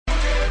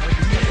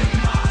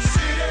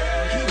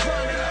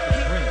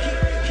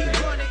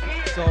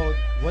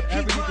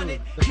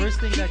the first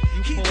thing that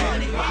you pull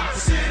out, you put the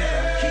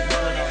shoes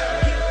on.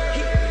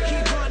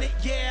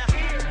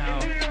 Now,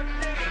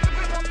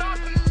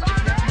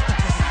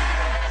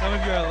 some of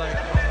you are like,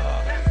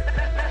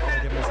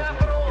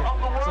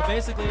 so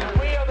basically, the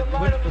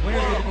winners will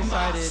be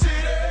decided.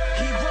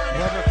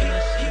 Whoever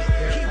finishes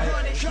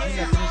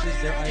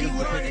their item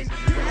will pick.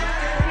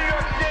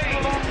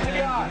 And then we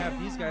have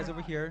these guys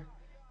over here.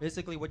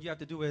 Basically, what you have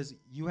to do is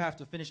you have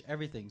to finish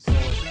everything. So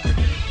as soon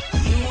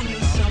as you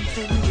need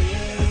something real.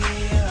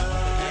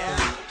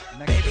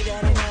 Maybe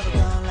that ain't never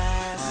gonna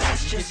last.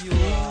 That's just give you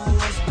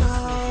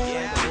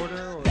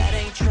order or that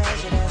ain't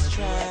treasure, that's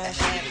trash.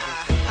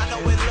 I know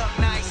it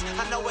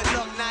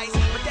look nice,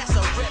 but that's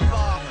a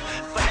rip-off.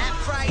 For that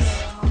price,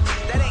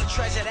 that ain't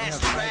treasure, that's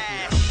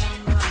trash.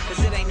 Cause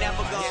it ain't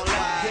never gonna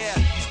last. Yeah,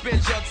 you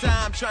spend your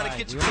time trying to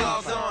get your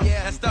claws on.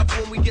 That stuff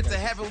when we get to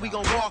heaven, we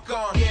gon' walk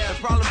on. The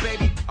problem,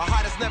 baby, our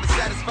heart is never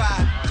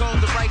satisfied.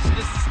 Cold the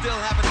righteousness and still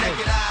have a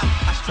naked eye.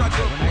 I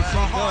struggle,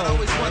 my heart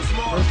always wants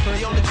more.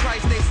 The only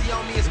Christ they see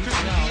on me is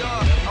Christian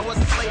Dior. I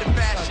was a slave to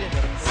fashion.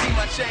 See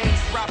my chains,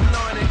 Ralph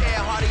Lauren and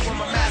Air Hardy with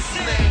my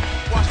master's name.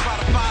 Washed by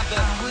the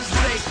Father,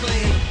 stay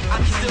clean. I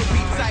can still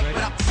be tight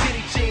without the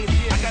skinny jeans.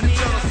 I got a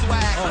ton of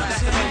swag,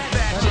 that's the new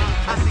fashion.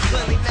 I see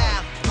clearly now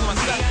through my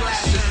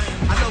sunglasses.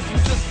 I know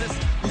some sisters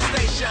who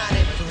stay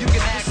shining. You can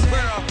ask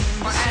Pearl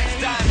or ask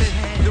Diamond.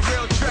 The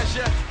real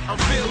treasure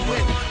I'm filled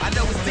with. I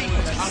know it's deep.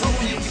 I hope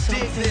you can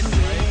dig this.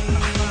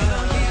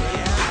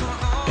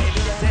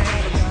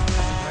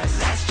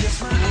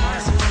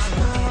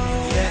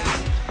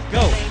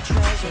 Go.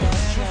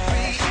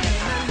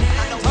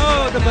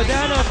 Oh, the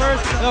banana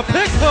first. The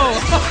pickle.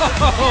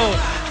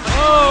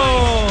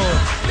 Oh.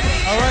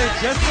 All right,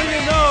 just so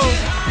you know,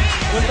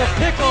 with the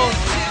pickle,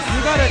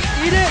 you gotta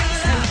eat it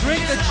and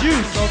drink the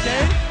juice,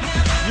 okay?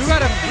 You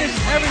gotta finish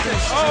everything.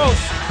 Oh.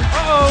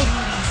 Uh-oh.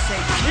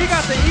 He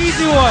got the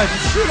easy one.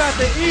 She got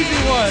the easy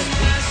one.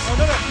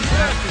 Oh, no.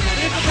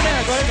 Here's the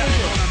banana. Go ahead and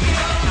finish it.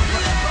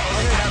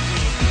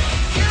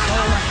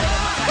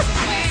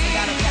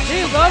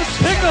 He loves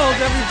pickles,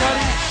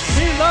 everybody.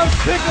 He loves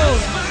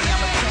pickles.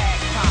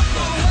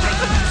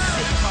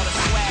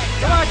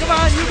 Come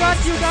on. You got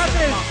this. You got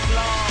this.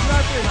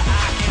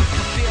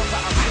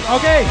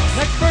 Okay,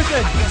 next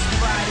person.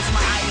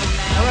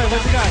 All right,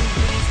 what's he got?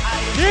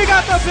 He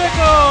got the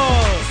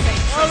pickles.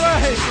 All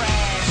right.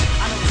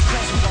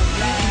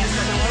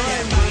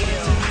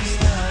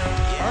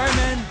 All right,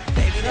 man.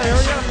 Yeah,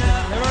 hurry up.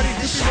 They're already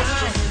dipping the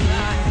pickles.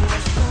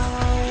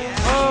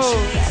 Oh.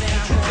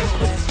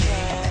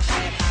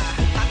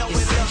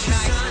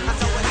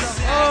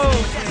 Oh,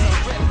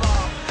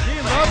 he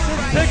loves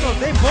his pickles.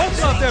 They both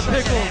love their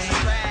pickles.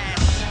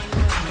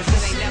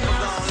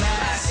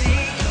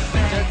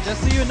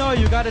 Just so you know,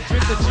 you gotta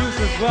drink the juice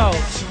as well.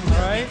 All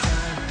right.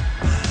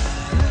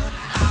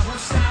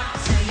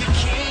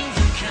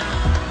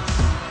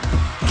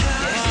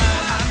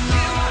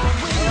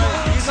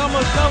 He's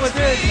almost done with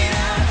it.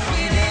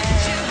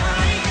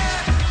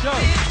 Show.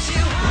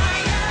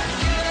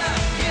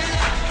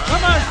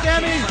 Come on,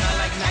 Sammy.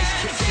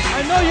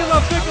 I know you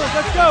love pickles.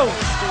 Let's go.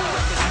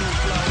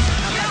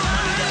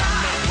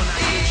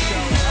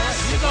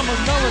 He's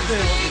almost done with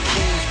this.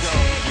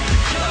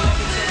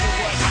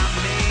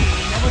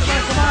 Almost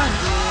done. Come on.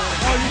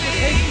 Oh, you can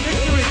taste the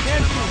victory,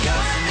 can't you?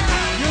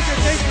 You can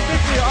taste the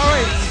victory. All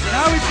right.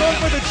 Now he's going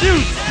for the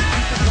juice.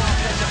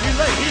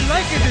 He's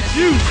liking the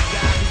juice.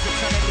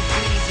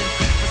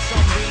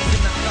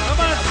 Come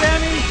on,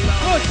 Sammy.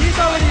 Look, he's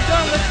already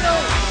done. Let's go.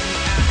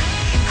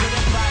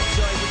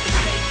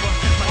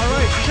 All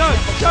right, chug.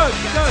 You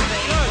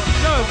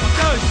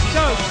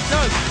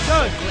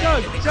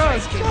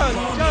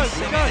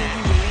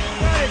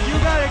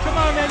got it. Come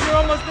on, man. You're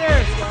almost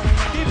there.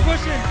 Keep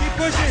pushing.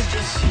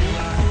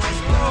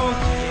 Oh.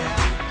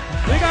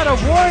 We got a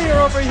warrior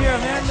over here,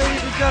 man,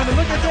 ladies and gentlemen.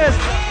 Look at this.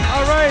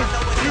 All right.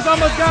 He's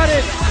almost got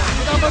it.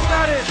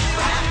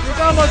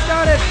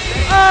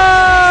 Oh!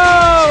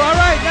 All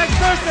right, next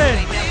person.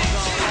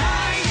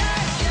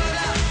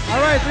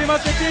 All right, 3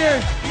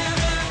 Musketeers.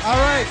 All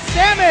right,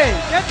 Sammy,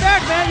 get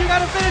back, man. You got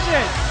to finish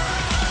it.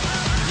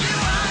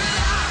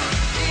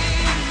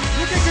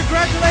 You can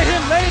congratulate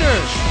him later.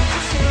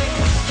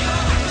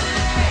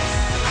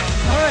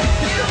 All right.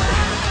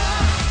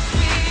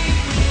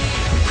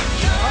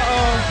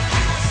 Uh-oh.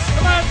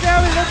 Come on,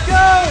 Sammy, let's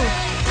go.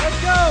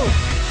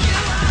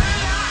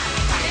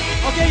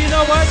 Okay, you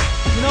know what?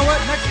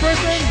 Next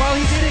person, while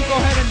he's eating, go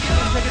ahead and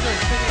take a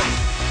drink.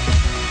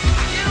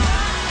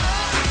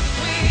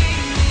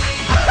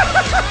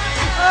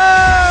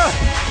 Oh,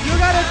 you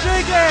gotta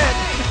drink it!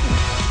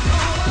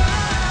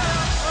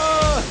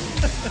 Oh.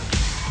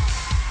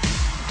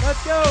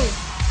 Let's go!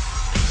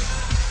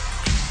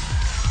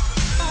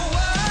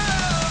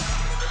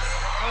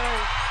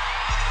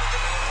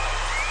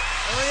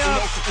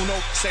 Uno,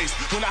 seis.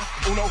 When I,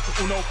 uno,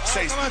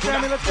 seis. Come on,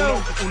 Sammy, let's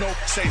go. Uno,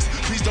 seis.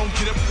 Please don't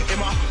get up in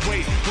my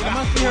way. That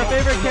must be your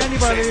favorite candy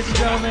bar, ladies and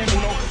gentlemen.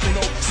 Uno,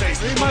 seis.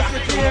 3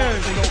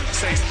 Musketeers. Uno,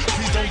 seis.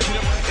 Please don't get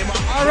up in my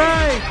way. All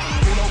right,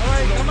 come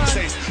on. Uno,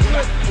 seis.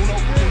 Uno,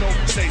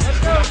 seis. Let's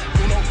go.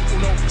 Uno,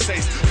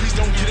 says, please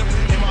don't get up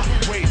in my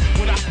way.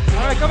 When I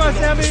All right, come on,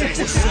 Sammy. say,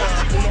 what's up?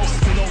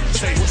 Uno,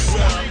 say, what's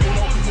up?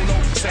 Uno,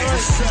 say,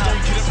 please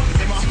don't get up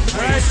in my way.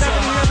 All right,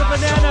 Sammy, you got the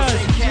bananas.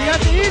 You got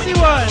the easy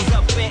one.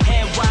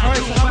 All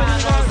right, so how many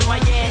more?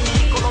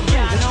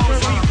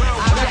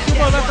 I got 2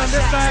 more left on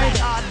this side.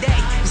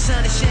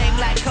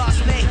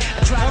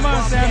 Come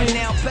on, Sammy.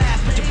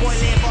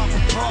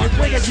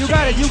 You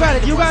got it, you got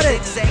it, you got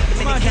it.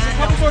 Come on, just a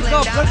couple more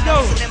gulps. Let's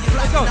go.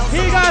 Let's go.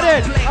 He got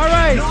it. All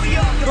right.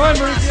 Go ahead,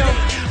 Mauricio.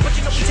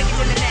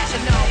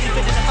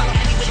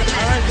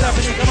 All right,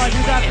 Stephanie, come on,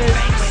 you got this.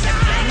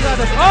 You got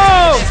this.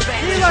 Oh,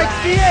 he likes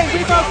C8. We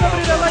found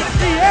somebody that likes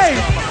C8.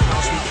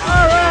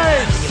 All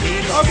right.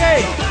 Okay.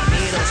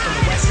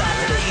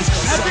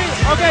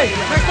 Okay,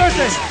 next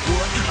person.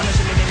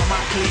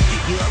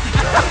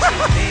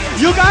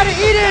 You gotta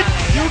eat it.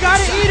 You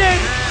gotta eat it.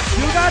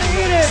 You gotta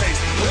eat it.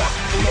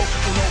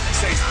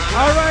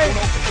 All right.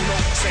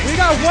 We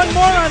got one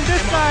more on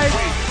this side.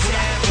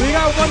 We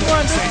got one more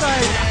on this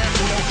side.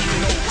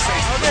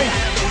 Okay.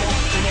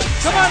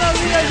 Come on,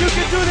 Aliyah. You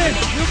can do this.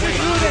 You can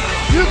do it.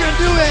 You can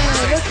do it.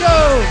 Let's go.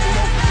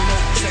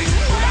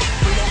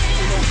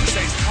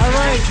 All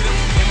right.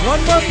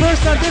 One more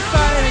person on this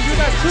side, and you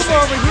got 2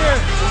 more over here.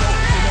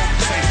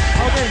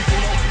 Okay.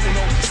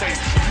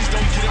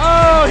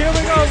 Oh, here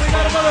we go. We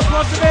got another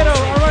plum tomato.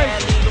 All right.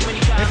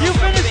 If you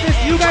finish this,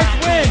 you guys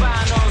win.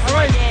 All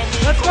right.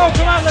 Let's go.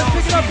 Come on. Let's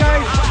pick it up,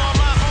 guys.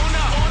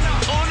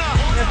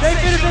 If they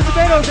finish the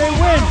tomatoes, they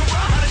win.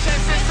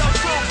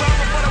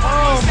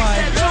 Oh, my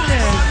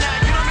goodness.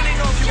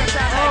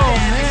 Oh,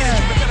 man.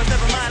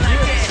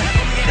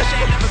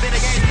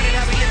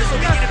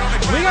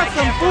 We got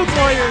some food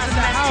warriors in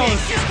the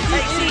house.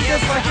 He's eating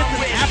this like it's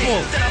an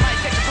apple.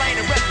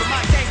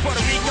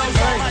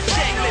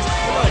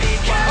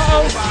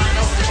 Uh-oh.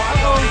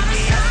 Uh-oh.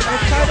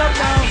 It's tied up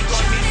now.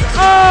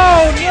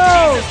 Oh,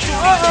 no.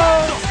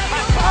 Uh-oh.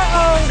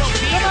 Uh-oh.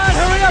 Come on,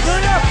 hurry up,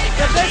 hurry up.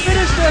 If they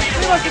finish this,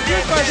 they must have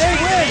juice bar. They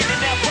win.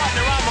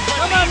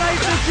 Come on,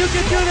 Isis. You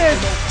can do this.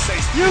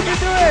 You can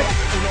do it.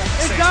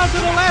 It's down to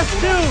the last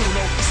 2.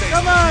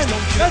 Come on.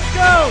 Let's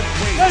go.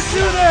 Let's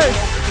do this.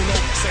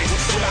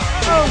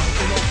 Oh.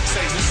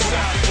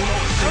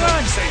 Come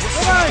on.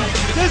 Come on.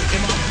 Just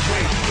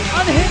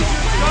unhinge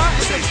your shot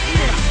and just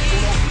eat it.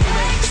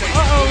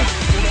 Uh-oh.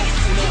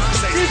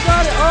 She's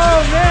got it.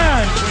 Oh,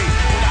 man.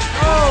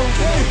 Oh,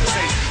 man.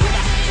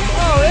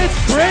 Oh, it's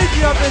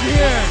crazy up in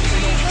here.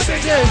 Look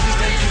at this.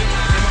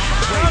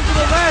 Down to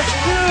the last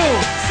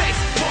 2.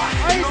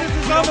 Isis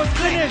is almost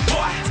finished.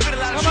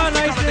 Come on,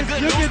 Isis.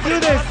 You can do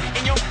this.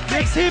 Your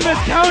team is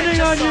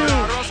counting on you.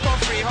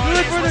 Do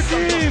it for the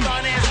team.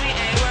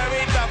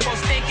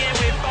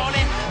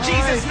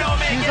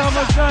 Alright, he's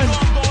almost done.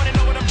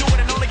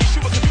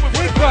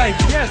 Big bite,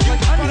 yes,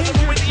 like unhinge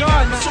your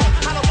jaw.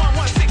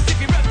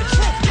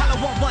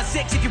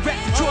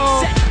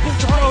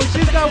 Uh-oh,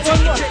 she's got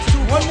one more.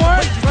 One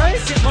more,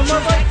 right? One more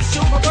bite?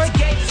 One more bite?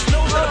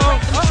 Uh-oh,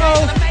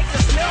 uh-oh.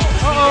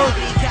 Uh-oh,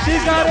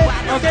 she's got it.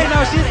 Okay,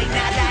 now she's...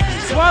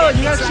 Swallow it,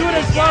 you gotta chew it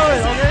and swallow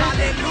it, okay?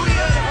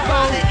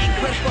 Uh-oh.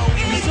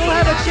 You still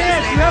have a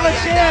chance, you have a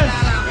chance.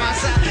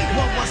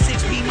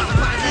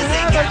 You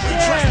have a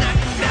chance.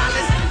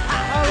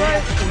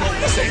 Alright.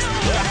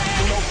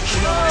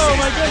 Oh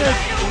my goodness.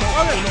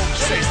 Okay.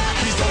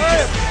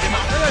 Alright.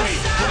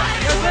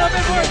 Let's get up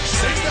and work.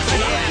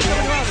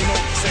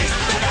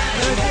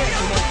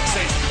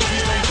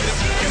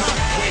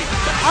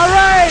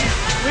 Alright.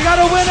 We got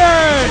a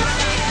winner.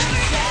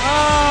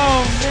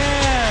 Oh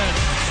man.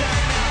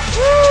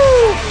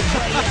 Woo.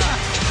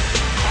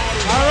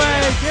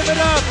 Alright. Give it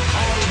up.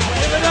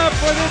 Give it up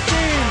for this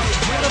team.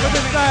 Give it up for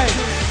this side.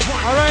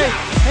 Alright.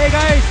 Hey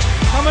guys.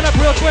 Coming up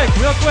real quick.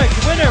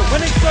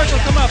 Winning circle,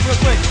 come up real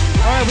quick.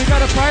 All right, we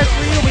got a prize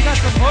for you. We got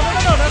some. Oh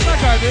no, that's not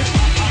garbage.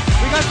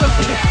 We got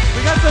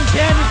some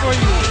candy for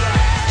you.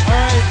 All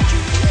right,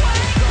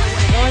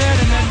 go ahead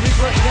and then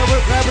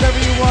grab whatever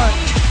you want.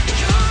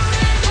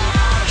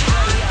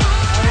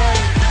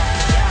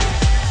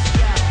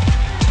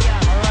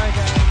 All right,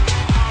 guys.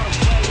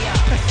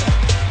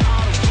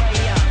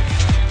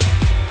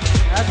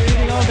 After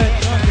eating all that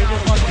junk, they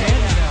just want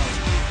candy now.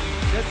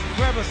 Just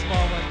grab a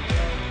small one.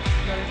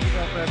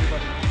 For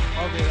everybody.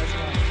 Okay, that's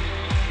fine.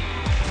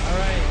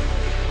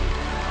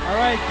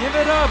 Alright, give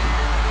it up.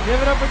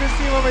 Give it up for this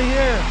team over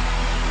here.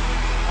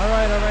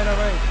 Alright.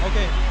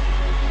 Okay.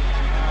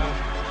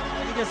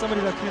 Let me get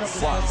somebody to clean up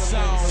this mess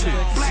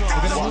real quick.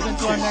 We're gonna move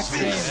into our next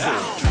game.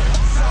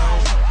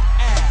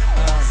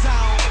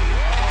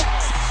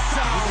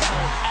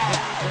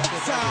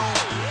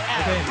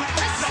 Okay.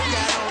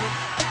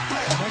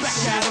 Next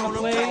game we're gonna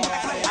play.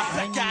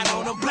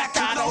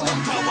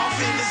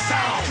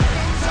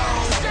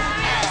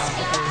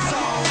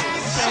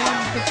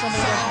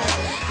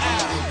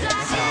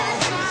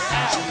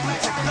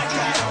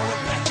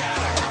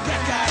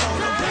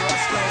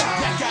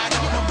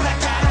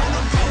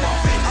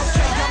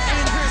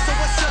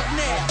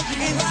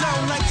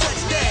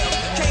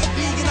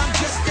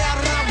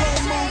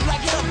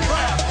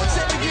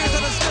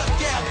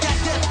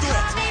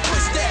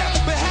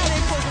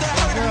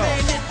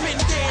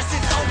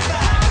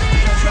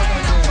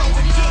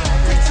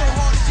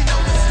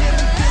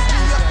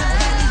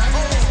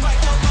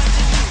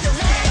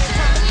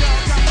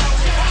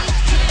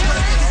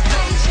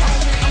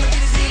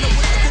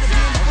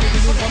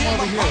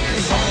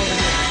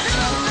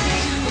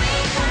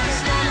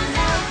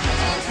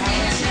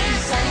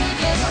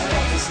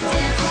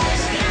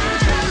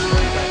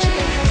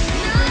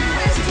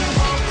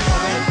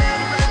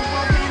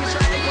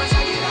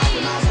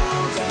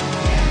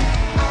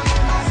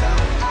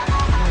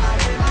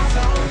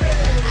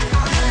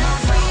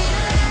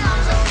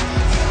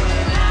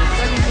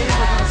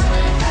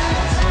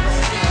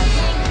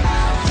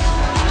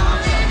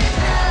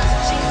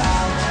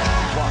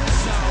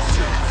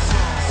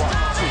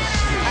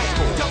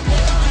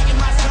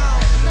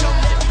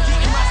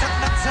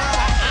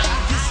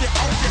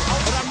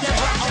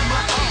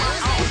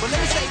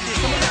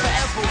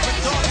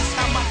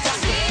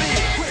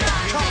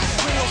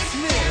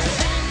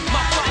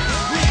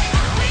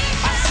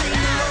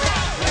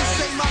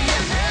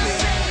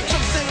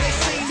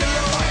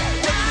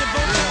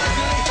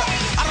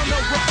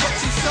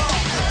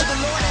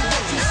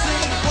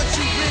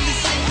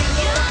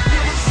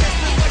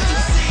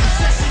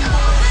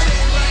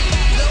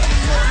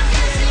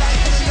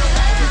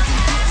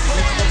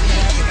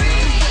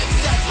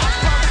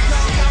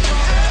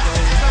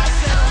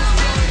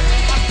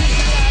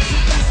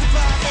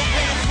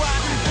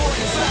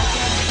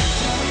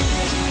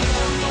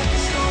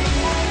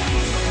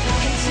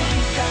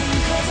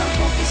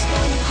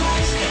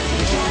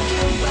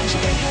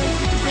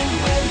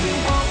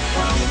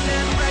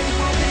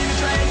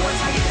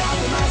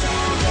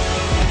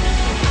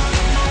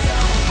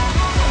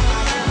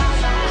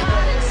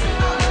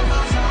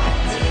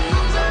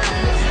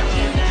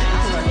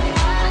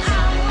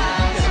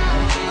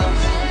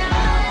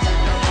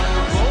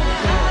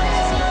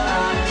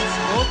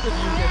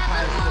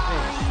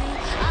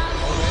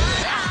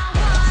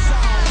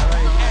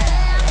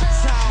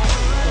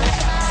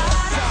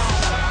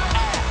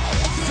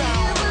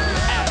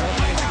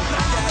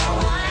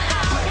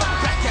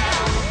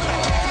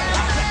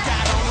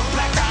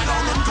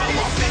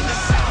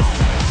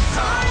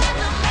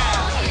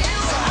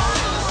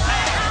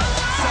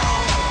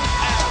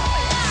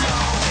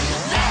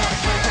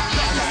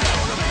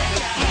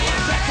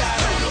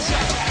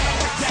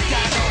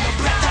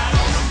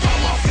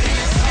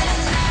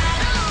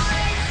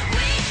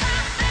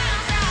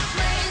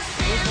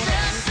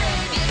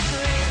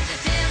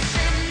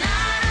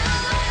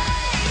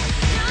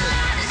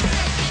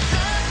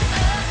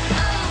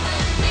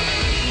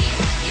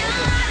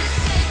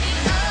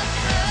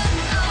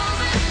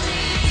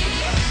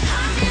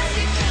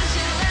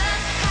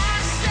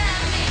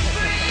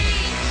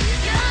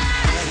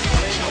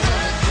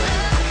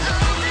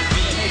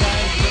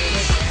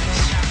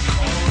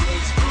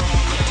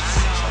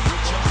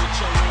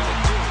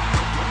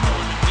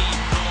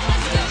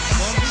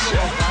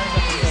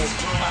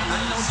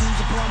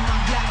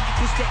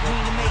 that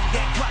green to make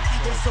that guap.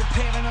 They're so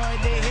paranoid,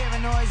 they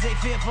hearing noise, they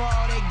fear for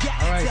all they got.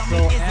 Alright, Tell so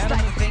me, is this Adam-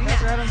 life a thing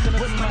Pastor now? Adam's gonna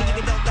What's be money my if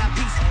you don't got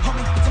peace?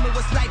 Homie, tell me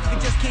what's life if you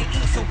just can't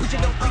eat. So put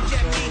your don't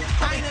reject me.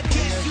 I ain't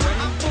against you,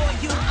 I'm for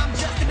you. I'm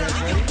just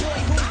another young boy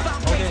who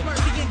found grace,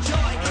 mercy, and joy.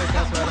 Alright, I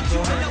Pastor want Adam, you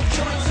go with ahead. no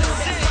choice.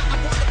 That's why I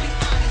wanna be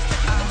honest.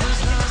 I was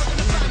lost in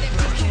the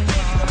broken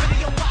heart.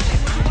 Your wallet,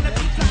 when you wanna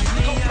be fly,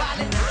 you go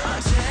violent.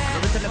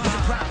 Never tell a bitch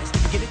a promise.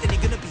 If you get it, then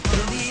you're gonna be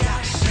in the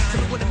action. Tell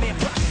me what a man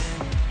promised.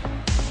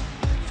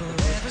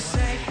 Forever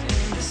safe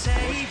in the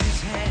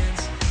Savior's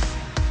hands.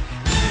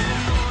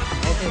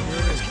 Okay,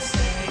 here it is.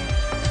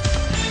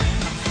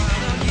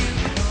 Follow you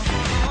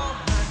all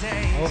my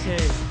days.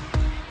 Okay,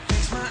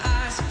 Fix my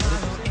eyes,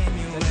 follow in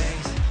your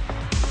ways.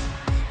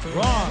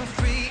 wrong.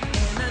 Free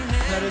in the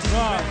net. That is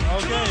wrong.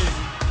 Okay,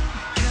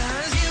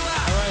 'Cause you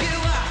are, Alright.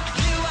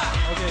 you are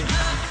okay.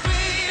 my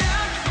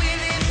freedom. We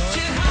lift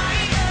you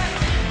higher,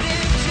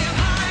 lift you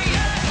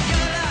higher.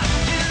 Your love,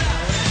 your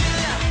love, your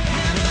love.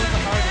 This is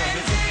the hard one.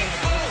 This is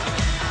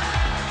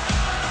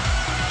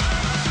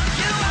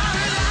You are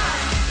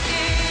alive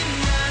in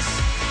us.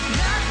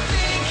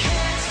 Nothing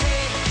can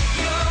take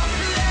your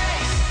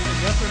place.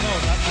 yes or no,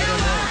 not I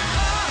don't know.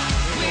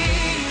 We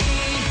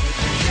need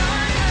your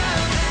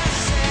love that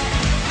set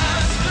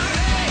us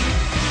free.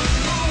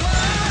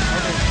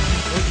 Okay,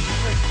 wait, you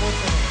just like both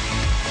of them.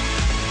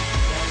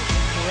 That is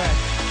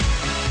incorrect.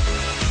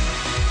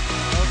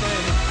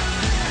 Okay.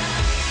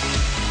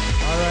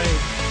 Alright.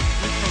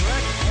 The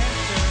correct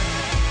answer.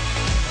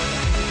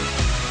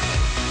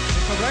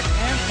 The correct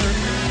answer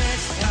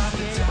is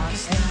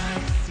NC.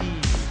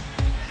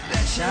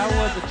 That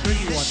was a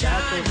tricky one.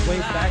 That goes way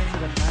back to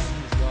the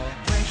 90s, y'all.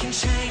 Breaking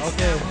chains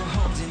Okay. that were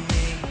holding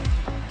me.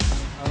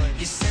 Alright.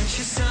 You sent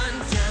your son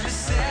down to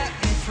set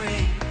me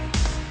free.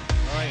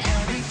 Alright.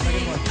 Everything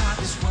Second one. of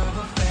this world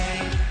will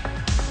fade.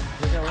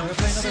 Okay, we're gonna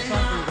play another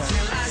song for you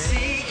Till I guys.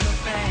 see your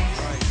face.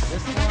 Alright,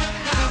 this one.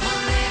 I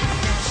will live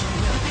that you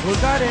will be. Who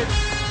got it?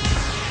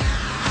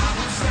 I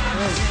won't stop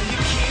till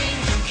your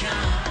kingdom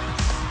come.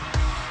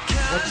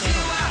 'Cause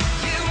you are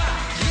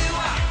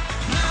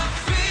my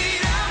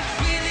freedom.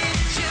 We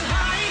lift you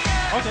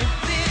higher. Okay.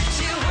 Lift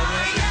you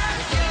higher.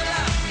 Your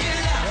love, your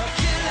love,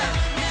 your love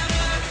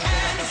never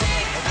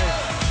ending.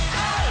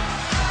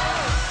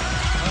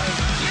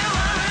 You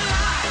are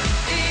alive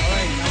in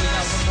Alright, now we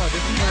got one more.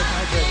 This is for the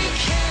tiebreaker.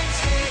 can't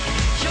take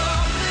your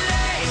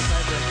place.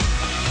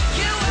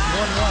 You are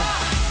 1-1. 1-1.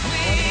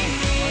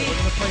 Alright, we're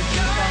gonna play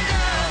two songs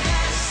this time.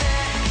 that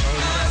set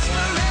us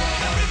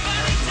free.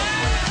 Everybody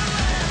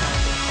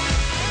dance.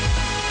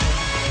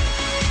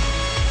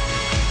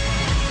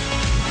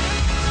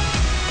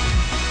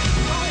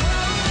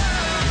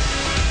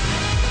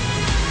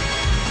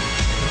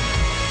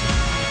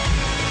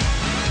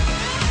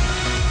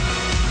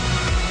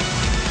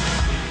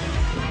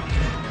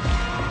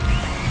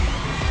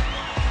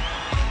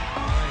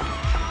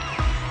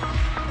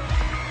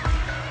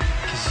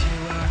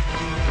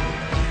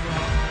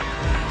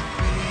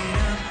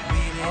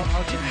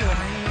 I'll give you a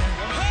hint.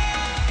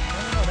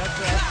 No, that's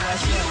the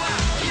last one.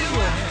 I'll give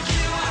you a hint.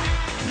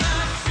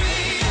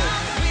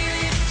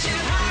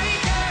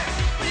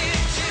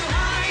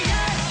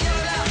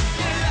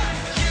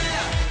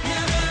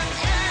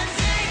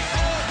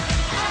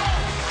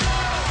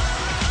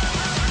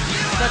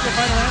 Is that your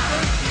final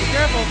answer? Be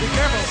careful, be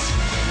careful.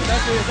 Is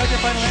that your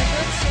final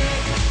answer?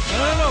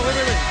 No, wait.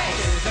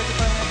 Okay, is that your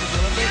final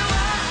answer?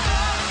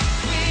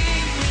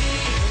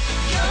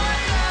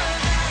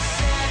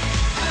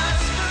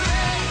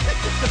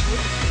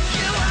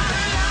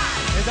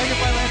 Is that your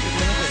final answer?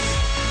 The Olympics?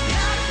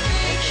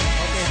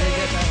 Okay, they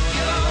get that one.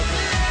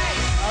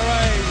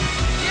 Alright.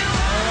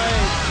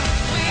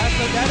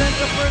 That ends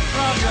the first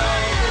round, y'all.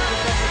 Let's get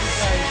this up with you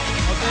guys.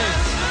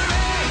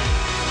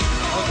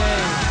 Okay.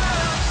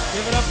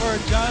 Give it up for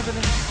Jonathan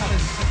and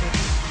Travis.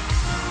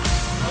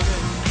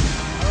 Okay.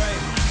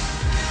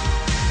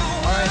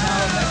 Alright, now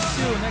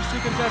next two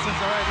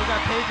contestants. Alright, we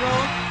got Pedro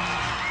and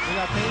Denzel. We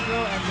got Pedro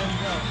and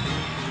Denzel.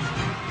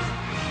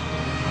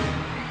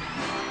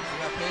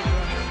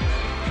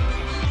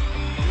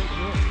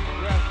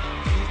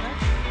 He's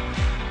next?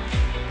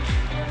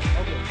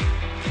 Okay.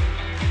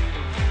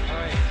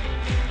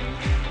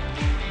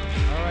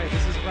 Alright,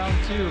 this is round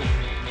 2.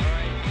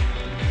 Alright.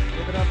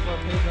 Give it up for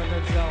Pedro and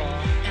Denzel.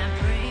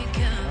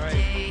 Alright.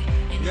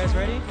 You guys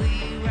ready?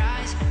 We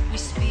rise, we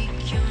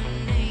speak your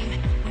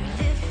name, we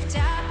lift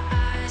our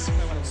eyes,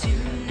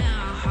 tune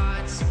our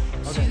hearts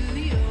to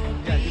your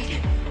beat.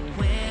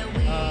 Where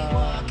we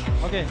walk,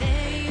 Okay.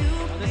 there you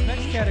Now this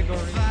next category.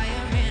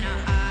 fire in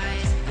our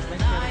eyes,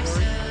 lives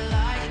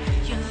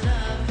alive, your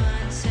love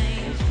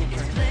untamed,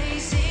 it's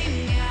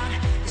blazing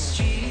out, the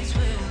streets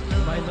will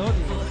glow might know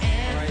these.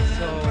 Alright,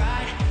 so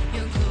bright,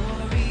 your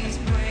glory's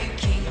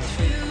breaking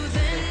through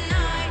the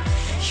night.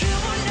 You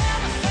will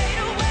never fade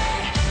away,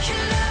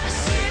 your love is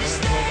here to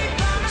stay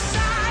by my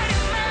side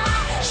in my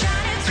life,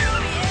 shining through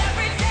me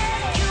every day.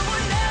 You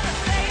will never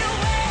fade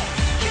away,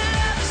 your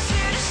love is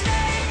here to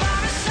stay by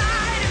my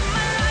side in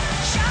my life,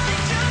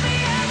 shining through me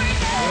every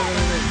day.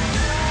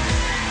 wait.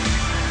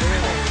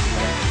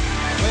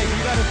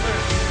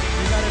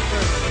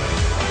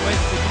 wait,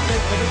 did you say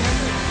bigger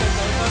cancer? Did you say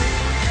nobody?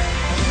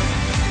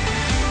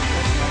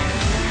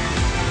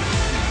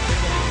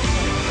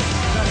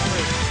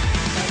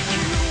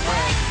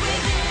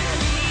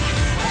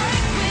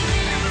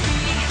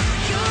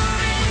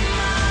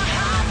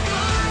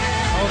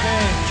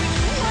 Okay.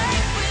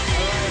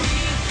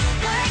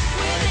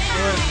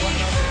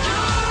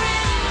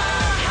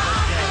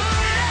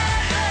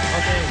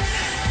 Okay.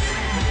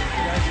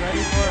 You guys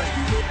ready for it?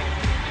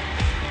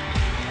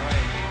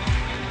 Alright.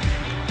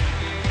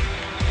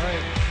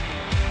 Alright.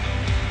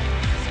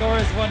 Score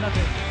is 1-0.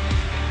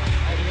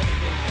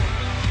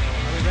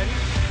 Are we ready?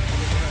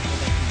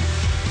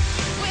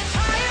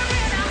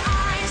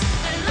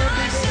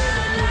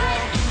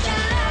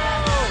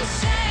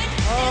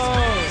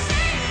 Oh!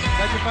 Is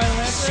that your final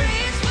answer?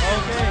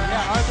 Okay,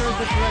 yeah, Arthur is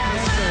the correct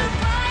answer.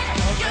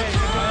 Okay,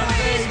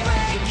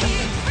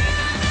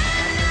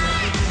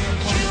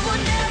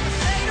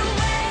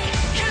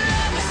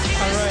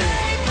 Alright.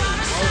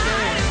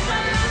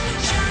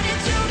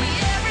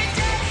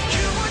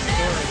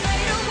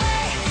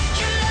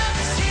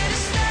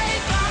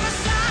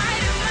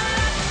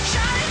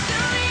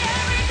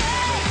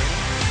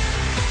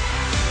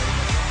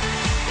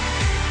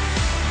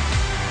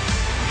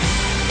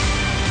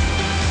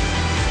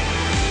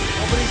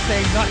 Nobody's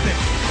saying nothing.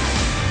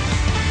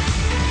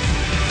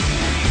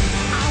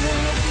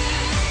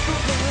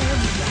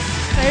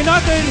 Say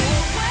nothing.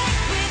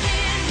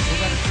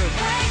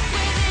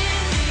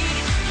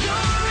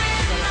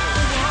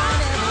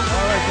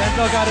 All right,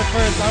 Denzel got it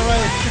first. All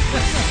right.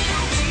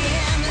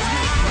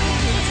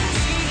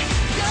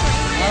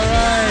 All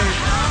right.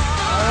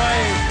 All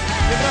right.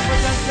 Give it up for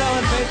Denzel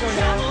and Beto,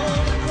 y'all.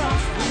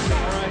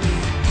 All right.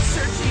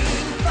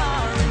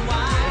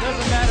 It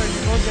doesn't matter. You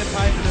both get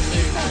tied to the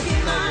stage.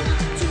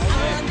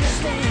 Okay.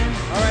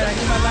 All right, I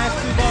need my last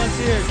two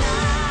volunteers.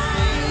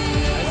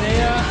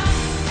 Isaiah.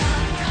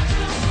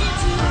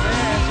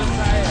 And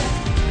Josiah.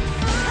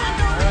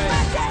 All right.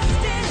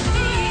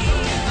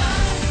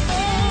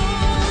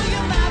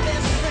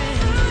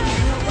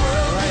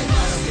 All right.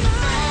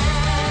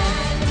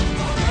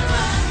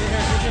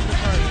 Here, give him the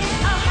card.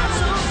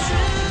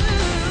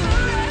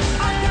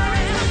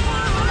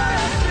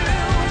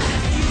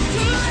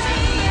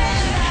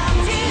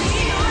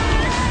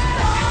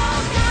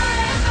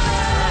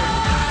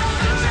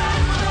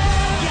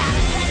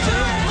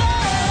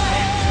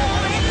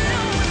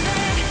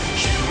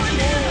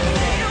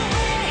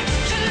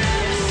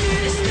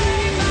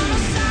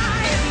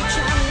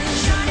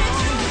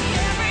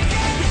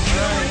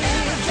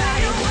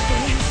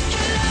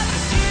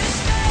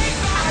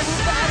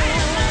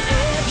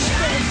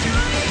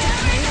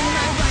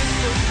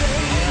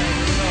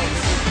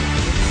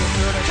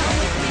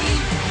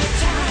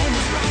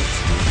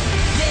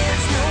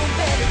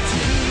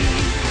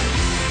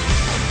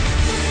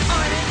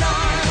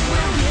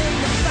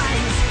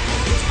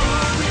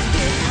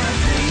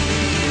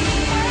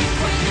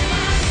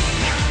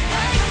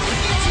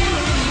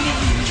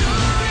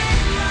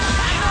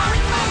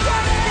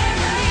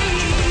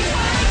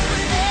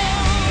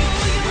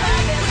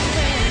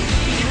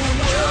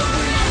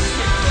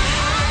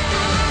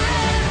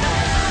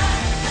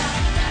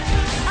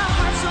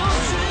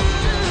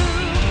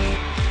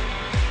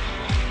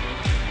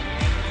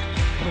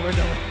 We're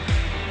done.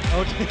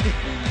 Okay.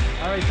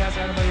 All right,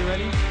 Pastor Adam, are you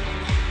ready?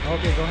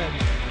 Okay, go ahead.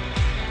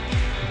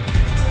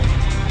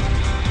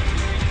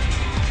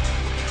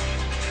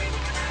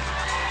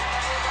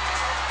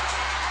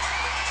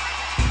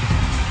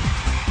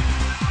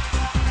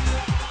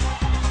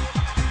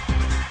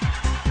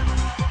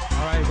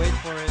 All right, wait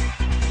for it.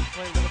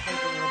 Play a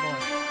little more.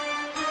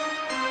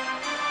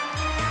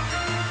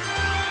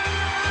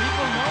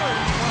 People know it,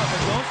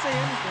 but don't say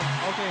anything.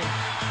 Okay.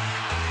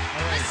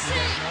 All right, you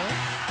guys know it?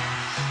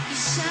 You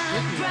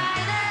shine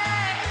brighter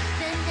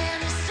than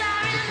every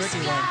star in the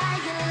tricky sky. one.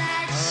 Your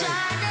light All right.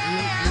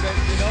 shining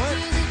You know it?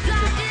 through the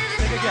darkest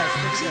Take a guess,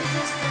 take a night. guess.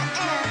 Jesus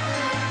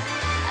forever.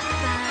 I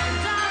find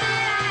all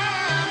that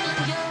I am in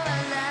your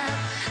love,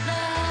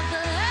 love,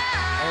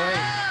 love. All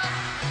right.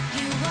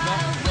 You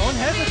are Don't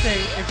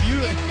hesitate. If you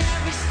in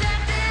every step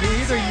that I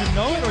either you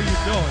know it or you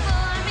don't.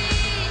 for me.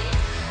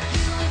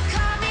 You will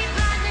call me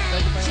by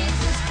name,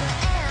 Jesus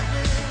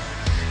forever.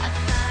 I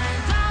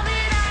find all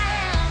that I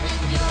am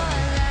in your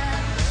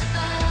love,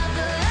 love,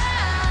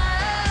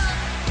 love.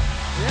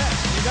 Yeah,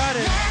 you got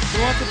it. Who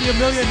wants to be a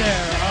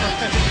millionaire? All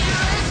right.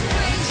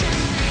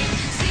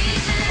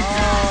 Oh,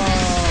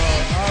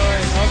 all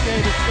right. Okay,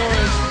 the score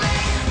is.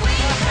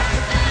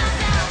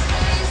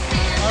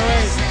 All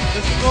right,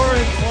 the score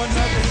is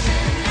 1-0.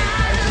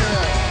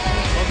 Isaiah.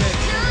 Okay.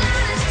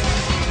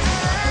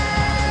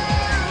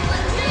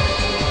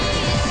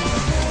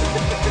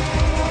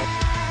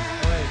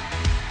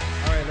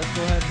 All right. Let's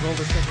go ahead and roll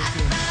the second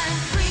tune.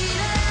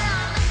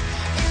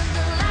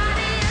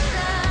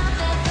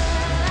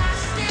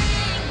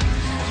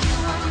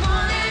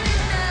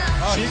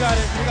 Oh, you got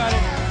it. You got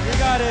it. You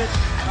got it.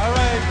 All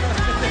right.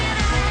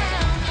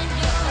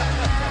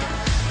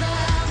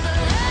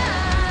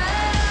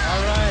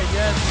 All right.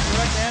 Yes, the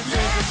correct answer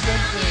is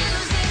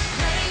expensive.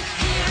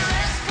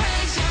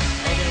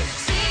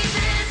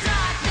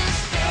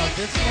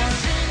 this one,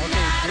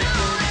 okay, this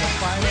is the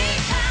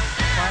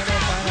final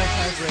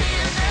tiebreaker.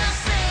 Okay?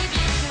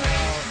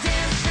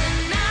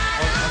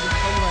 I'll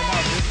just tell you right now,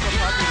 this is the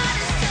popular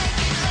song.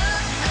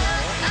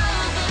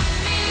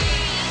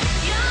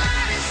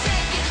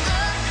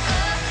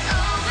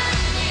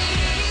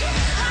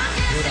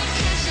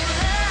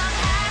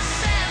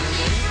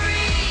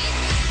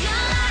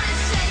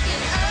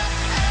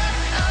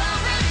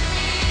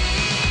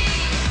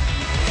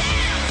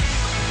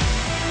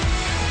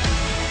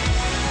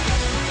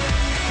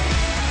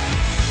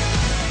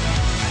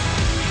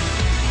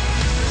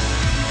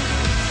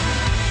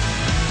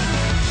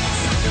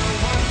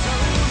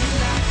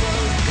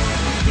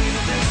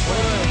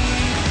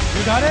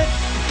 You got it?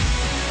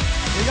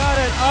 You got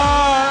it. Oh,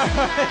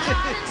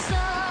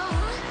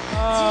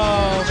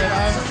 oh, man,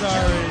 I'm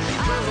sorry.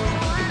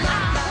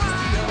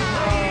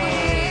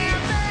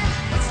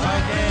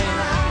 Okay.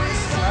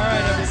 All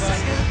right,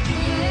 everybody.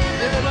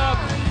 Give it up.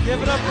 Give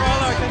it up for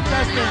all our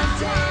contestants.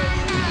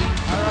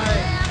 All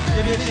right.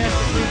 Give you a chance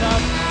to clean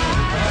up.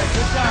 All right.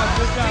 Good job.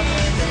 Good job,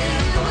 man.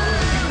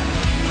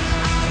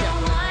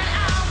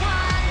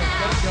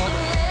 Let's go.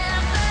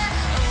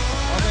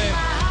 Okay.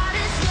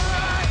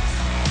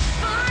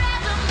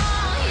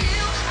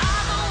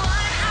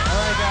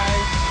 Alright,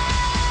 guys.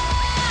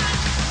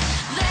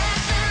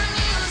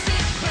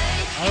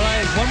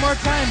 Alright, one more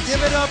time.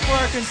 Give it up for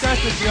our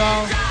contestants,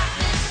 y'all.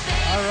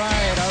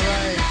 Alright,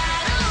 alright.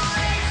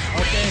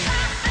 Okay.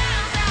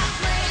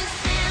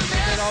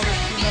 Let's get all this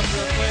cleaned up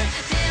real quick.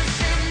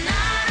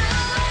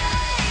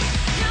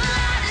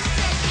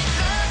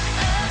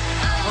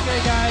 Okay,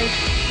 guys.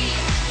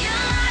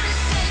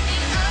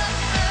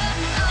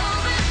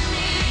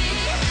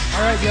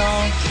 Alright,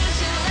 y'all.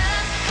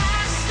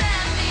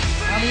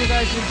 How many of you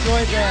guys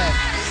enjoyed that?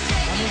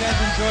 How many of you guys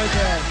enjoyed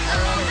that?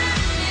 Alright.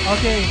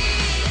 Okay,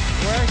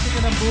 we're actually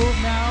going to move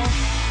now.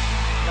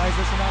 Guys,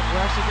 listen up.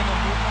 We're actually going to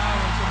move now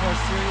into more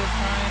serious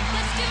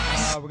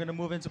time. We're going to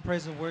move into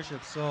praise and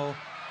worship. So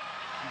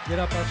get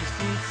up out your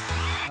seats.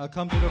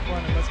 Come to the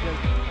front and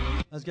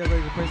let's get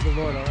ready to praise the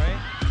Lord, alright?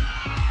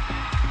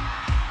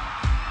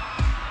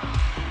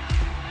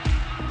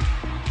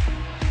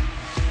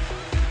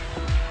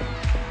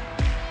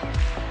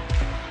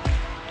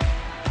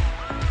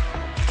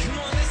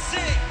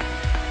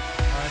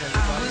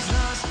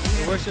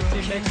 Worship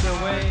team makes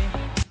their way.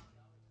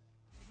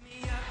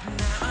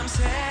 I'm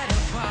set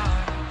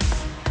apart.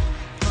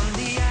 From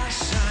the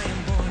ash I am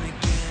born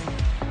again.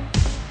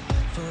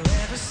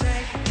 Forever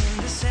safe in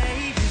the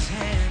Savior's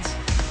hands.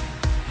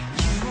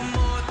 You are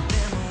more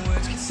than my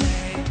words can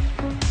say.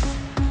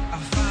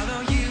 I'll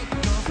follow you,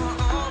 go for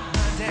all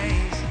my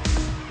days.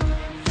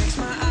 Fix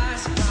my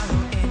eyes,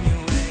 follow in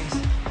your ways.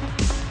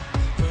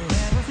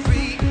 Forever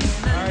free in the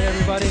All right,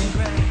 everybody.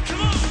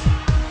 Come on!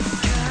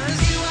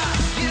 'Cause you are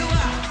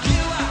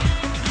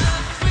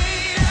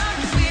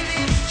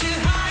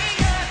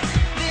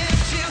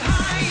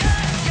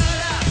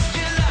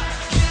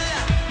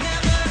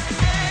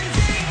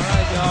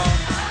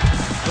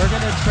We're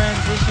going to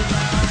transition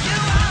now. We're going to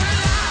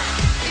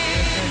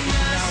transition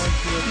now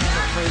into a time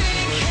of praise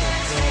and worship.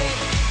 So,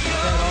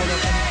 we've had all the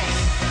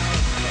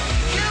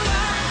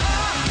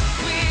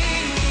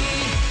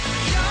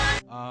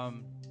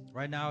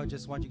right now, I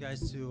just want you guys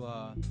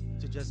to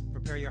just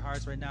prepare your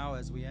hearts right now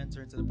as we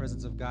enter into the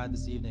presence of God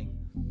this evening.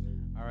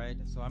 All right,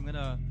 so I'm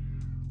gonna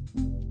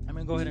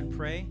go ahead and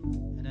pray,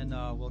 and then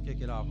we'll kick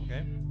it off.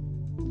 Okay,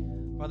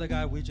 Father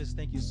God, we just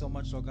thank you so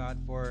much, Lord God,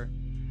 for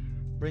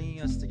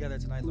bringing us together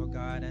tonight, Lord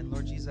God. And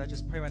Lord Jesus, I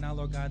just pray right now,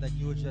 Lord God, that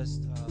you would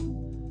just,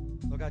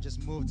 Lord God,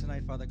 just move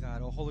tonight, Father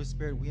God. Oh, Holy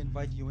Spirit, we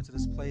invite you into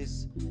this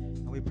place.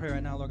 And we pray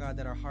right now, Lord God,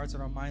 that our hearts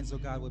and our minds,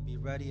 Lord God, would be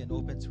ready and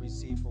open to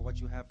receive for what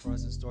you have for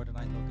us in store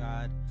tonight, Lord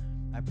God.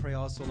 I pray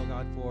also, Lord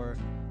God, for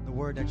the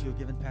word that you have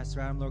given Pastor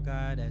Adam, Lord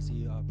God, as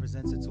he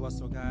presents it to us,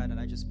 Lord God.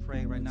 And I just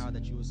pray right now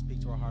that you will speak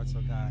to our hearts,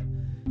 Lord God.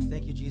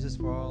 Thank you, Jesus,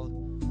 for all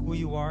who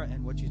you are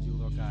and what you do,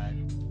 Lord God.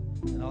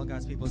 And all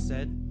God's people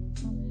said,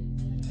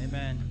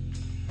 amen.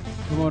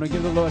 Come on and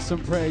give the Lord some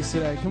praise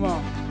today. Come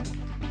on.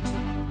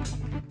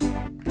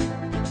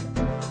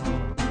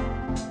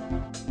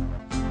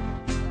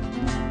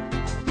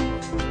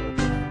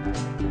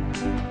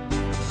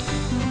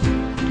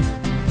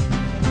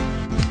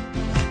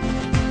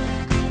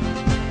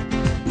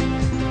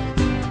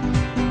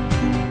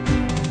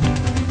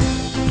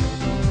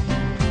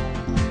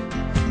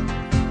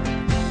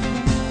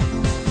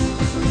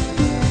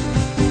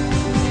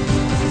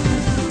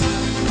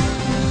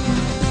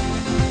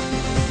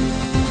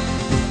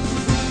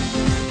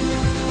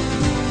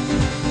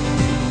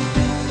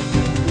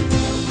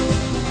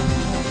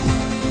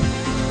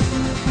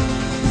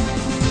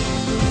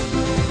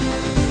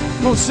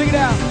 Come on, sing it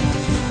out.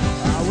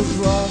 I was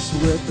lost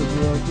with a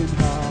broken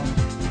heart.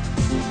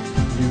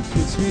 You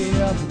picked me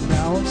up and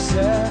now I'm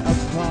set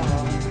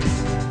apart.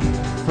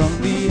 From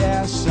the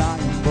ash I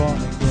am born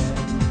again.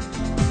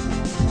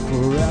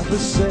 Forever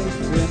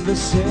safe in the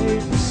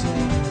Savior's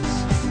hands.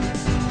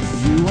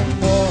 You are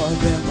more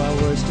than my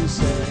words can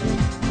say.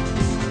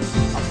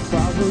 I'll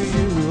follow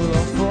you,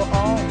 Lord, for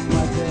all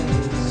my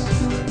days.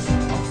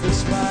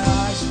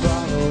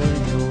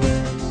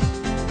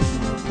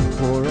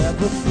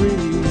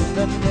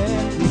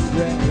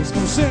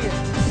 sing it.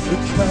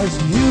 Because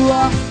you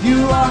are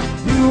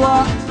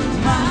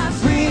my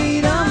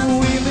freedom.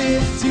 We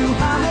lift you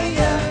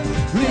higher,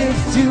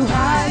 lift you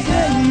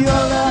higher.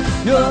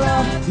 Your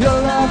love,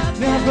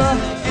 never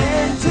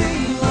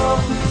ending. Oh,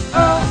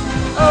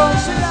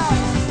 sing it out.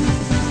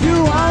 You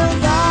are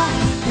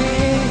alive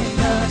in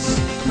us.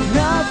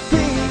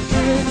 Nothing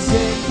can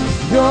take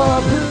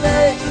your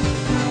place.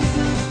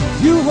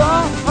 You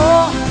are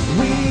all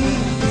we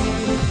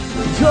need.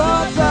 Your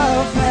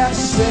love has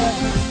set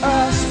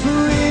us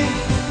free.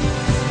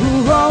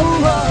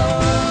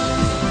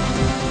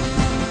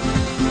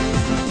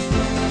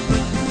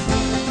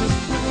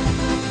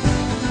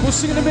 We'll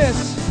sing in the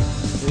midst.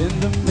 In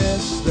the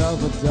midst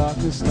of the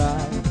darkest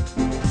night,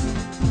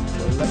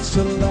 let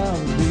your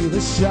love be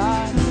the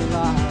shining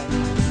light,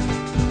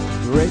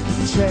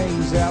 breaking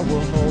chains that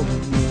were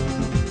holding me.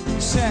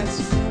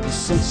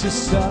 Since your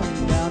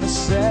son down to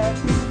set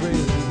me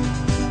free,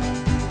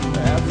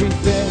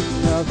 everything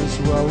of this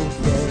world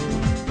fade.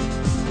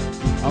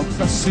 I'm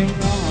pressing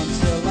on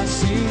till I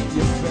see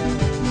your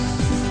face.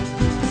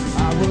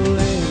 I will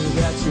live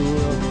at your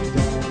will be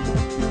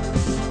done.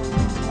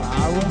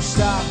 I won't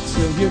stop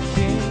till your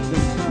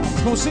kingdom comes.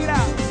 Come on, sing it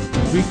out.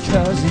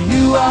 Because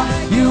you are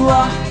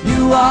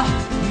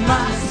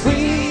my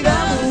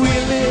freedom. We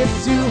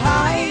lift you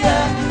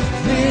higher,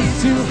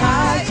 lift you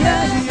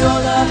higher. Your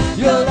love,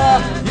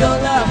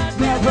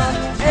 never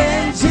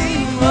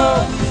ending.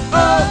 Oh,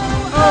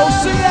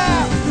 sing it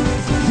out.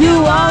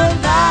 You are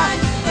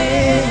alive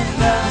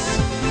in us.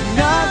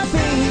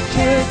 Nothing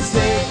can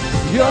take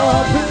your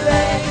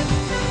place.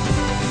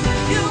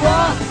 You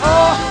are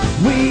all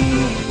we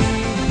need.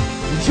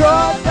 Your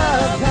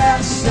love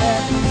has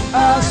set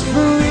us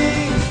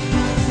free.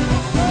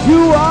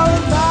 You are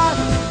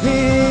alive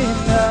in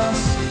us.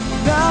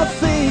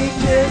 Nothing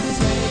can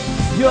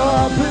take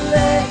your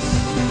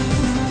place.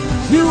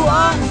 You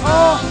are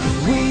all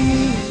we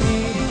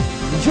need.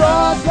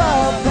 Your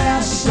love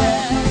has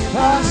set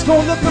us. Go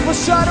lift up a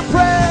shout of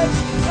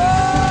praise.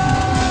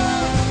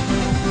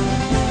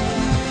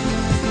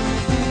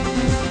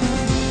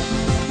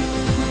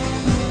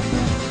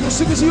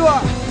 Sing as you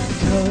are.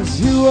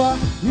 Because you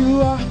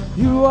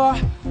are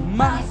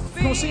my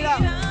freedom. Go sing it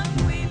out.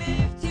 We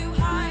lift you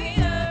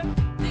higher,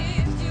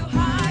 lift you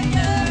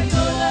higher.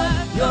 Your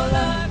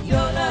love,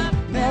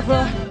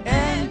 Never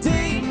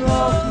ending.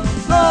 Oh,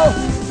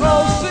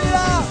 sing it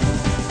out.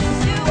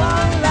 you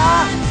are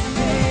Alive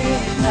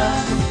in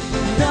us.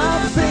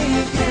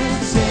 Nothing can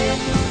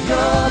take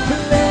your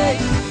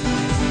place.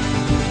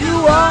 You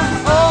are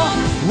all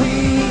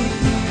we need.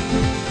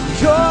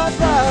 Your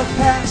love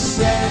has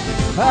set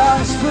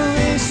us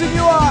free. Sing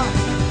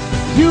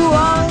you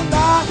are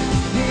alive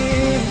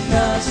in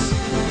us.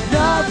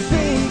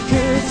 Nothing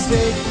can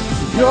take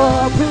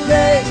your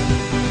place.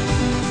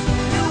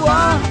 You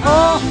are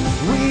all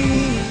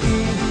we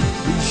need.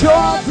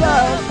 Your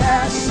love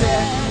has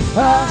set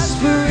us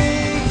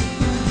free.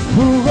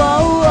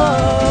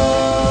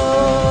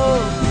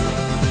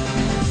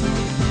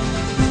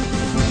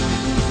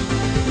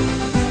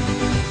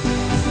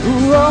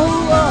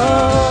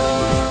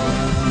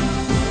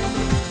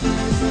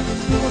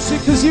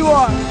 Because you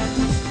are.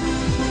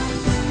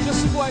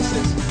 Just the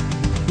voices.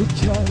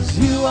 Because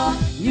you are.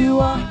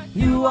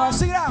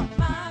 Sing it out.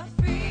 my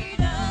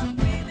freedom.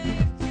 We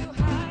lift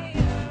you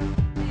higher,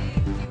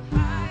 lift you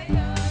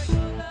higher.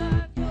 Your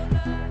love.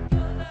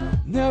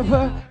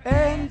 Never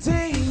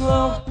ending.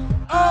 Oh.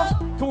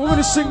 Come on, we're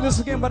gonna sing this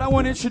again, but I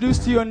want to introduce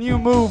to you a new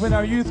move in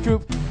our youth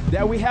group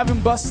that we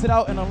haven't busted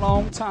out in a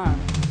long time.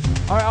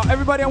 All right,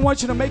 everybody, I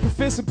want you to make a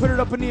fist and put it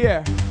up in the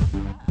air.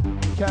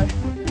 Okay?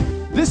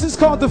 This is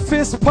called the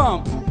fist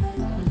pump.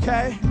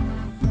 Okay?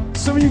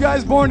 Some of you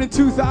guys born in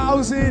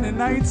 2000 and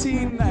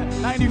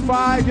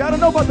 1995, y'all don't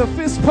know about the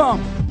fist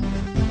pump.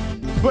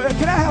 But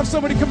can I have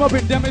somebody come up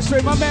and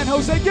demonstrate? My man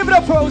Jose, give it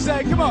up for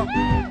Jose. Come on.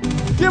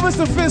 Give us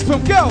the fist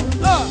pump. Go.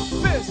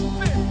 Fist. All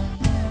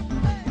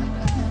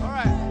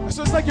right.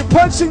 So it's like you're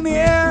punching the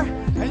air,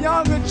 and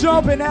y'all gonna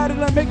jump and add it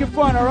and make it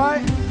fun, all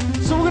right?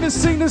 So we're gonna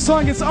sing this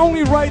song. It's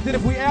only right that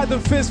if we add the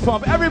fist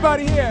pump.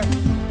 Everybody here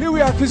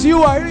we are, because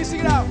you are. Here,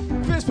 sing it out.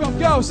 Fist pump,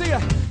 go, sing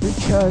it.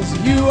 Because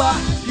you are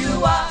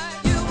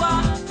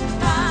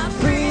My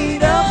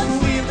freedom,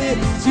 we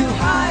lift you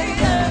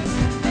higher,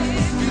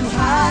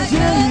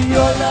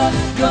 Your love,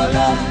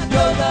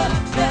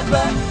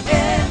 never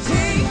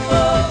ending.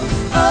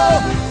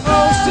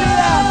 Sing it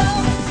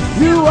out.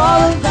 You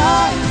are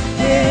alive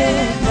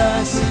in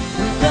us.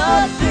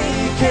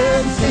 Nothing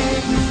can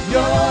take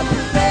your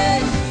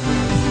place.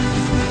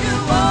 You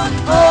are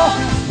all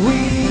we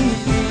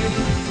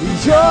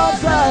need. Your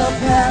love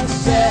has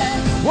set.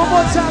 One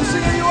more time,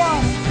 sing it.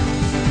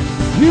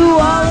 You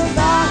are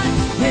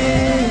alive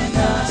in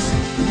us.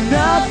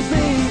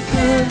 Nothing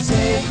can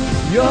take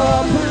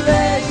your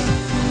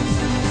place.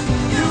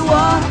 You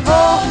are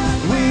all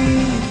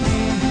we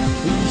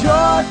need.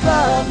 Your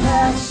love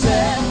has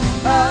set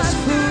us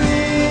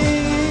free.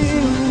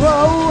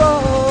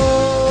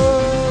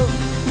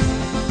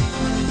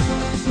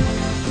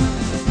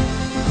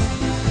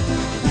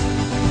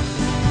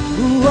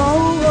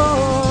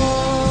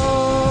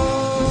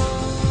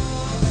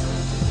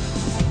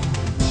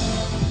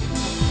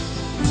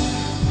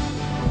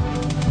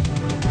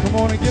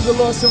 Give the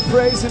Lord some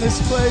praise in this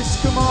place.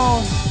 Come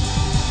on.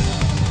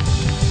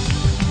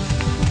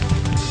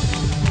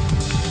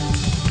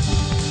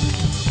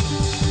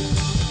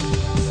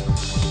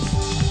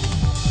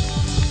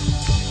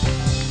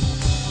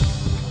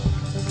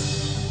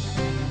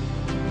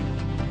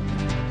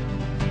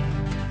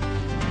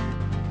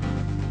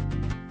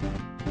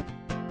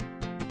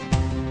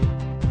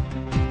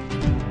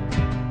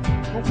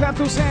 Don't clap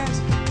those hands.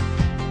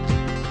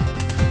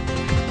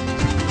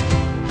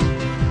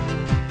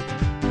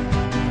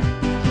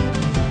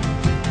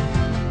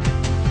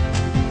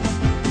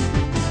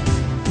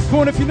 Come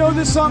on, if you know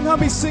this song, help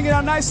me sing it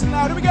out nice and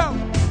loud. Here we go.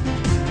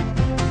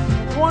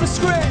 I want to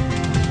scream.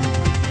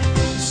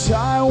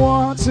 I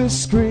want to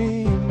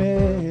scream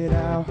it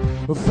out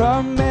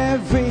from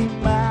every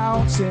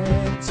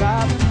mountain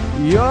top.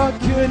 Your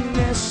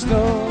goodness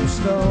knows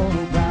no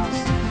bounds.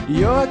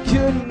 Your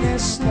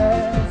goodness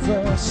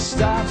never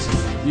stops.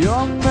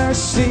 Your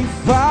mercy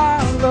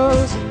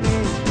follows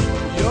me.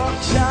 Your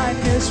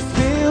kindness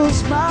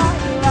fills my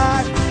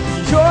life.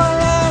 Your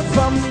love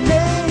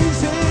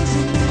amazes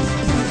me.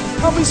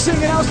 Help me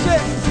sing it, I'll sing.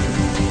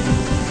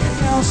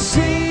 And I'll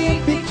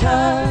sing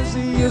because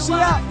you sing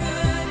out.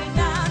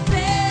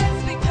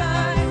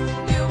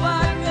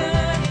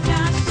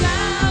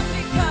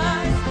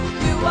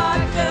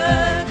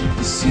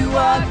 You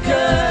are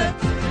good,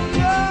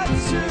 good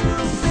to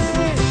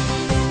me.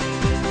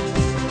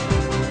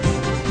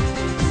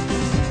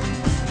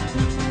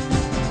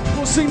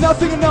 We'll sing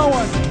nothing and no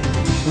one.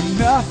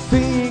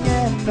 Nothing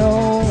and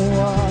no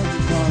one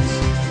comes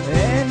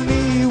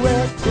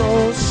anywhere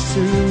close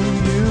to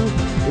you.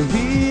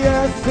 The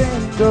earth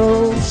and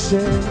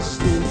oceans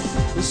do.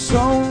 This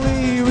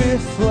only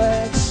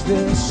reflects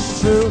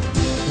this truth.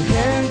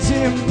 And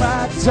in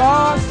my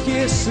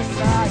darkest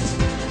night,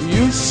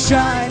 you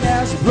shine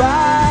as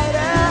bright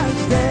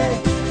as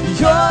day.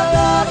 Your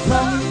love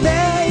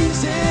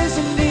amazes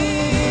me.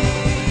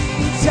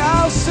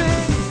 I'll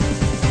sing,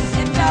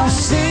 and I'll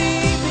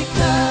sing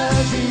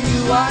because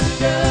you are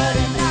good,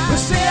 and I'll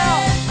sing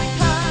out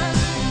because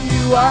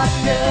you are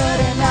good,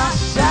 and I'll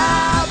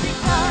shout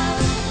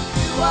because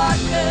you are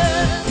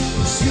good,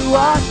 'cause you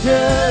are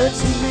good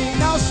to me.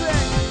 Now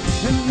sing,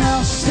 and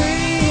I'll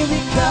sing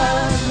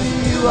because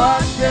you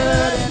are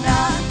good, and I'll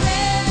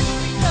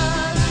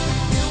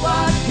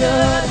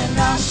good, and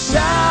I'll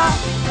shout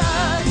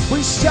because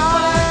we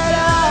shout it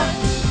out.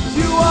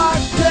 You are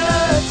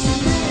good to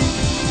me.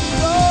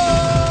 Oh.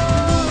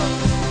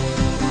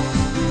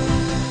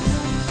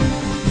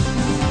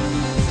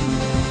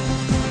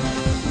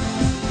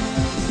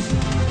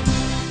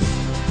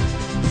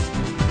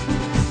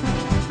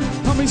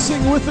 Let me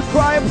sing with the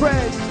cry of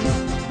praise.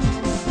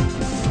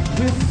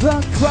 With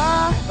the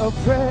cry of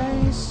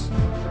praise,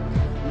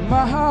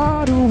 my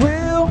heart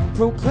will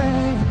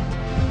proclaim.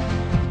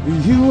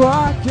 You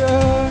are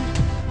good.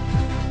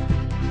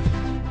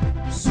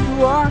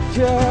 You are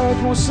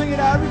good. We'll sing it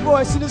out, every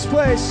voice in this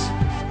place.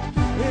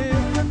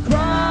 With the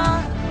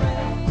cry,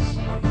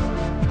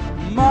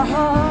 my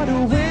heart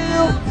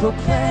will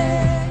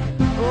proclaim.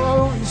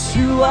 Oh, yes,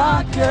 you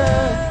are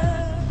good.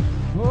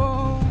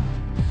 Oh,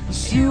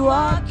 yes, you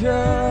are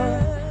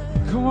good.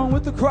 Come on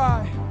with the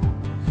cry.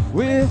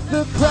 With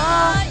the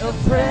cry of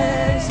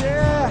praise,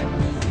 yeah.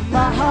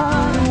 My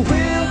heart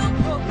will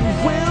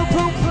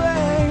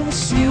proclaim.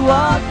 You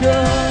are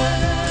good,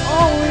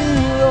 oh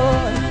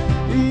Lord,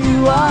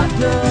 you are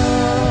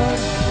good.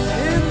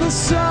 In the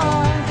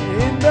sun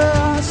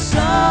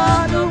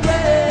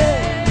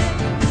rays,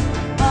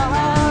 my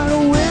heart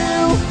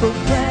will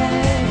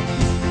proclaim.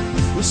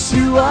 Yes,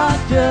 you are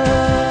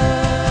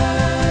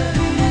good.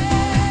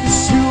 Yes,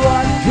 you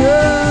are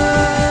good.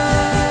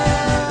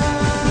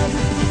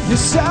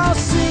 Yes, I'll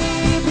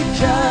sing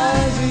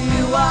because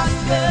you are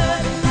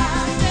good, and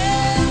I'll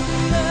sing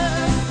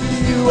because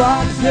you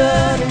are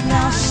good, and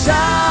I'll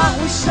shout,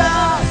 we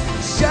shout,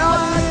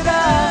 shout it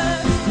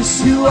out.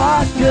 Yes, you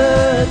are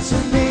good to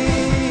me,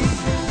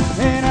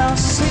 and I'll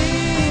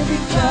sing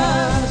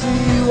because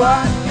you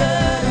are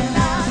good, and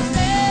I'll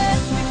sing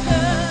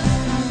because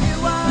you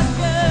are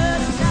good,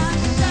 and I'll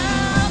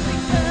shout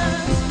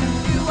because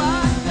you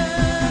are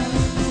good.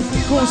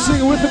 Go and sing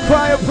it with the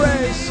cry of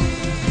praise.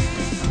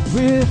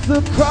 With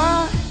the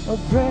cry of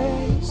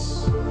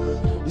praise,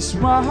 yes,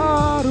 my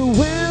heart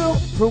will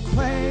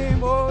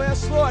proclaim. Oh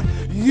yes, Lord,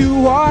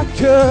 you are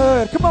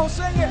good. Come on,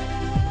 sing it.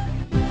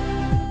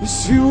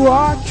 Yes, you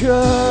are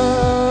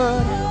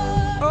good.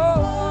 Oh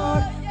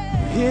Lord,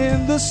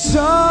 in the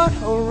sun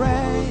or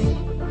rain,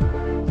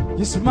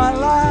 yes, my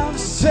life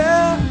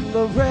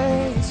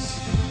celebrates.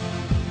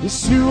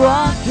 Yes, you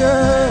are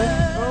good.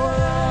 Oh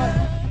Lord,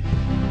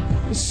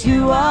 yes,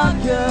 you are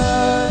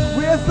good.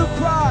 With the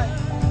cry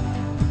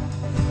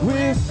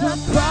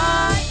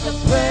of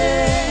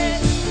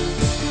praise,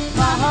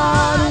 my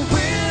heart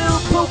will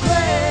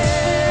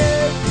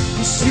proclaim.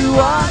 Yes, you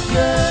are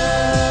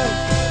good.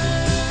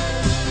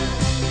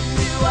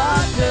 You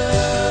are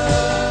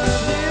good.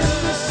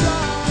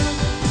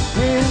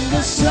 In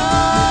the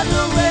sun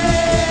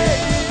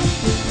rays,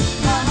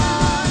 my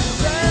heart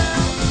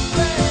will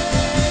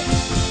proclaim.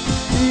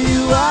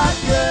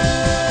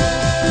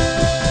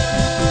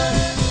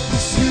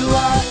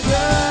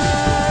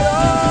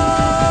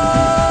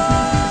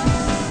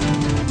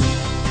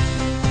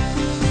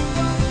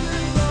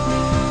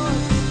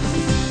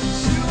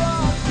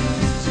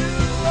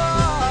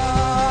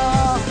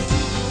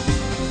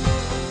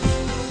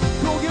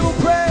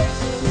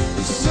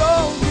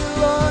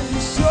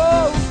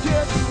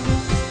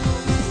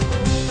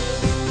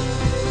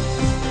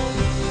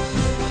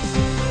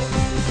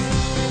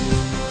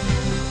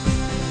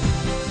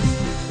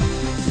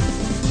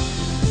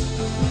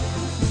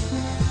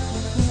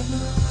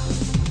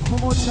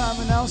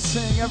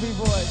 sing, every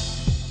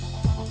voice.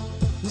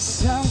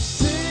 Yes, I'll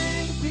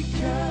sing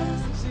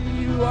because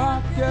you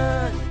are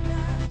good.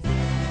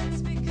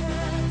 Dance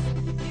because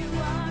you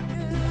are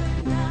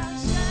good. I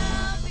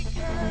shout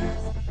because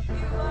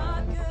you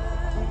are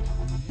good.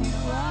 You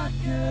are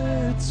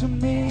good to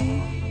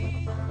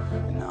me.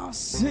 And I'll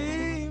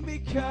sing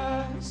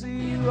because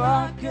you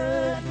are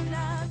good.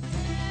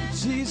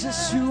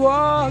 Jesus, you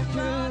are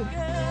good.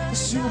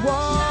 Yes, you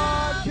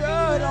are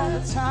good all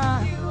the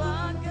time.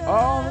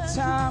 All the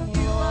time,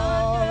 Lord.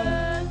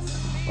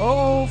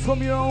 Oh,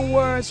 from your own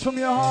words, from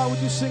your heart, would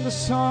you sing a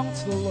song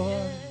to the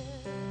Lord?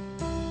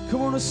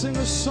 Come on and sing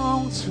a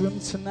song to Him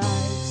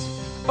tonight.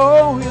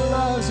 Oh, He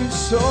loves you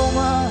so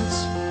much.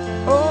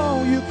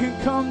 Oh, you can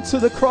come to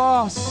the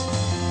cross.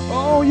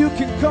 Oh, you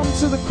can come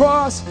to the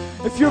cross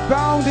if you're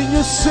bound in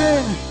your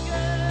sin.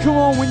 Come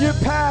on, when your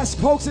past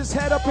pokes its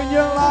head up in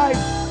your life.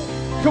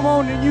 Come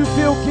on, and you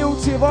feel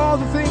guilty of all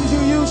the things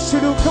you used to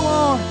do. Come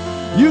on.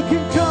 You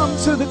can come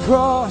to the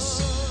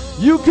cross.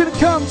 You can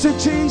come to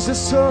Jesus,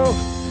 so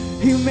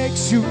He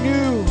makes you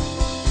new.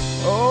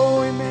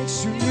 Oh, He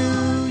makes you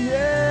new.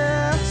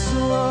 Yes,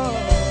 Lord.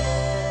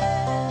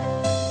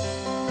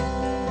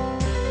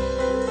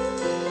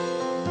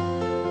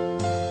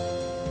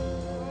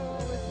 Oh,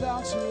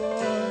 without you,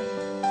 Lord.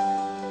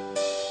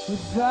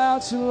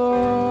 Without you,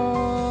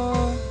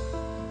 Lord,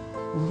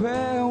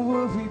 where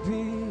would we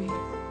be?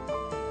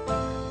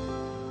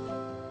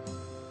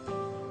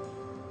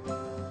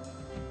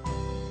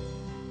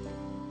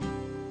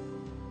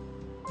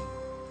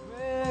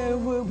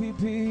 Would we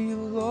be,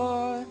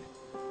 Lord,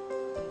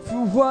 if it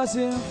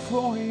wasn't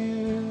for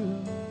you?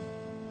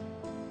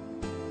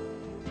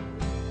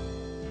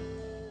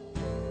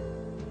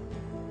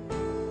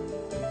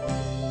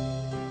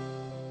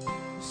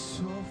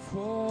 So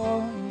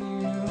for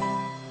you,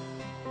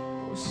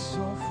 oh,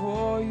 so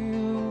for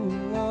you,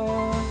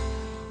 Lord.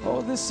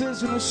 Oh, this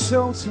isn't a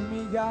show to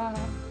me, God.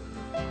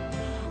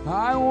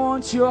 I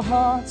want your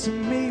heart to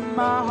meet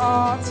my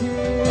heart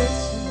here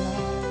tonight.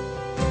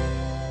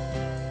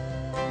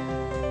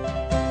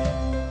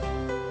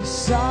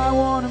 I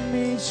want to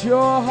meet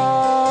your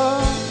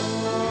heart,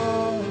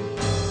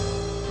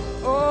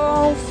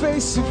 oh,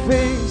 face to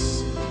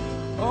face,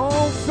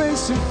 oh,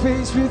 face to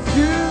face with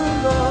you,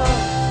 Lord.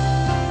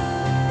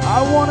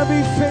 I want to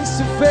be face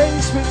to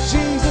face with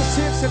Jesus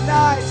here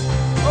tonight.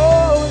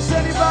 Oh, does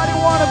anybody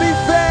want to be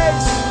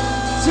face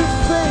to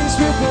face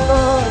with the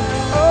Lord?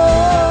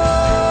 Oh,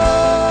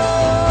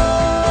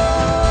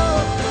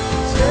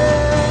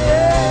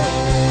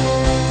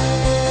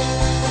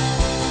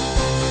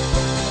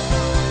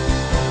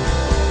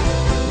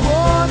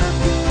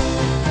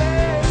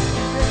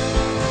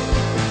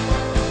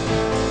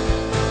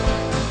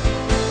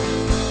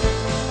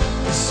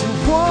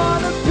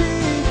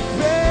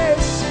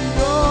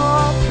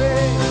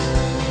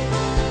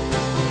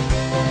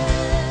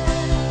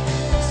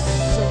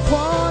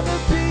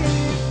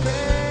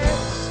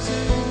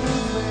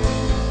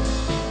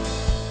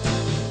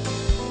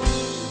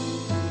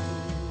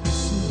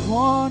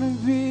 wanna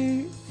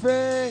be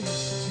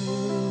face to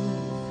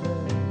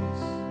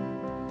face.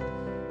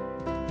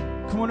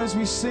 Come on, as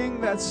we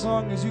sing that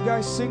song, as you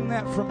guys sing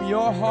that from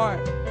your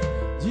heart,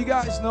 do you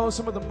guys know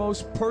some of the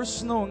most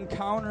personal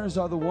encounters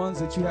are the ones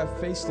that you have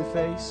face to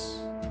face?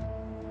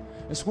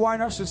 It's why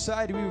in our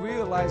society we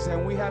realize that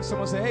when we have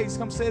someone say, hey,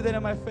 come say that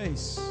in my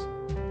face.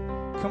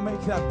 Come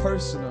make that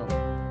personal.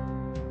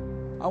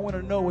 I want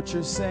to know what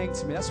you're saying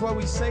to me. That's why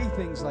we say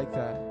things like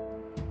that.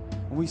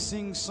 We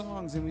sing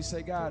songs and we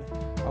say, God,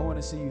 I want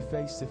to see you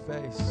face to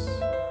face.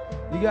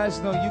 You guys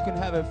know you can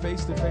have a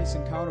face-to-face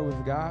encounter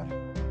with God.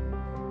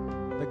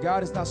 That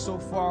God is not so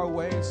far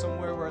away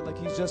somewhere where like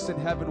He's just in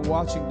heaven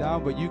watching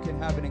down, but you can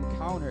have an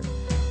encounter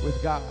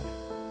with God.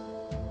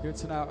 Here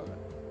tonight,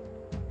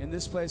 in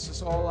this place,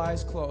 just all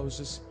eyes closed.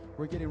 Just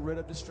we're getting rid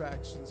of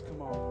distractions.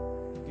 Come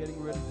on.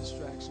 Getting rid of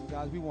distraction.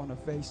 God, we want a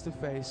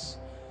face-to-face.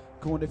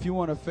 Come on, if you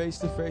want a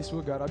face-to-face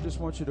with God, I just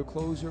want you to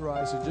close your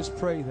eyes and just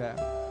pray that.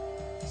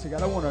 Say,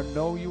 God, I want to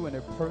know you in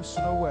a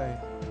personal way.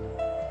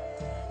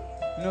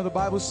 You know, the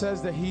Bible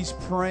says that He's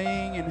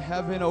praying in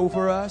heaven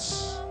over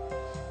us.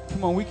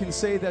 Come on, we can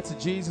say that to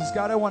Jesus.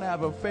 God, I want to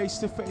have a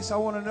face-to-face. I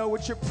want to know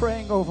what you're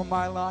praying over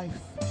my life.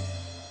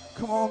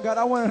 Come on, God,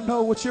 I want to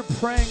know what you're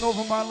praying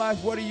over my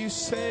life. What are you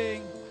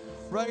saying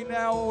right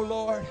now, oh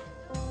Lord,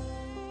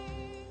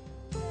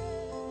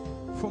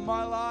 for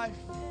my life?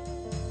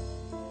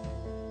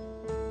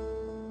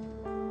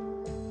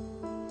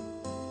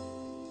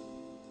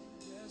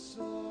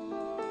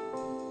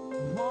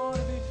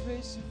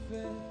 Face to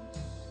face.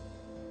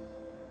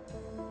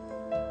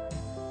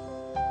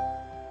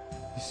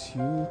 Yes,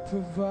 you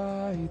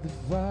provide the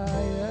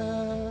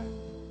fire,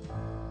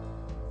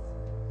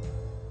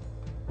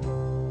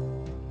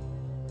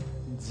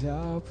 and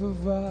I'll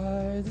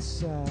provide the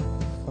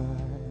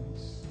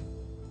sacrifice.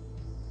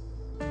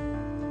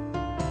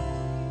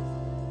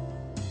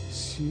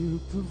 Yes, you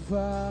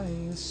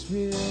provide the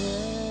Spirit,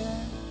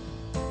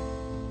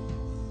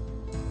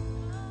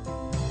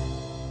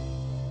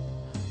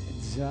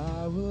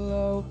 I will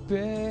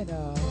open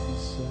up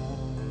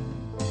inside.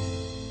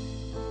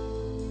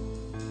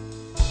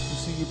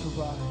 sing you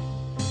provide.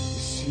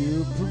 Yes,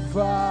 you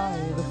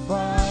provide the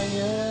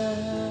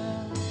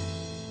fire.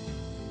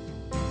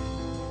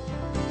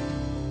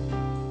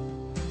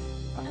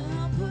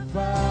 I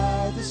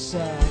provide the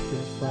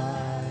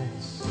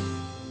sacrifice.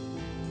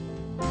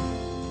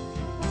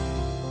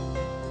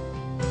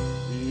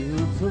 You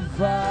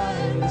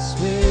provide the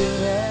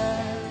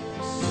Spirit.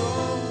 So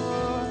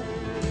Lord,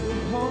 the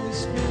Holy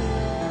Spirit.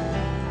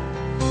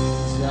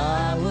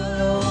 I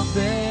will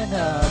open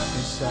up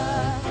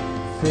inside.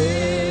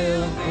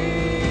 Fill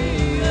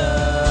me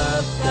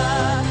up,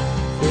 God.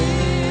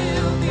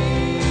 Fill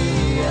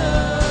me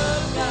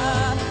up,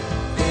 God.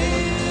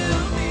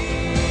 Fill me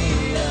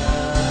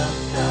up,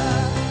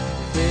 God.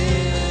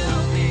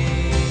 Fill me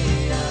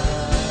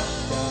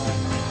up, God.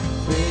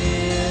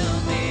 Fill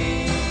me.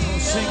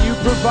 Sing, you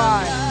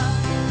provide.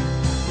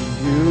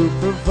 You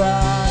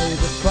provide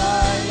the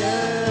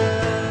fire.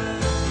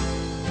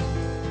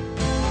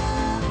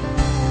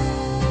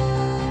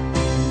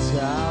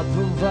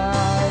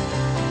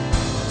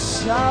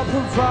 I'll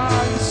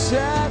provide the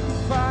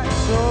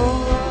sacrifice, oh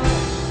Lord.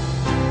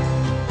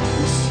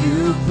 Yes, you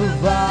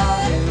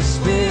provide the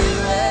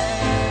Spirit.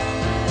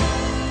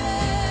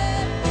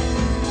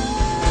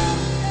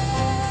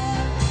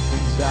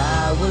 I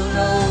will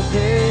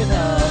open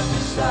up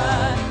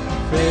inside.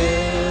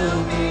 Fill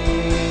me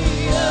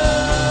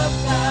up,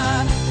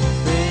 God.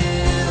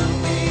 Fill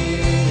me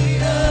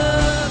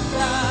up,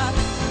 God.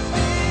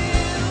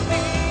 Fill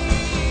me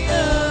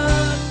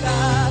up,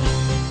 God.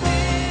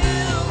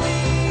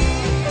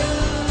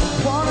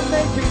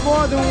 Make it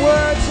more than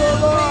words, oh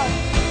Lord.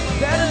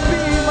 Let it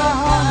be my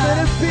heart, let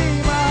it be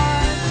my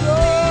hands, oh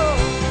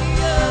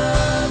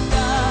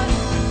God.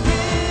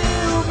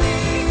 Fill me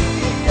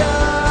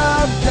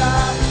up,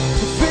 God.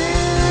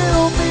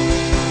 Fill me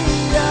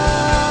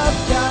up,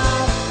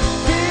 God.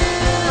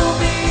 Fill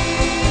me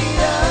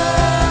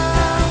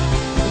up.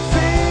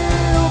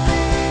 Fill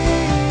me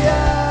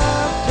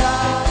up,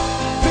 God.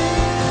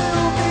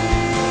 Fill me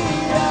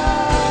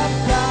up,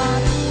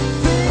 God.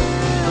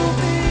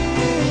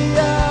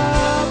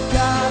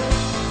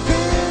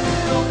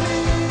 Fill me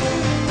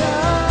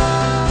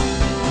up.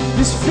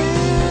 Just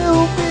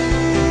fill me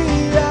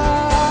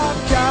up,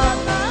 God.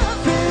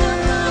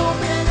 Fill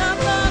me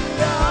up,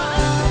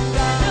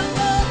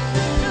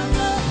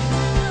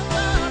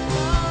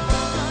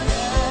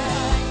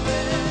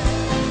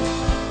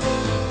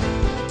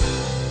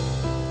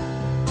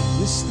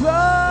 this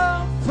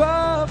love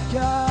of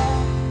God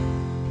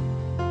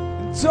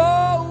and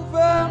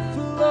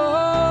overflow.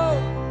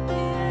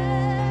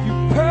 You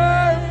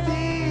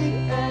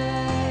permeate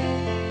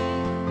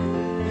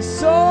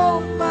this all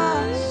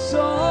my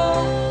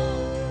soul.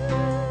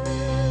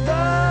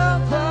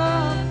 Love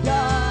of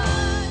God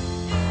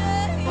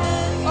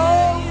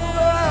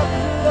overflow.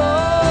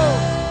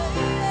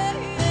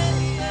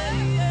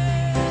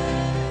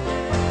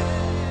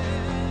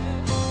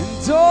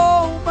 And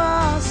all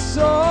my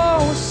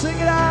soul, sing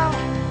it out.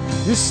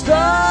 This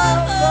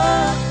love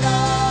of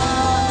God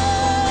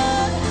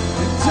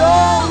and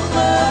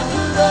overflow.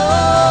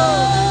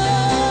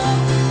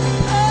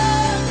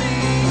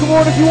 Come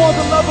on, if you want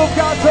the love of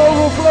God to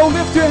overflow,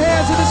 lift your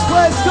hands in this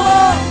place. Come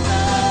on.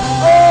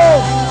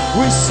 Oh,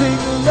 we sing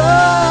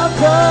love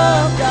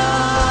of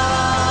God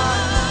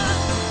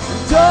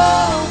and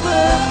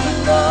overflow.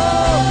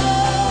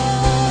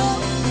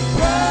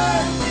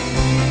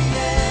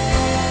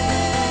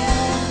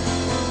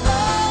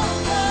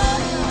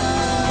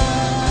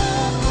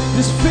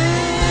 Just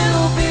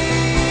fill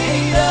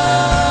me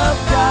up,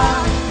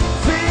 God.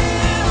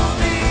 Fill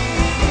me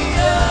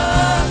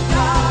up,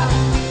 God.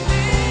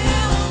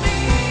 Fill me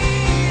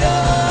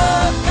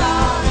up,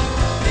 God.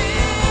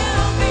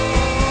 Fill me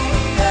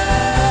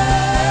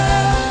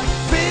up.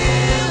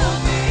 Fill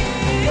me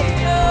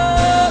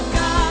up,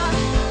 God.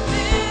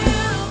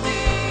 Fill me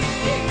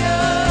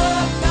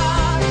up,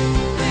 God.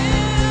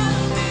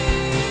 Fill me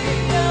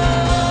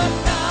up,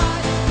 God.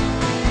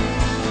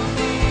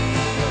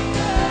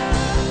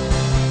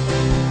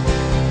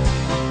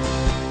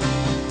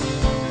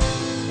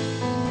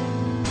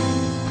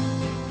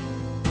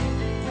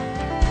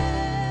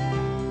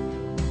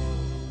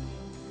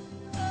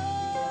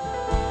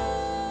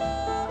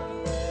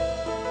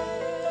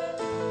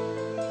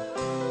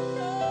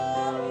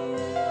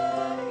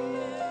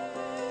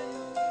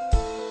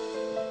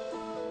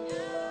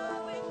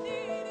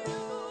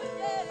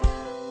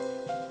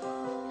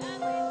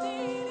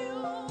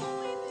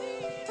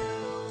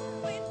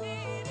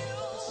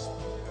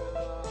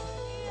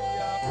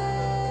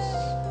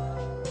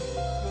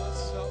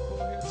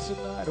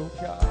 Tonight, oh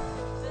God.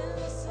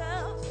 Fill us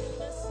up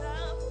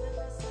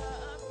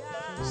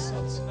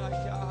tonight,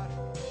 God.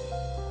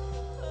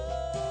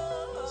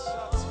 Fill us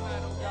up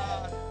tonight, oh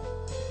God.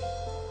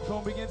 Come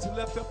on, begin to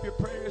lift up your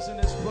prayers in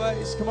this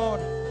place. Come on.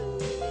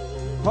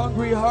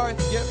 Hungry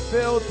hearts get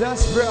filled.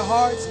 Desperate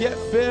hearts get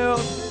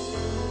filled.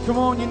 Come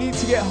on, you need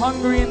to get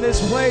hungry in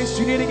this place.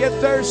 You need to get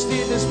thirsty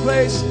in this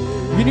place.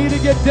 You need to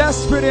get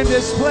desperate in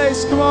this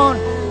place. Come on.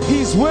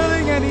 He's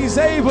willing and He's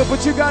able,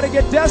 but you got to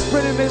get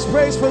desperate in this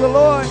place for the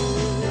Lord.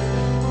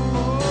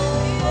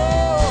 Oh,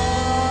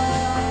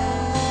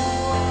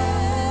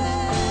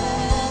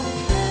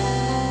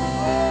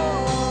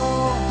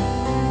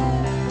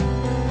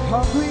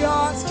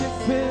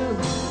 filled.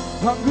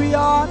 Hungry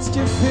hearts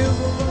get filled,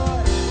 oh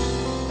Lord.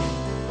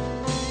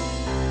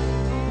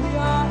 Hungry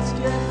hearts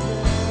get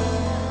filled.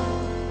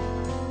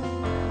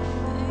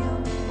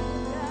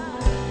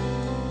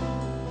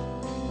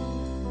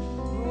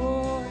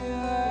 Oh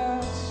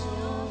yes,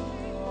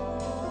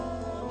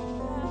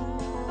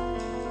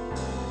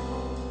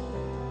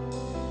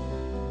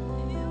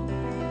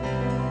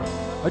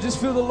 I just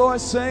feel the Lord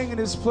saying in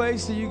this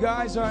place that you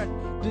guys aren't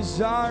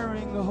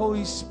desiring the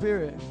Holy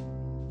Spirit.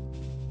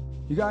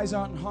 You guys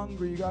aren't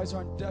hungry. You guys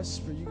aren't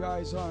desperate. You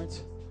guys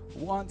aren't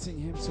wanting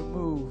Him to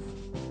move.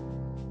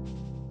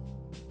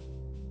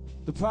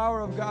 The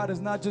power of God is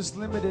not just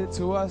limited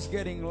to us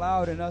getting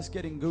loud and us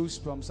getting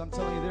goosebumps. I'm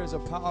telling you, there's a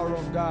power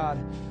of God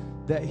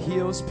that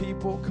heals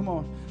people. Come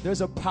on.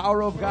 There's a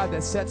power of God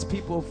that sets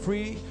people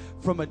free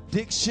from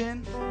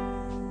addiction.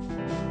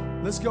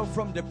 Let's go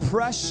from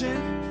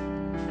depression.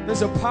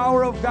 There's a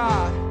power of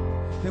God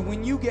that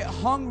when you get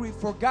hungry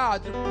for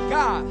God,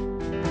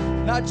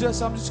 not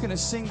just, I'm just going to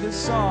sing this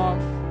song,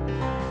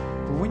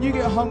 but when you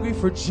get hungry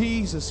for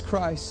Jesus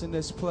Christ in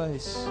this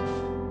place,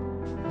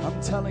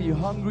 I'm telling you,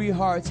 hungry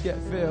hearts get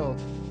filled.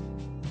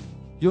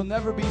 You'll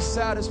never be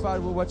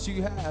satisfied with what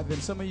you have.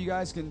 And some of you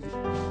guys can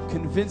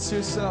convince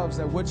yourselves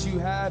that what you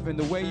have and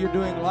the way you're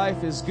doing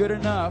life is good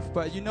enough,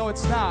 but you know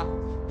it's not.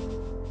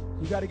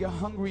 You got to get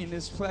hungry in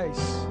this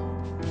place.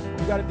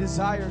 You got to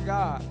desire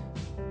God.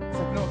 It's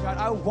like, no, God,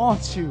 I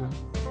want you.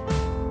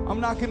 I'm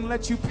not going to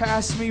let you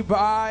pass me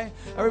by.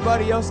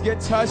 Everybody else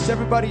get touched.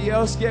 Everybody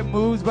else get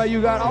moved by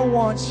you, God. I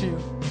want you.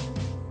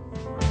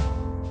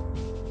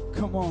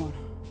 Come on.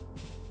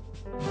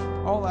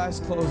 All eyes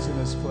closed in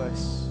this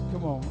place.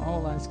 Come on,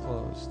 all eyes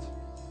closed.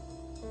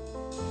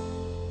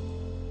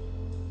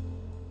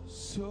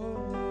 So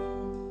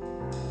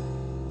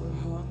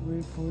we're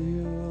hungry for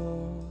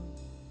you.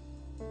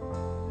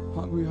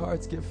 Hungry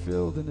hearts get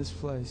filled in this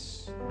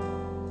place.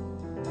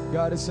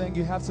 God is saying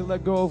you have to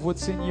let go of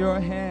what's in your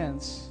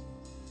hands.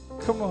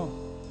 Come on.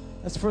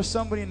 That's for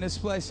somebody in this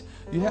place.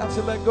 You have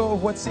to let go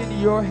of what's in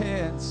your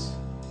hands.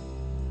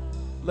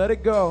 Let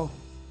it go.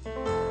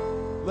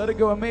 Let it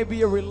go. It may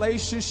be a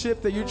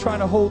relationship that you're trying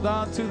to hold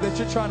on to, that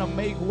you're trying to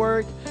make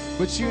work,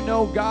 but you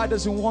know God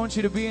doesn't want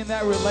you to be in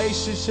that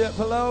relationship.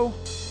 Hello?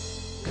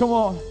 Come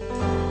on.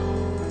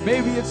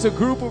 Maybe it's a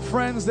group of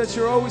friends that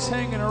you're always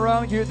hanging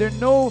around. You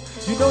know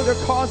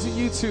they're causing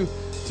you to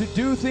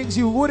do things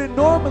you wouldn't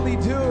normally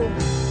do.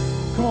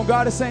 Come on,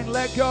 God is saying,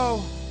 let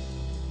go.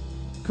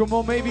 Come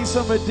on, maybe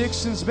some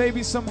addictions,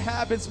 maybe some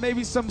habits,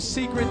 maybe some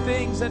secret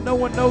things that no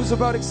one knows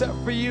about except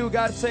for you.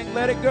 God is saying,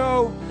 let it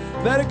go.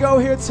 Let it go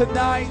here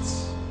tonight.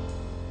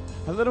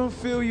 And let Him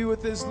fill you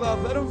with His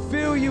love. Let Him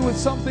fill you with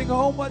something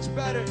so much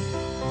better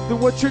than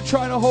what you're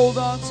trying to hold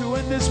on to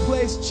in this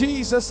place.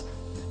 Jesus,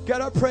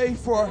 God, I pray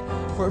for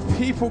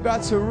people,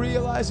 God, to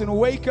realize and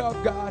wake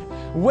up, God.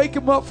 Wake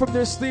them up from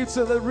their sleep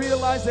so they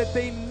realize that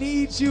they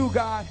need you,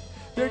 God.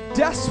 They're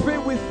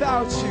desperate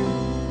without you.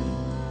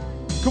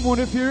 Come on,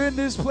 if you're in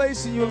this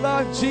place and you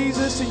love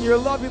Jesus and you're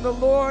loving the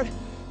Lord,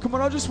 come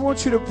on, I just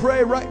want you to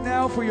pray right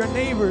now for your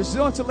neighbors. You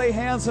don't have to lay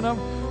hands on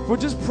them,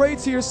 but just pray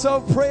to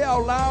yourself, pray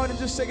out loud, and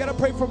just say, God, I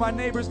pray for my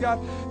neighbors, God,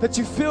 that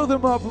you fill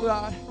them up,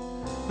 God.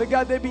 That,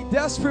 God, they be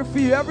desperate for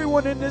you.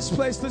 Everyone in this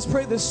place, let's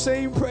pray the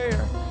same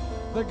prayer.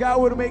 That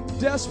God would make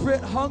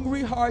desperate,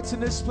 hungry hearts in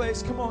this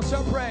place. Come on,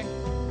 start praying.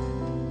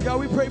 God,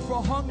 we pray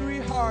for hungry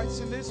hearts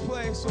in this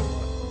place, oh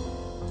Lord.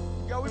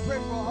 God, we pray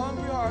for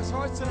hungry hearts,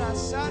 hearts that are not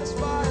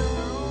satisfied on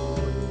their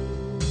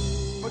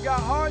own. But God,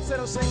 hearts that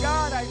will say,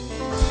 God, I need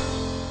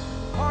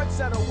you. Hearts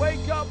that will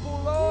wake up,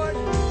 oh Lord.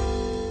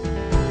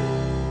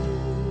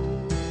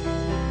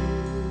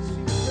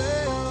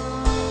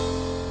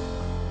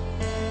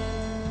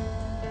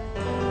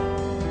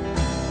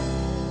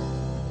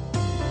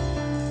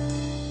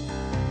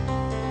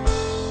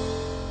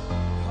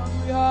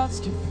 Hungry hearts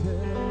can fill.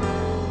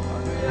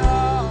 Hungry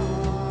hearts.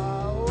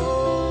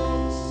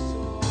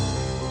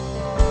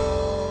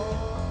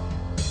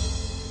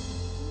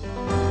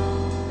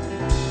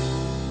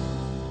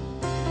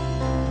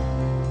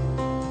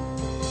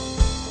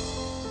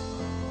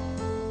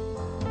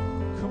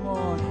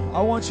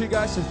 I want you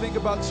guys to think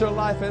about your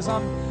life as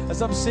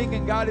I'm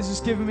singing. God is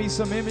just giving me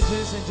some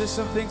images and just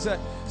some things that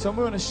I'm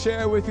going to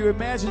share with you.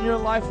 Imagine your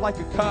life like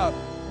a cup.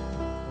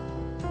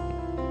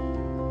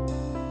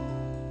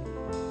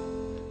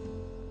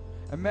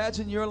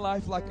 Imagine your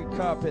life like a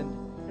cup, and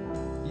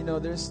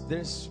there's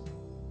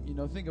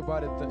think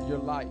about it, your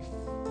life.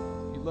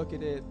 You look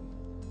at it,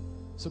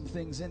 some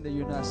things in there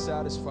you're not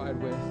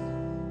satisfied with.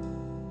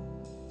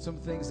 Some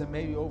things that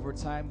maybe over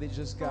time they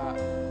just got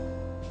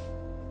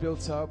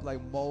built up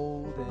like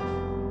mold and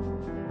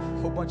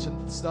a whole bunch of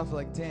stuff.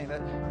 Like, dang,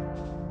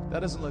 that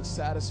doesn't look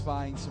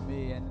satisfying to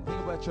me. And think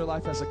about your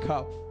life as a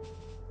cup.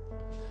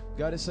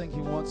 God is saying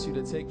He wants you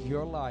to take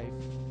your life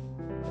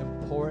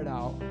and pour it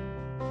out.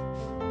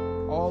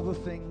 All the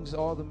things,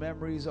 all the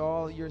memories,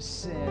 all your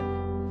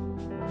sin,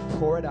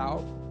 pour it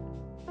out.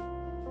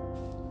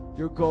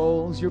 Your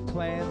goals, your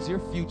plans, your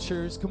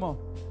futures, come on,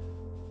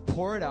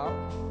 pour it out.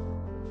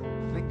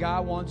 And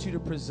God wants you to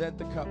present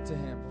the cup to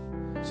Him.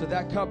 So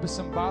that cup is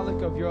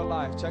symbolic of your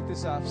life. Check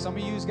this out. If some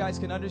of you guys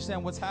can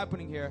understand what's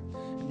happening here,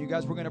 and you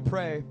guys were going to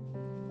pray,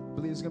 I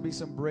believe there's going to be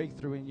some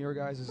breakthrough in your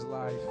guys'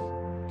 life.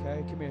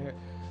 Okay, come here.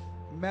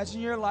 Imagine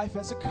your life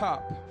as a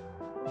cup.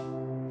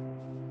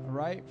 All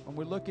right? And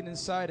we're looking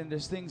inside, and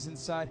there's things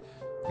inside.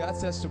 God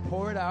says to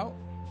pour it out.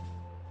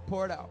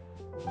 Pour it out.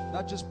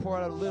 Not just pour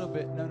it out a little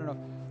bit. No.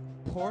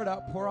 Pour it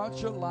out. Pour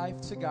out your life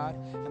to God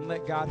and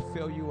let God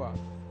fill you up.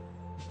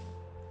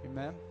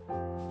 Amen?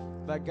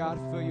 Let God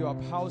fill you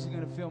up. How is He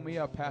going to fill me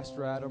up,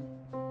 Pastor Adam?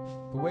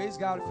 The ways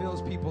God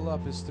fills people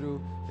up is through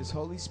His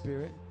Holy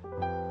Spirit,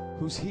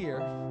 who's here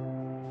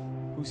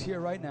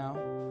right now.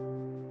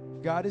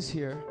 God is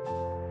here.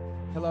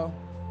 Hello?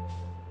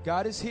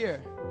 God is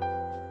here.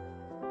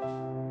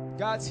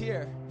 God's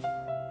here.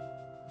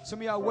 Some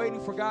of y'all are waiting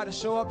for God to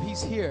show up.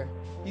 He's here.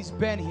 He's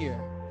been here.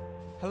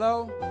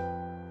 Hello?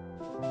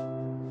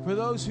 For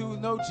those who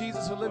know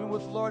Jesus or living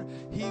with the Lord,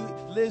 He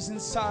lives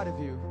inside of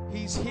you.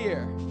 He's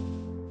here.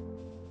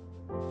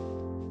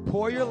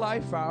 Pour your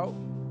life out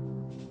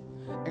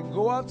and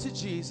go out to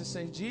Jesus.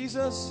 Say,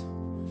 Jesus,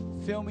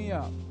 fill me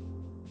up.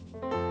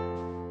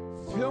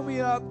 Fill me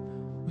up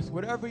with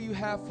whatever you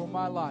have for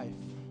my life.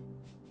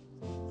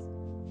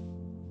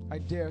 I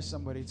dare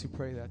somebody to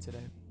pray that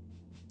today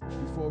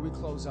before we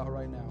close out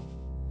right now.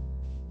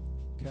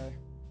 Okay?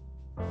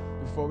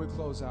 Before we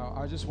close out,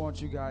 I just want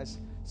you guys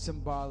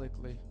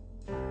symbolically,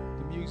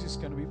 the music's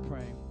going to be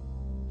praying.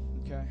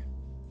 Okay?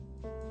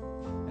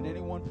 At any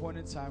one point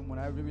in time, when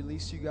I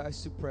release you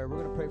guys to prayer,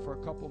 we're going to pray for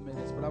a couple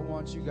minutes, but I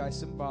want you guys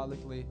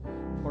symbolically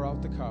pour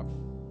out the cup.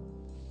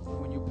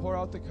 When you pour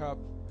out the cup,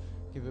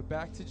 give it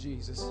back to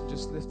Jesus.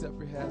 Just lift up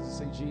your hands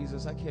and say,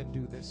 Jesus, I can't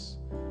do this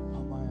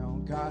on my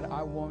own. God,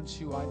 I want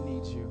you. I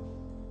need you.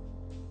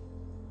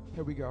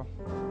 Here we go.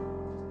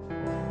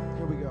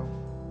 Here we go.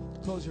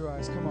 Close your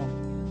eyes. Come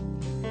on.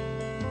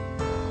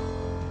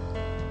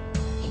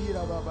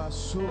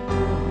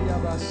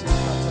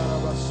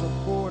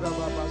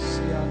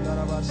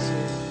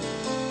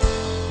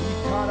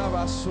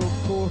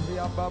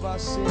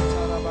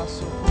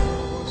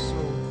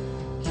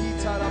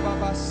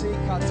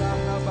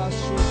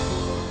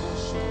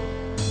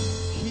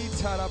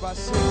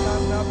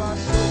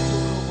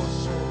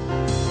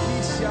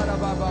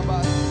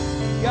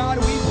 God,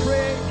 we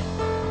pray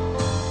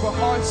for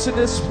hearts in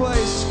this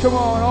place. Come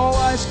on, all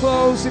eyes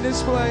closed in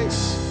this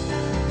place.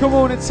 Come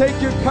on and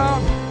take your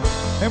cup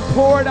and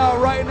pour it out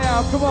right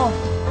now. Come on,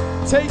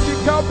 take your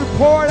cup and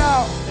pour it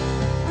out.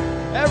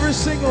 Every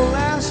single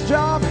last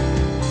drop.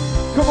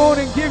 Come on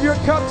and give your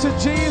cup to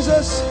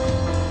Jesus.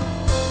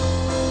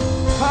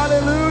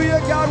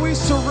 Hallelujah. God, we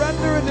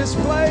surrender in this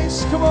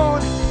place. Come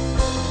on.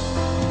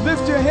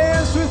 Lift your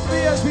hands with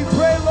me as we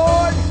pray,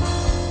 Lord.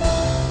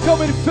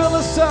 Come and fill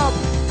us up.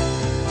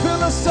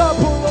 Fill us up,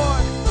 oh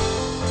Lord.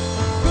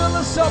 Fill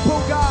us up,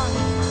 oh God.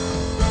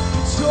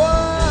 It's your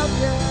love,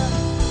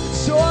 yeah.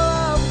 It's your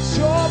love. It's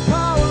your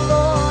power,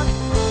 Lord.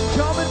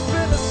 Come and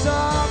fill us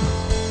up.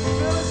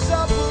 Fill us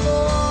up, oh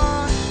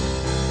Lord.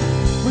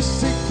 We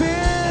sing,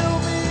 fill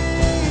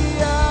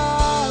me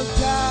up,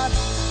 God.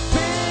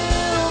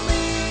 Fill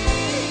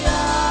me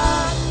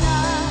up,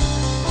 God.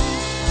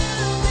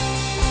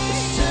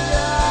 Fill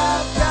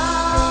up,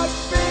 God.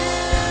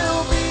 Fill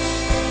me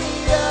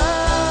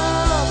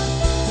up.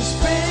 Just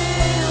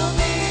fill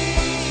me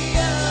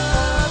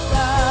up,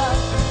 God.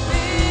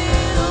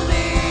 Fill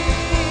me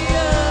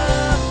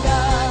up,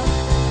 God.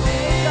 Fill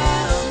me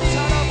up,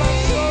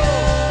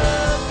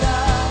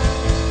 God.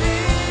 Fill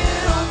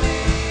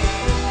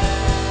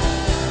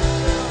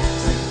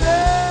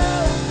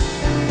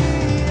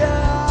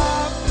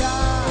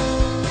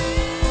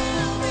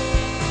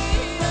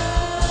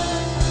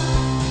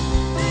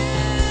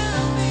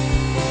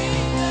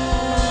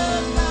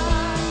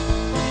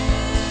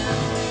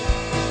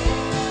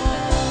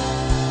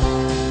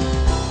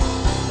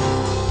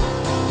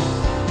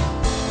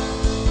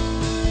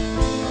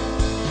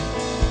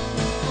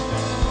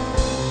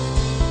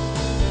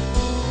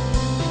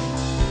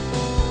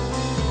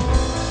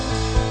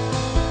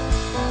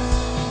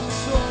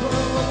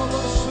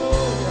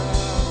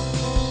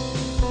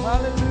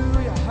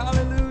Hallelujah,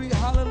 hallelujah,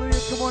 hallelujah.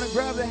 Come on and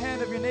grab the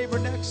hand of your neighbor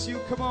next to you.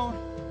 Come on.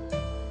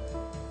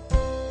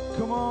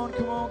 Come on,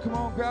 come on, come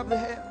on. Grab the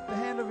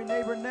hand of your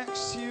neighbor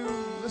next to you.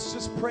 Let's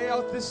just pray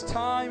out this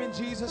time in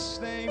Jesus'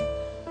 name.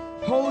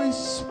 Holy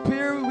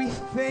Spirit, we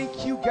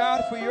thank you,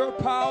 God, for your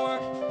power,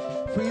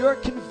 for your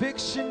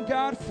conviction,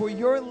 God, for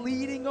your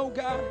leading, oh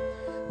God.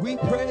 We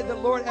pray that,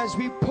 Lord, as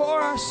we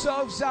pour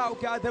ourselves out,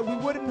 God, that we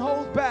wouldn't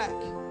hold back.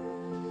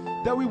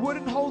 That we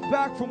wouldn't hold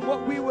back from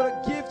what we would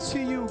give to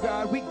you,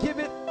 God. We give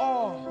it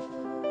all.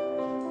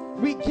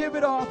 We give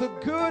it all, the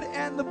good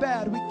and the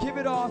bad. We give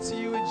it all to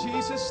you in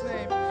Jesus'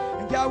 name.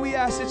 And God, we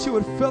ask that you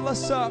would fill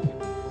us up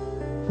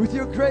with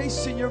your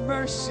grace and your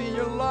mercy and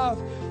your love.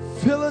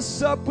 Fill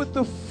us up with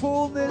the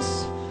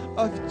fullness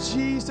of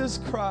Jesus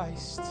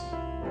Christ.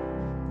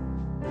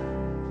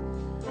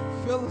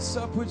 Fill us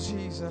up with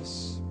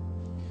Jesus.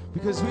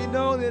 Because we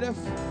know that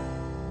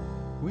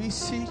We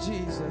see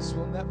Jesus,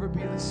 we'll never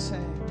be the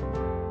same.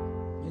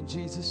 In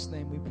Jesus'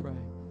 name we pray.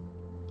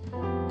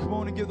 Come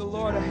on and give the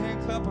Lord a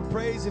hand clap of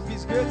praise if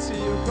he's good to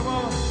you. Come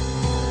on.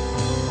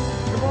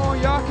 Come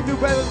on, y'all can do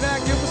better than that.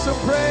 Give him some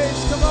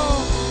praise. Come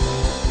on.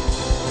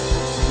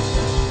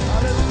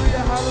 Hallelujah,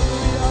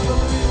 hallelujah,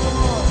 hallelujah. Come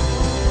on.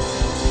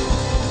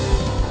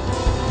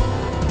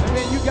 And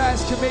then you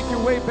guys can make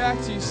your way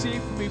back to your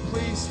seat for me,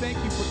 please.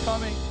 Thank you for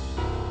coming.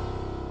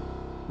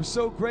 We're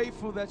so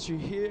grateful that you're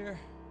here.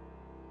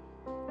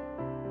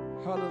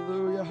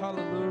 Hallelujah,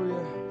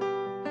 hallelujah.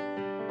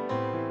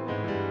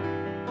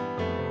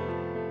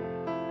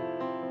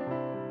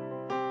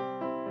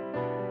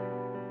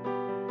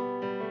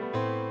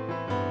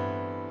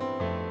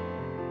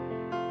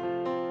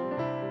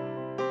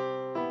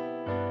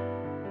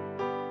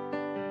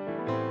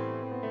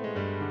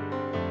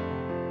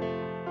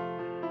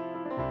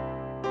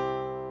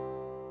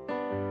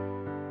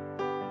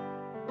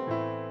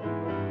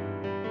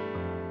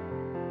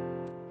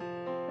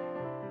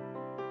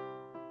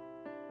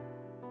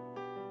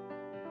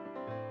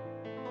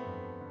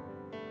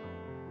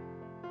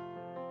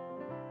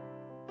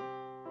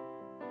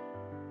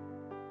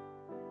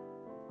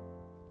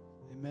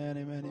 Amen,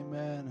 amen,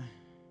 amen.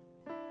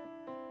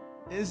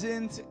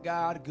 Isn't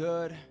God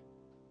good?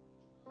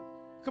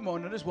 Come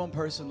on, now there's one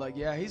person like,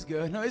 yeah, he's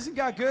good. No, isn't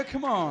God good?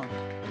 Come on.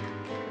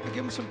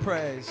 Give him some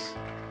praise.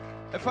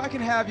 If I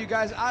can have you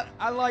guys,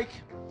 I like,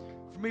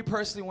 for me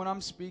personally, when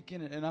I'm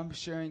speaking and I'm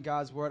sharing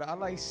God's word, I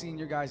like seeing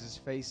your guys'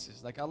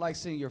 faces. Like, I like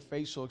seeing your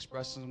facial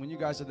expressions. When you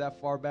guys are that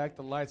far back,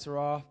 the lights are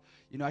off,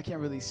 you know, I can't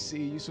really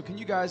see you. So can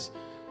you guys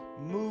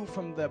move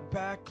from the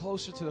back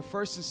closer to the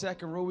first and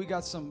second row? We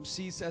got some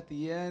seats at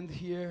the end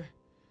here.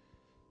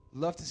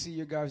 Love to see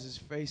your guys'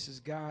 faces.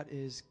 God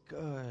is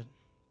good.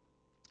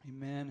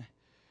 Amen.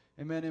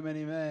 Amen, amen,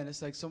 amen.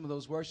 It's like some of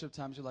those worship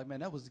times you're like, man,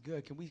 that was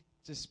good. Can we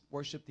just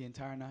worship the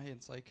entire night?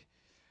 It's like,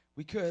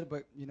 we could,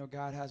 but, you know,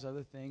 God has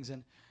other things.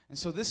 And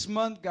so this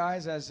month,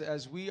 guys,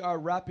 as we are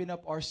wrapping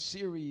up our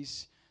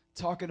series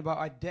talking about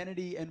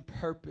identity and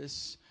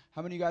purpose,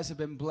 how many of you guys have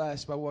been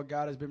blessed by what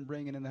God has been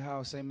bringing in the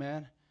house?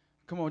 Amen.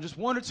 Come on, just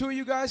one or two of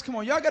you guys. Come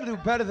on, y'all got to do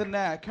better than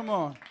that. Come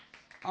on.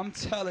 I'm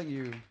telling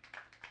you.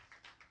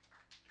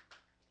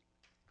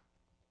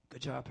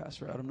 Good job,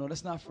 Pastor Adam. No,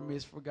 that's not for me.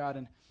 It's for God.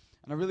 And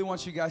I really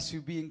want you guys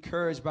to be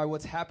encouraged by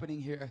what's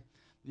happening here.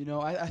 You know,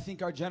 I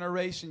think our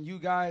generation, you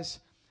guys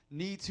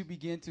need to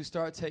begin to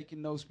start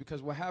taking notes,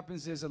 because what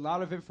happens is a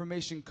lot of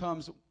information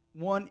comes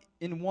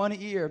in one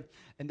ear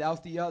and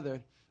out the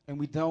other, and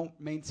we don't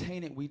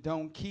maintain it. We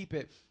don't keep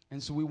it.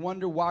 And so we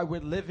wonder why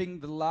we're living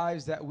the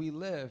lives that we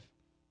live.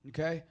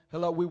 Okay?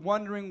 Hello, we're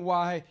wondering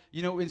why,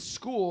 you know, in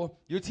school,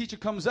 your teacher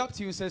comes up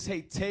to you and says,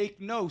 hey,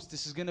 take notes.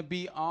 This is going to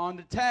be on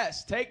the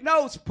test. Take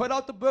notes. Put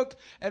out the book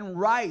and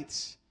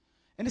write.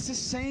 And it's the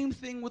same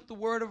thing with the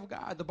Word of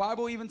God. The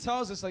Bible even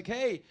tells us, like,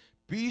 hey,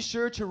 be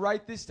sure to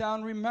write this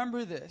down.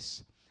 Remember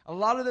this. A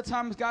lot of the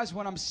times, guys,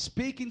 when I'm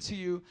speaking to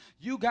you,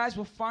 you guys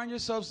will find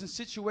yourselves in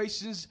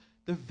situations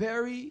the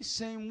very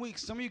same week.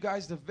 Some of you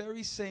guys the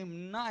very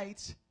same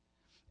night.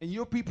 And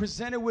you'll be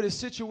presented with a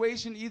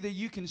situation. Either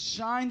you can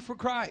shine for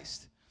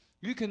Christ,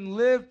 you can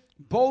live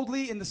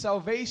boldly in the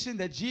salvation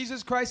that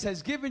Jesus Christ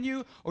has given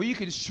you, or you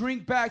can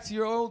shrink back to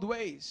your old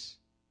ways.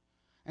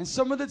 And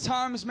some of the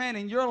times, man,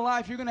 in your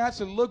life, you're going to have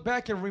to look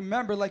back and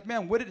remember, like,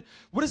 man, what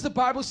does the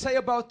Bible say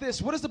about this?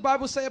 What does the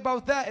Bible say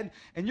about that?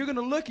 And you're going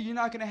to look, and you're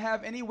not going to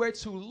have anywhere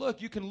to look.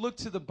 You can look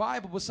to the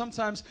Bible, but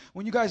sometimes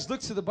when you guys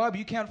look to the Bible,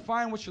 you can't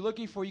find what you're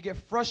looking for. You get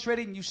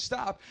frustrated, and you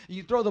stop, and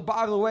you throw the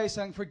Bible away,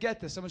 saying, forget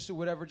this. I'm going to do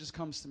whatever just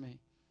comes to me.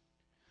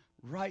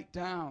 Write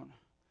down.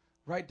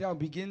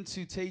 Begin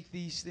to take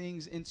these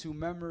things into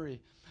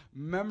memory.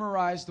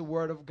 Memorize the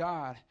Word of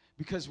God.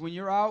 Because when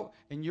you're out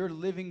and you're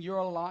living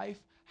your life,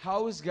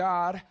 how is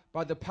God,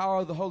 by the power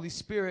of the Holy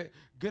Spirit,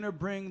 going to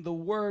bring the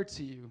Word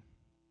to you?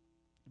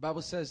 The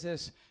Bible says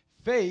this,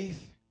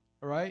 faith,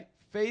 all right?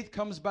 Faith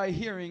comes by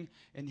hearing,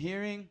 and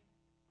hearing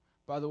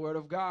by the Word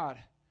of God.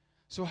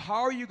 So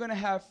how are you going to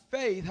have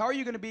faith? How are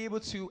you going to be able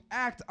to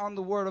act on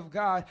the Word of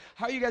God?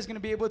 How are you guys going to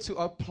be able to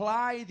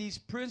apply these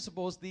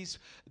principles, these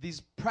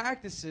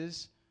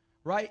practices,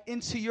 right,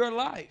 into your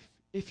life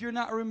if you're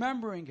not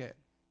remembering it?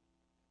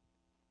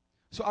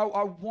 So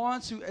I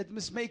want to,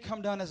 this may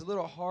come down as a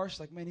little harsh,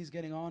 like, man, he's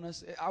getting on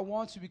us. I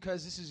want to,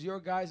 because this is your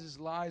guys'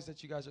 lives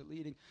that you guys are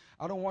leading.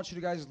 I don't want you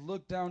to guys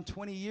look down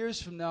 20 years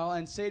from now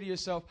and say to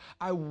yourself,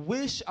 I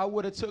wish I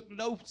would have took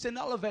notes in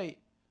Elevate.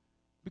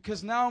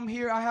 Because now I'm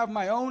here, I have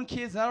my own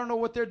kids, and I don't know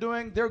what they're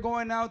doing. They're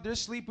going out, they're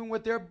sleeping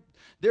with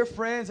their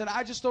friends, and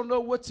I just don't know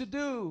what to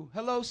do.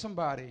 Hello,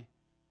 somebody.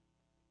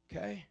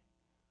 Okay?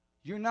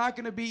 You're not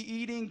going to be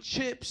eating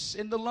chips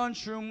in the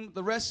lunchroom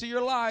the rest of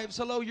your lives.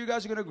 Hello, you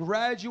guys are going to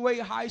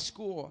graduate high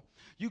school.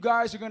 You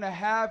guys are going to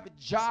have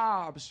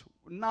jobs,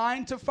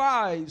 9 to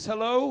 5s.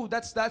 Hello,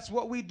 that's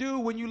what we do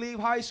when you leave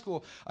high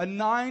school. A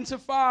 9 to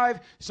 5.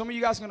 Some of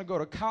you guys are going to go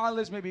to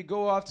college, maybe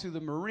go off to the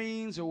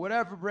Marines or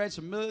whatever branch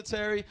of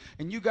military,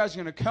 and you guys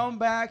are going to come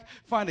back,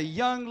 find a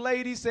young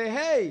lady, say,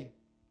 hey,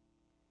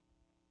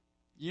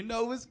 you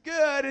know it's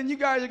good, and you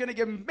guys are going to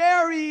get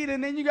married,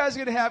 and then you guys are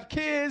going to have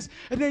kids,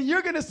 and then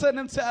you're going to send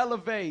them to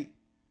Elevate.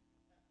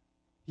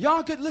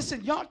 Y'all could,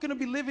 listen, y'all going to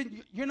be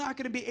living, you're not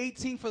going to be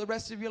 18 for the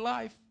rest of your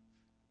life.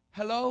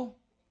 Hello?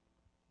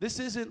 This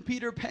isn't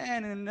Peter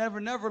Pan and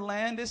Never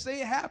Land. This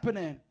ain't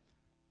happening.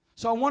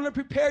 So I want to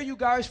prepare you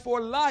guys for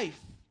life.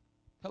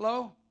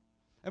 Hello?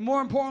 And more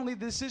importantly,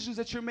 the decisions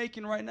that you're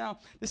making right now.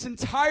 This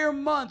entire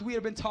month, we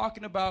have been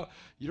talking about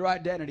your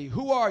identity.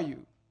 Who are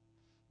you?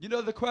 You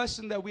know, the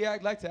question that we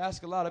like to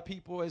ask a lot of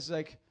people is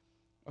like,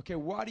 okay,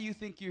 why do you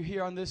think you're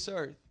here on this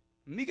earth?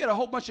 And we get a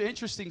whole bunch of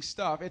interesting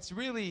stuff. It's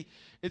really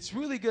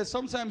good.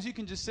 Sometimes you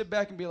can just sit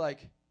back and be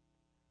like,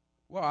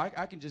 well,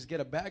 I can just get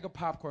a bag of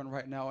popcorn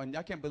right now, and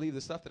I can't believe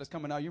the stuff that's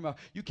coming out of your mouth.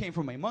 You came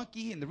from a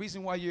monkey, and the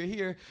reason why you're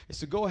here is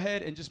to go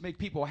ahead and just make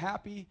people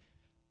happy.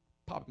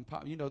 Pop,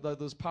 you know,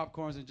 those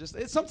popcorns, and just,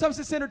 sometimes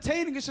it's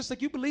entertaining. It's just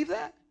like, you believe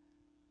that?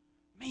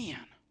 Man,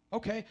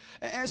 okay.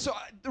 And so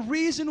the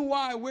reason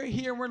why we're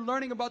here and we're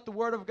learning about the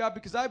Word of God,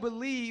 because I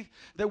believe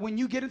that when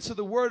you get into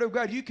the Word of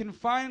God, you can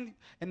find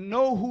and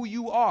know who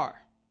you are.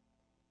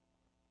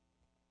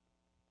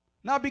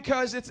 Not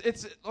because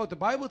the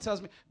Bible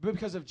tells me, but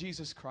because of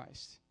Jesus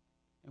Christ.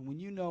 And when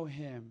you know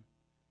Him,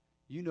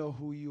 you know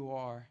who you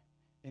are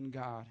in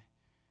God.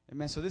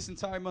 Amen. So this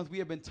entire month we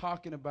have been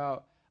talking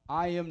about,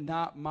 I am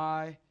not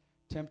my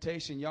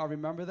temptation. Y'all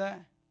remember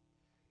that?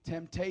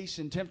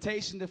 Temptation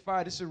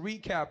defied. It's a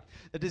recap.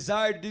 The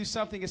desire to do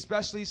something,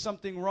 especially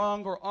something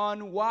wrong or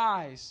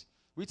unwise.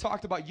 We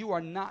talked about you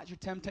are not your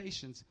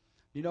temptations.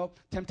 You know,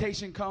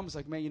 temptation comes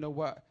like, man, you know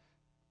what?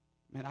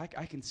 Man,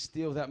 I can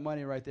steal that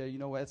money right there. You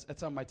know what?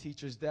 It's on my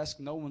teacher's desk.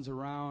 No one's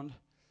around.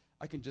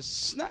 I can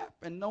just snap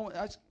and no one,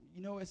 I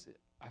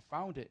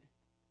found it.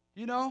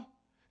 You know,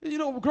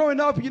 growing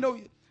up,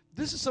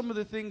 this is some of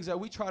the things that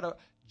we try to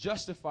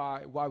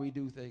justify why we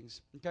do things.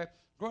 Okay,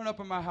 growing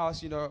up in my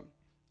house,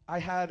 I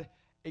had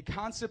a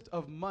concept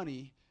of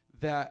money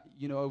that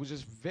it was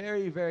just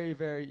very, very,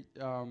 very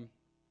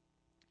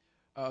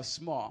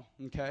small.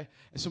 Okay,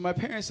 and so my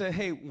parents said,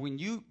 hey, when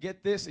you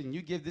get this and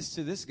you give this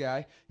to this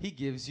guy, he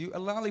gives you a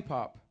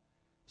lollipop.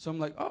 So I'm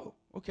like, oh,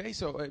 okay.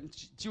 So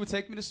she would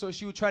take me to the store.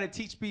 She would try to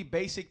teach me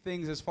basic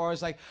things as far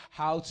as like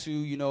how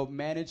to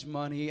manage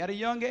money at a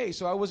young age.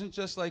 So I wasn't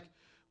just like,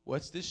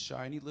 what's this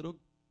shiny little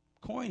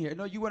coin here?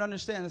 No, you wouldn't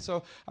understand. And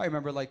so I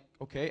remember like,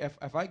 okay,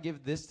 if I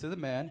give this to the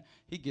man,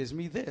 he gives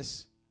me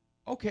this.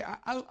 Okay,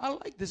 I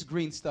like this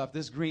green stuff,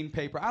 this green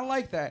paper. I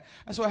like that.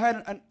 And so I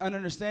had an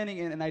understanding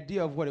and an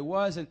idea of what it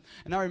was. And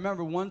I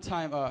remember one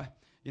time,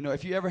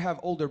 if you ever have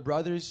older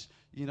brothers,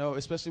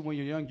 especially when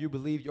you're young, you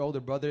believe your older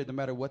brother no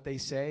matter what they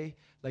say.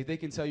 Like they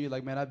can tell you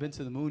like, man, I've been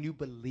to the moon. You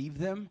believe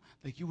them?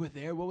 Like you were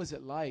there. What was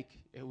it like?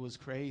 It was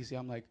crazy.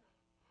 I'm like,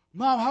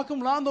 Mom, how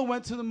come Lando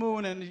went to the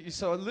moon? And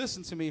so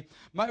listen to me.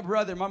 My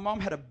mom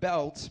had a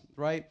belt,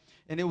 right?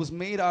 And it was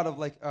made out of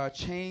like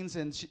chains.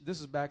 And this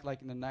is back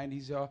like in the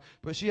 90s, y'all.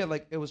 But she had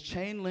like, it was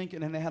chain link.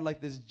 And then they had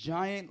like this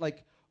giant,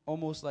 like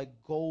almost like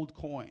gold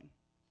coin.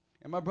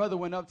 And my brother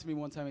went up to me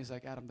one time. He's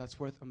like, Adam, that's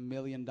worth $1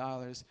 million.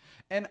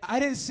 And I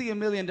didn't see $1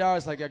 million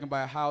like I can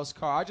buy a house,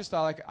 car. I just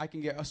thought like I can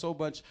get so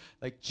much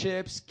like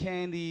chips,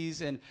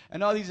 candies, and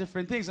all these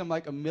different things. I'm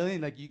like, $1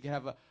 million, like you can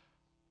have a...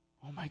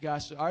 Oh my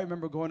gosh, so I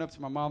remember going up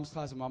to my mom's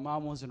closet. My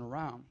mom wasn't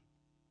around.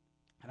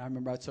 And I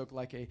remember I took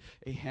like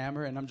a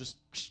hammer and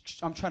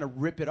I'm trying to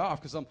rip it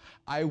off because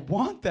I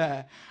want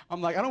that.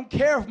 I'm like, I don't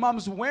care if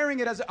mom's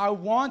wearing it I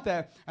want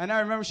that. And I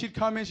remember she'd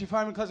come in, she'd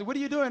find me in the closet. What are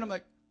you doing? I'm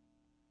like,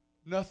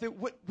 nothing.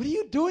 What are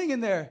you doing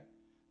in there?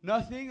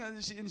 Nothing.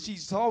 And she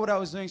saw what I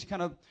was doing. She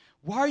kind of,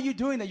 why are you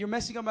doing that? You're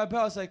messing up my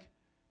belt. I was like,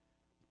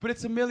 but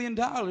it's $1 million.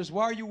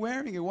 Why are you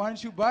wearing it? Why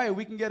don't you buy it?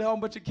 We can get a whole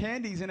bunch of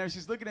candies in there.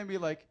 She's looking at me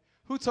like,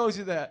 who told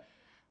you that?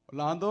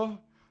 Lando.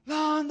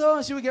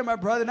 And she would get my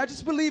brother. And I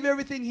just believe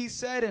everything he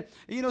said.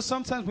 And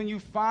sometimes when you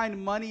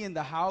find money in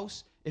the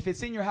house, if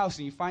it's in your house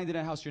and you find it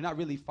in the house, you're not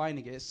really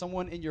finding it.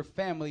 Someone in your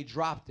family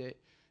dropped it.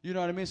 You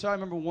know what I mean? So I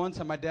remember one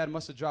time my dad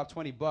must have dropped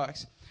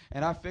 $20.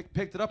 And I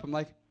picked it up. I'm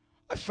like,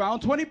 I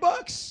found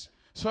 $20.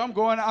 So I'm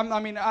going,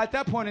 at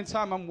that point in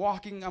time, I'm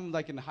walking. I'm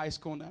like in high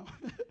school now.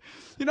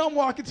 I'm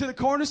walking to the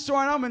corner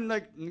store and I'm in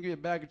like, let me get a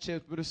bag of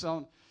chips, but it's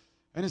on.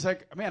 And it's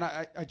like, man,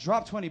 I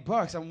dropped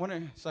 $20. I'm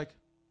wondering, it's like,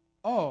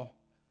 oh.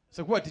 It's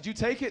like, what, did you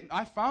take it?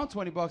 I found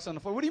 $20 on the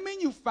floor. What do you mean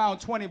you found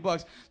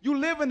 $20? You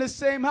live in the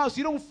same house.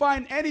 You don't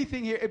find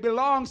anything here. It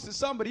belongs to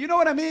somebody. You know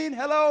what I mean?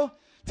 Hello?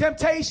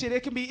 Temptation.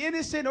 It can be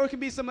innocent or it can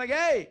be something like,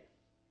 hey,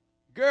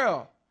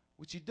 girl,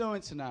 what you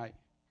doing tonight?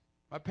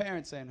 My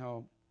parents ain't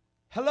home.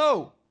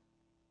 Hello?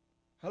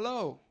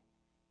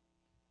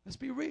 Let's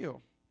be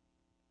real.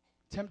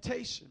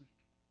 Temptation.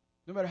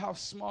 No matter how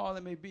small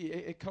it may be,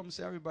 it comes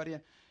to everybody.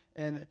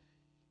 And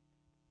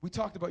we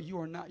talked about you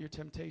are not your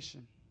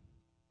temptation.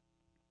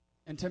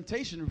 And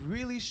temptation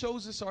really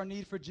shows us our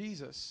need for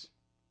Jesus,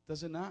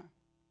 does it not?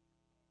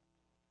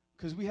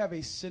 Because we have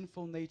a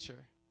sinful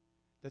nature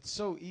that's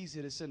so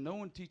easy to sin. No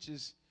one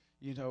teaches,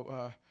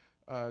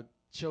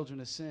 children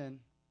to sin.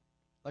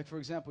 Like, for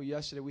example,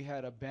 yesterday we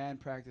had a band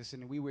practice,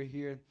 and we were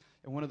here,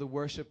 and one of the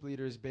worship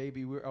leaders,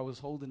 baby, I was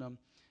holding him,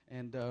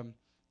 and,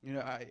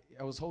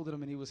 I was holding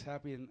him, and he was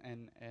happy,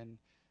 and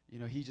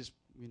he just,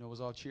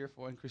 was all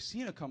cheerful. And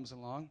Christina comes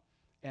along,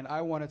 and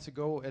I wanted to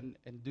go and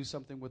do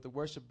something with the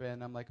worship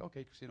band. I'm like,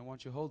 okay, Christina, why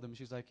don't you hold him?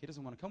 She's like, he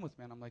doesn't want to come with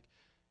me. And I'm like,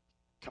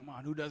 come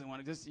on, who doesn't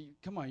want to?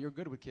 Come on, you're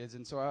good with kids.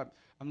 And so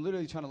I'm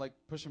literally trying to, like,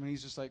 push him, and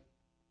he's just like,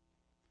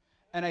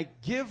 and I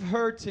give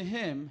her to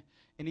him,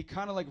 and he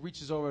kind of, like,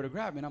 reaches over to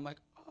grab me, and I'm like,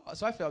 oh.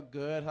 So I felt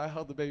good. I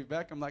held the baby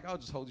back. I'm like, I'll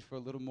just hold you for a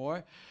little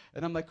more.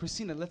 And I'm like,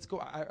 Christina, let's go.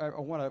 I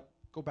want to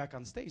go back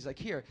on stage. Like,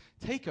 here,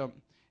 take him.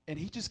 And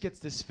he just gets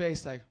this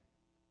face like,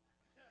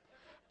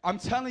 I'm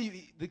telling you,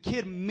 the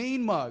kid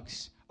mean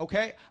mugs,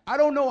 okay? I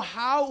don't know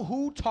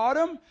who taught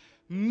him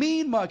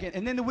mean mugging.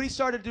 And then when he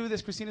started to do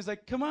this, Christina's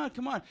like, come on,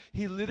 come on.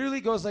 He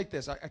literally goes like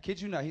this. I kid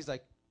you not. He's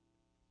like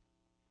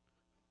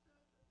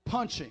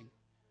punching.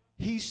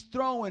 He's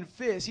throwing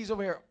fists. He's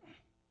over here.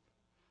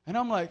 And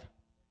I'm like,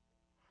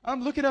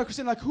 I'm looking at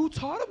Christina like, who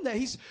taught him that?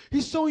 He's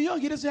so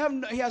young. He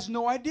has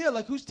no idea.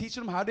 Like, who's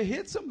teaching him how to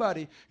hit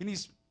somebody?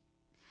 And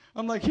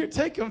I'm like, here,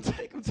 take him.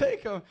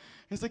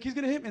 He's like, he's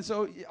going to hit me. And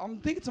so I'm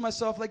thinking to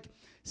myself, like,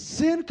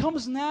 sin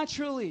comes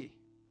naturally.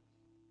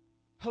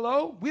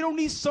 Hello? We don't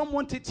need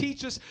someone to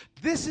teach us,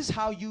 this is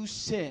how you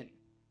sin.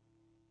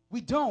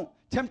 We don't.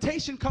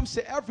 Temptation comes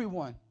to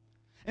everyone.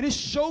 And it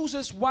shows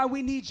us why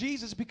we need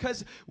Jesus,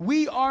 because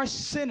we are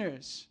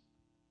sinners,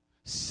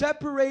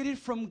 separated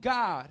from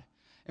God.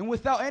 And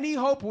without any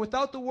hope,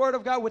 without the Word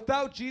of God,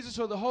 without Jesus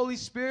or the Holy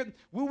Spirit,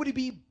 we would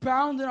be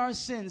bound in our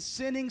sins,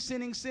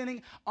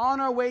 sinning, on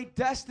our way,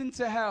 destined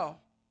to hell.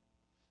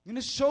 And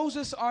it shows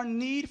us our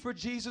need for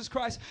Jesus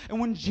Christ.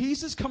 And when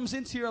Jesus comes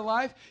into your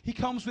life, he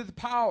comes with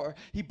power.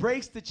 He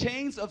breaks the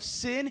chains of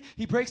sin.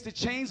 He breaks the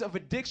chains of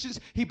addictions.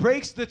 He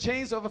breaks the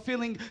chains of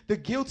feeling the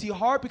guilty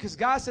heart, because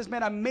God says,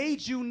 man, I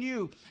made you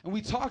new. And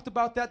we talked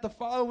about that the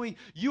following.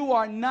 You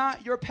are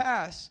not your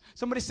past.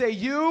 Somebody say,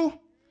 you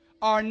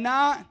are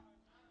not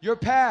your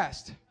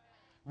past.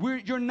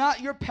 You're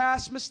not your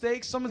past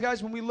mistakes. Some of the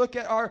guys, when we look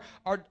at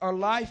our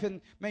life,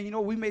 and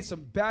man, we made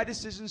some bad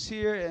decisions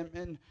here,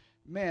 and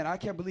man, I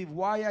can't believe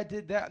why I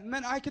did that.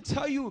 Man, I can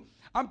tell you,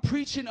 I'm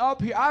preaching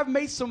up here. I've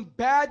made some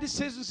bad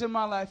decisions in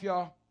my life,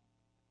 y'all.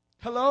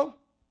 Hello?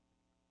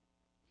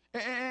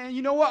 And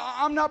you know what?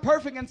 I'm not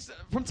perfect, and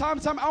from time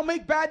to time, I'll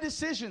make bad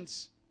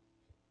decisions.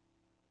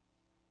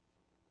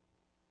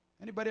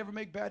 Anybody ever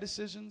make bad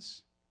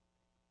decisions?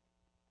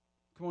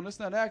 Come on, let's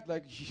not act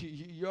like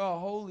you're all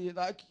holy.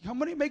 Like, how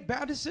many make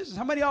bad decisions?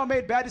 How many of y'all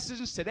made bad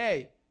decisions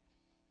today?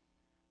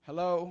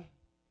 Hello?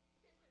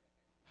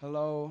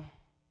 Hello?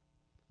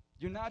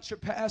 You're not your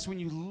past. When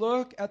you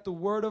look at the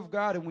Word of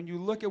God and when you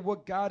look at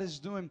what God is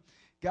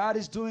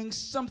doing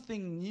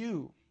something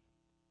new.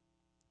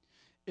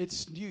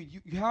 It's new.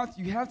 You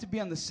have to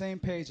be on the same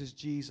page as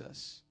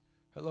Jesus.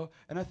 Hello?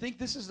 And I think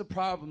this is the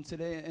problem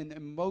today,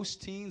 and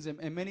most teens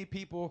and many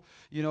people,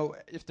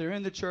 if they're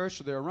in the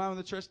church or they're around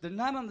the church, they're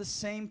not on the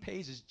same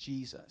page as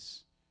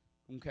Jesus.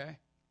 Okay?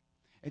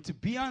 And to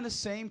be on the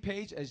same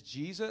page as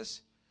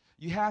Jesus,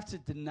 you have to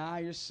deny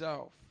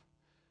yourself.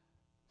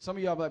 Some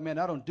of y'all are like, man,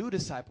 I don't do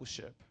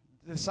discipleship.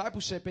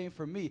 Discipleship ain't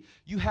for me.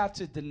 You have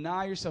to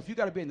deny yourself. You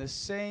got to be on the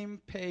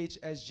same page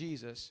as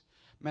Jesus.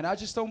 Man, I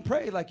just don't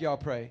pray like y'all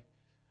pray.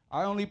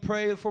 I only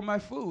pray for my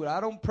food.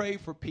 I don't pray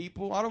for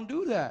people. I don't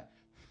do that.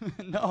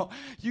 No,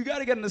 you got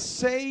to get on the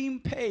same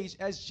page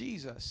as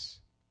Jesus.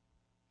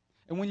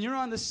 And when you're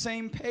on the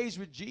same page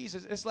with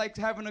Jesus, it's like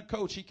having a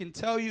coach. He can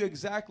tell you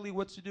exactly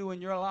what to do in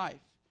your life.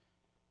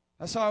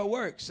 That's how it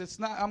works. It's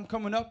not, I'm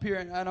coming up here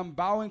and I'm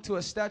bowing to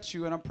a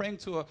statue and I'm praying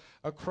to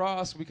a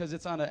cross because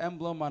it's on an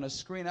emblem on a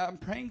screen. I'm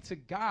praying to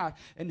God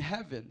in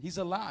heaven. He's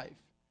alive.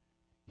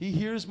 He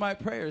hears my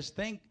prayers.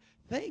 Thank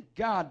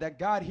God that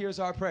God hears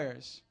our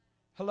prayers.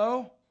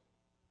 Hello?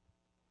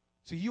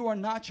 So you are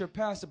not your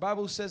past. The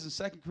Bible says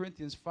in 2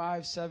 Corinthians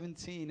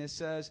 5:17, it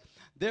says,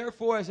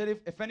 therefore, as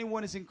if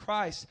anyone is in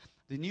Christ,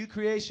 the new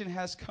creation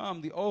has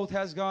come, the old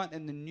has gone,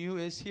 and the new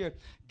is here.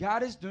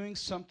 God is doing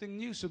something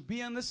new, so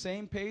be on the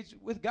same page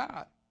with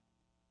God.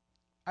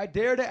 I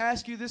dare to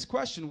ask you this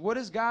question. What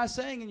is God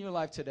saying in your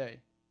life today?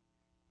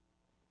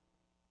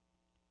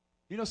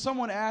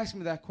 Someone asked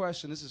me that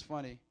question. This is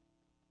funny.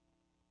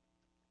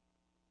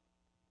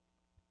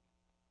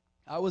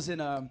 I was in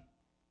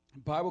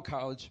Bible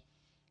college,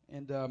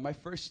 and my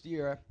first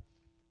year,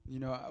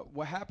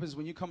 what happens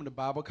when you come to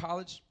Bible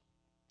college,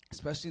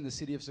 especially in the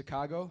city of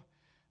Chicago,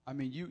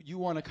 you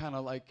want to kind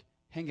of like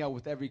hang out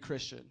with every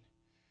Christian,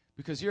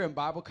 because you're in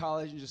Bible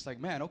college and you're just like,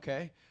 man,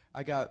 okay,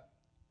 I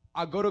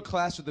go to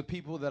class with the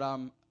people that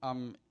I'm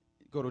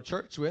go to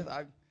church with.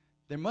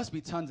 There must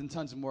be tons and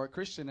tons of more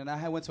Christian, and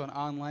I went to an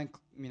online,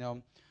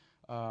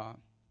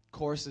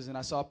 courses, and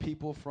I saw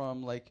people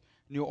from like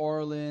New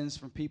Orleans,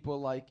 from people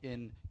like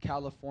in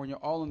California,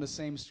 all on the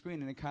same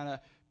screen, and it kind of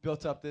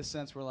built up this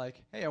sense where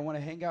like, hey, I want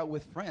to hang out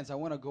with friends. I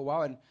want to go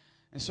out,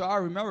 and so I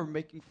remember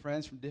making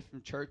friends from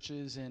different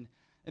churches, and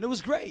it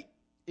was great.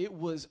 It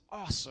was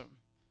awesome.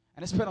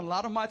 And I spent a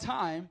lot of my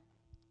time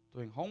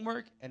doing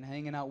homework and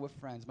hanging out with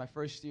friends my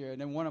first year. And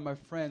then one of my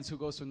friends who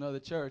goes to another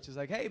church is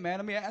like, hey, man,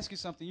 let me ask you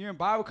something. You're in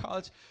Bible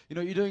college.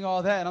 You're doing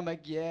all that. And I'm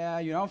like, yeah,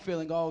 I'm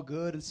feeling all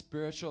good and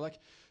spiritual. Like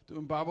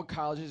doing Bible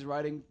colleges,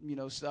 writing,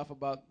 stuff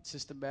about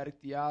systematic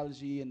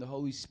theology and the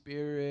Holy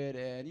Spirit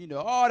and,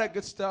 all that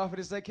good stuff. And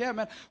it's like, yeah,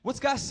 man, what's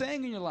God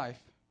saying in your life?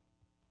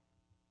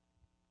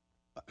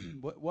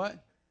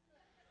 What?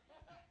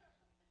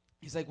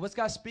 He's like, what's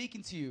God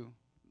speaking to you?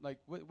 Like,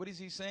 what is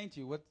he saying to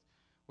you?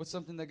 What's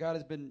something that God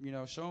has been,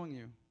 showing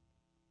you?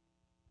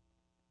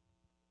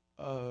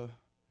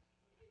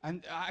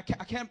 And I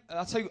can't,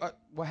 I'll tell you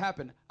what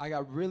happened. I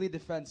got really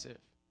defensive.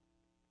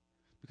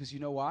 Because you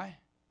know why?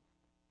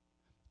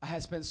 I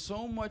had spent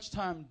so much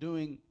time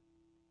doing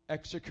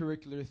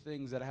extracurricular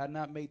things that I had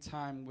not made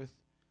time with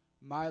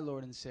my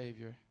Lord and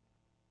Savior.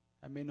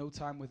 I made no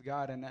time with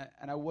God, and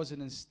I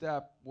wasn't in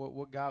step with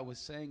what God was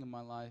saying in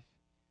my life.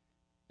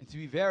 And to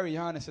be very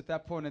honest, at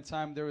that point in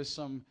time, there was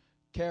some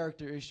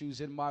character issues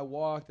in my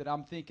walk that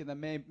I'm thinking that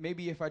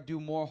maybe if I do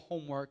more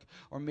homework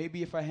or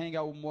maybe if I hang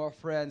out with more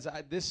friends,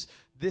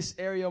 this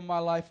area of my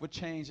life would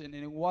change, and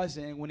it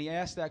wasn't. And when he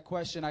asked that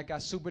question, I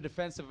got super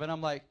defensive, and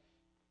I'm like,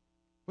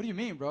 what do you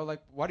mean, bro?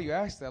 Like, why do you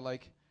ask that?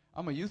 Like,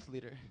 I'm a youth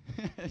leader.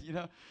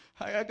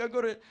 I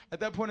go to, at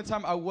that point in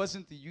time, I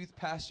wasn't the youth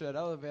pastor at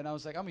Elevate, and I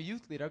was like, I'm a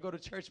youth leader. I go to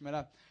church,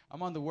 man.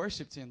 I'm on the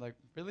worship team. Like,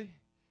 really?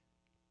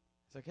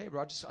 It's like, hey,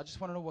 bro, I just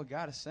want to know what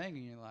God is saying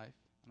in your life.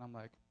 And I'm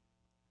like,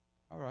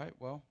 all right,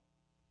 well,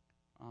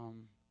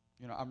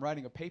 I'm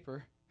writing a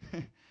paper.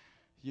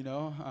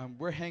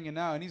 We're hanging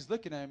out, and he's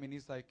looking at me, and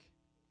he's like,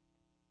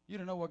 you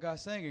don't know what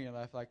God's saying in your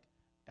life? Like,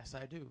 yes,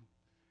 I do.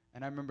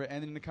 And I remember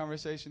ending the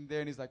conversation there,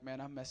 and he's like, man,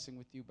 I'm messing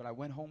with you. But I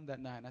went home that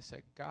night, and I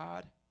said,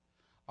 God,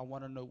 I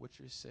want to know what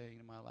you're saying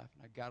in my life.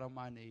 And I got on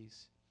my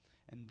knees,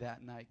 and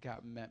that night God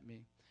met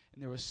me.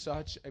 And there was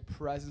such a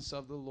presence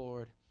of the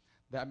Lord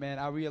that, man,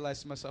 I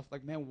realized to myself,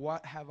 like, man,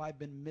 what have I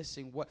been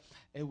missing?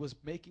 It was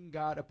making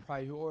God a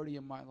priority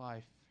in my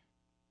life,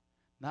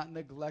 not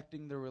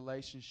neglecting the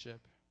relationship.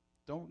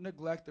 Don't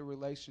neglect the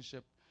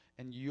relationship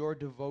and your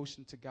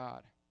devotion to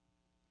God.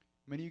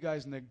 Many of you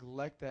guys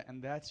neglect that,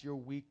 and that's your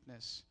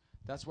weakness.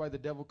 That's why the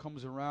devil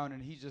comes around,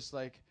 and he just,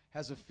 like,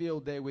 has a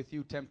field day with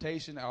you.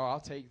 Temptation, oh, I'll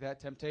take that.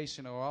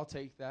 Temptation, oh, I'll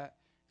take that.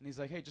 And he's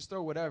like, hey, just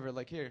throw whatever.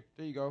 Like, here,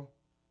 there you go.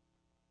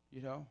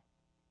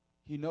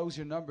 He knows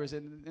your numbers,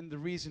 and the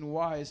reason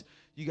why is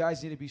you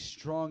guys need to be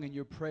strong in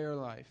your prayer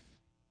life.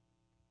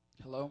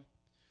 Hello?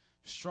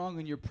 Strong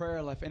in your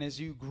prayer life. And as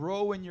you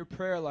grow in your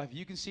prayer life,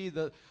 you can see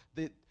the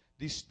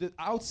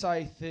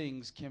outside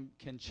things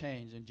can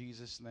change in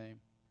Jesus' name.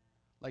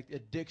 Like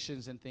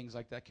addictions and things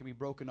like that can be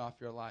broken off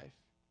your life.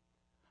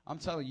 I'm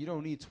telling you, you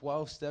don't need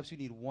 12 steps. You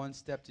need one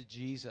step to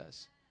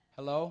Jesus.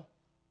 Hello?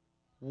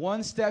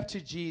 One step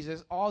to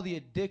Jesus, all the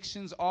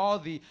addictions, all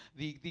the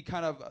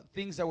kind of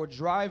things that were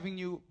driving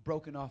you,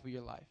 broken off of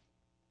your life.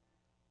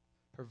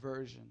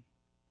 Perversion,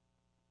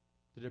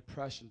 the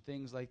depression,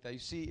 things like that. You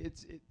see,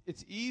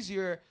 it's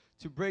easier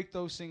to break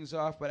those things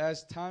off, but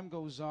as time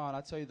goes on,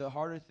 I tell you, the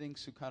harder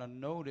things to kind of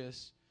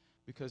notice,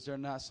 because they're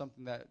not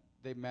something that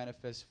they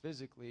manifest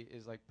physically,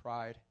 is like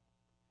pride,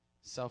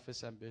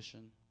 selfish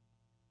ambition.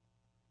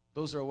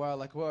 Those are wild.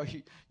 Like, well,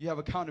 you have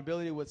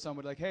accountability with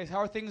somebody. Like, hey, how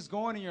are things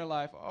going in your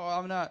life? Oh,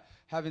 I'm not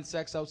having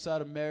sex outside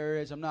of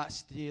marriage. I'm not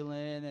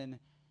stealing. And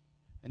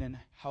then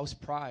how's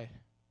pride?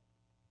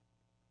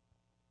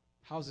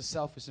 How's the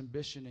selfish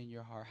ambition in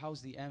your heart?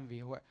 How's the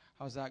envy?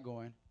 How's that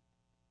going?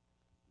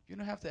 You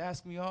don't have to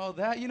ask me all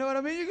that. You know what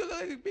I mean? You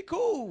can like, be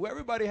cool.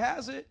 Everybody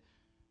has it.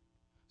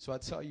 So I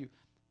tell you,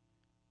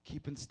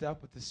 keep in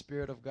step with the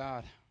Spirit of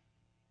God.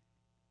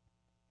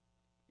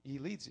 He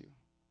leads you.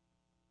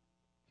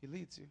 He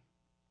leads you.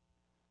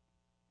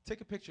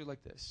 Take a picture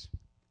like this.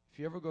 If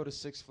you ever go to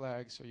Six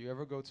Flags or you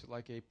ever go to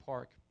like a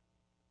park,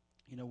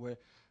 where,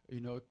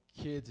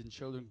 kids and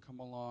children come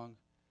along,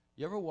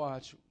 you ever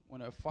watch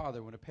when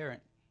a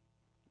parent,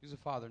 use a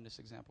father in this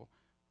example,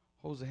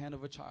 holds the hand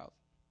of a child.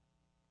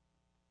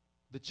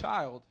 The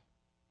child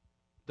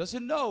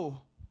doesn't know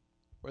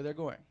where they're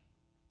going,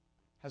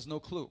 has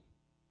no clue,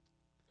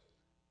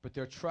 but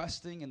they're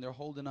trusting and they're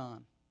holding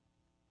on.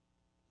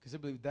 Because I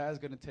believe Dad's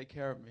going to take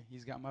care of me.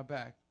 He's got my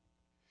back.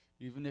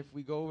 Even if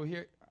we go over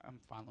here, I'm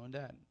following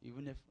Dad.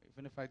 Even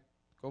if I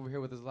go over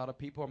here with a lot of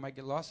people, I might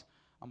get lost.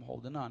 I'm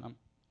holding on.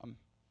 I'm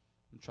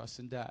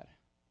trusting Dad.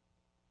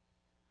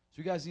 So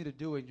you guys need to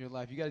do it in your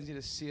life. You guys need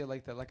to see it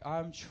like that. Like,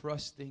 I'm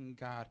trusting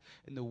God.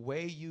 And the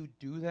way you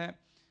do that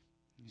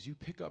is you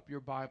pick up your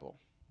Bible.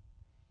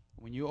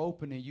 When you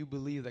open it, you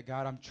believe that,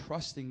 God, I'm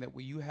trusting that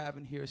what you have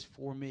in here is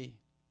for me.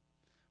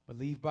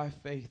 Believe by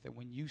faith that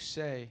when you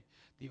say,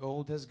 the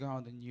old has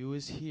gone, the new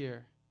is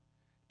here,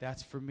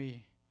 that's for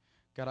me.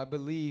 God, I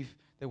believe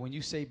that when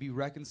you say be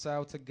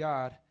reconciled to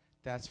God,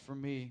 that's for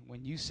me.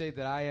 When you say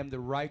that I am the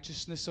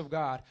righteousness of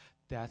God,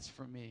 that's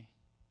for me.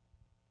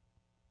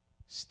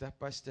 Step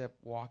by step,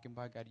 walking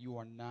by God. You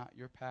are not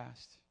your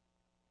past.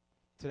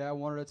 Today I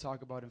wanted to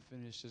talk about and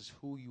finish is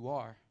who you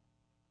are.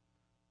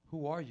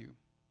 Who are you?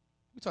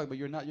 We talk about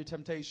you're not your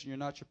temptation, you're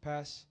not your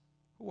past.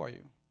 Who are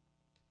you?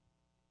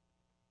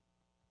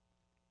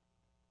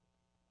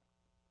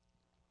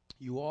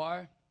 You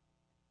are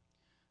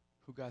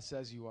who God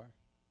says you are.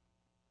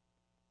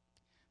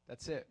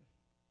 That's it.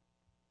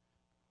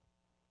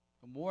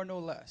 No more, no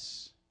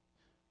less.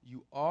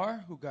 You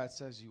are who God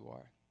says you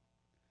are.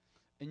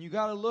 And you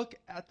got to look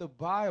at the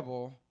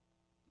Bible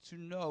to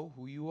know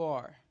who you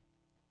are.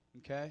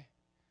 Okay?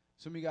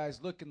 Some of you guys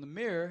look in the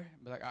mirror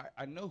and be like,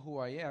 I know who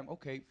I am.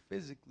 Okay,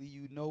 physically,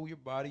 you know your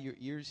body, your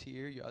ears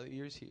here, your other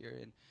ears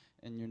here,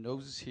 and your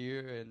nose is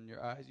here, and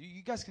your eyes.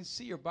 You guys can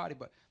see your body,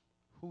 but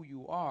who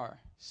you are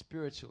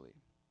spiritually.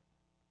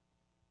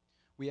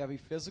 We have a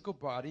physical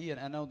body, and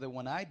I know that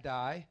when I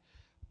die,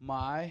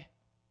 my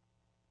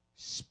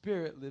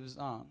spirit lives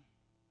on.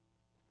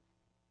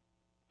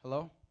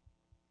 Hello?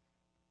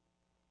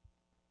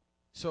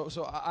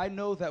 So I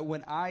know that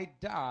when I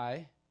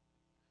die,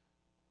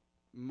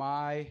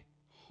 my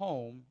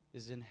home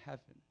is in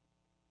heaven.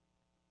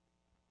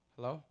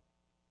 Hello?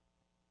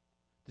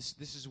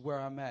 This is where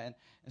I'm at.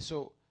 And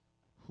so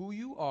who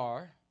you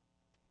are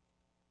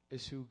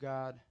is who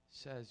God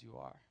says you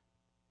are.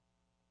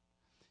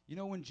 You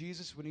know, when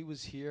he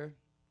was here,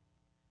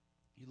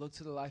 you look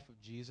to the life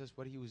of Jesus,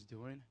 what he was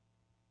doing.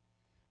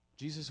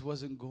 Jesus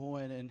wasn't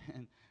going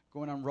and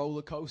going on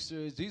roller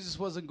coasters. Jesus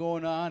wasn't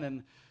going on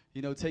and,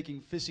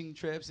 taking fishing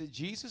trips.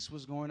 Jesus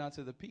was going out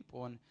to the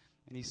people. And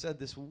he said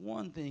this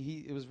one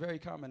thing. It was very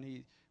common.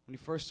 When he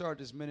first started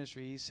his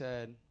ministry, he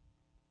said,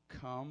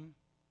 "Come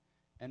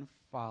and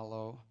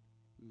follow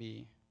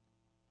me."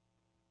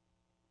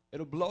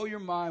 It'll blow your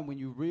mind when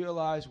you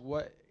realize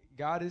what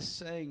God is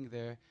saying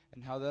there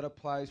and how that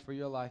applies for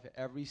your life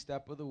every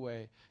step of the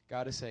way.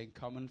 God is saying,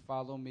 come and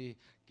follow me.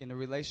 In a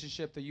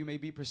relationship that you may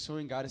be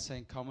pursuing, God is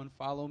saying, come and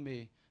follow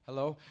me.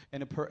 Hello?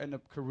 In a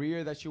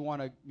career that you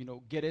want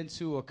to get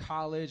into, a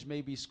college,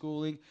 maybe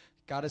schooling,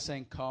 God is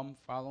saying, come,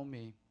 follow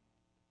me.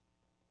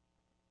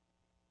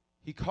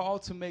 He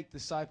called to make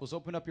disciples.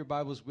 Open up your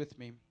Bibles with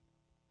me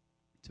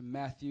to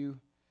Matthew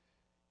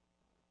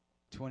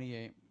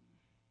 28.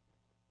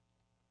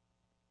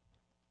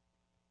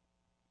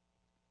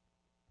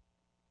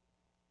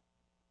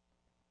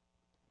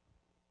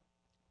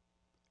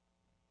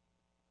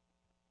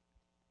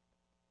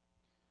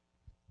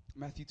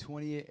 Matthew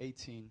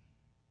 28:18.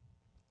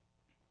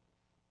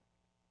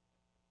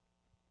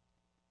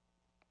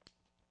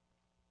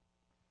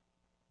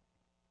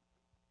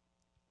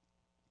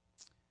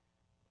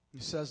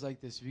 It says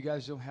like this. If you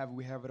guys don't have it,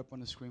 we have it up on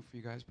the screen for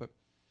you guys. But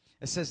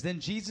it says, Then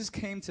Jesus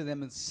came to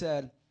them and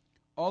said,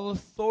 All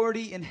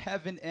authority in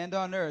heaven and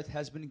on earth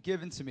has been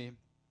given to me.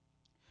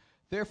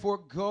 Therefore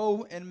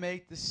go and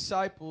make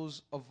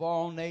disciples of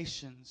all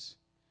nations,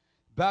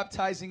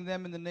 baptizing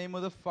them in the name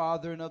of the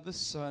Father and of the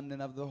Son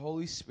and of the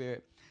Holy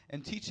Spirit,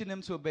 and teaching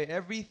them to obey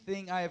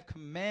everything I have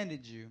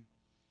commanded you.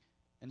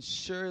 And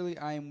surely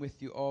I am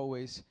with you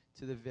always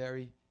to the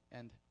very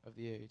end of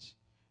the age.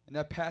 In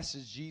that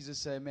passage, Jesus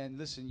said, man,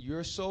 listen,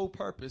 your sole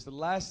purpose, the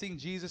last thing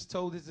Jesus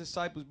told his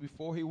disciples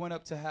before he went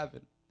up to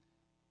heaven,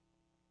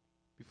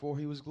 before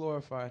he was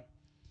glorified,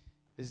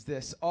 is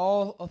this: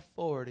 all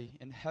authority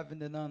in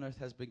heaven and on earth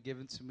has been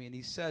given to me. And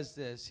he says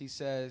this, he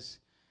says,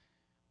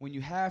 when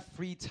you have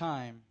free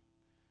time,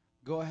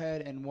 go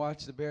ahead and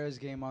watch the Bears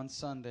game on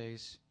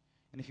Sundays.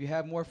 And if you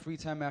have more free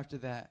time after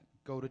that,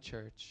 go to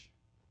church.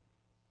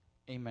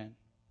 Amen.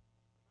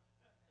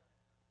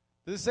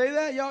 Does it say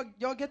that?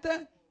 Y'all get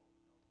that?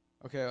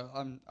 Okay,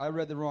 I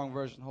read the wrong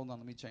version. Hold on,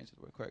 let me change it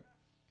real quick.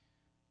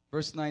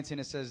 Verse 19,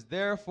 it says,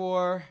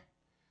 Therefore,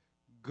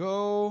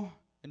 go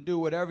and do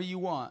whatever you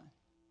want.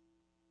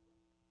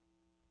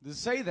 Does it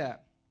say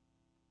that?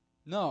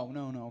 No,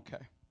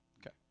 okay.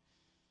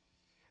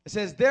 It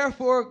says,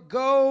 Therefore,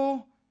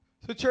 go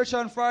to church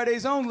on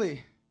Fridays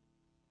only.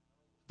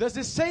 Does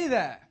it say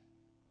that?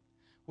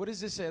 What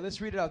does it say?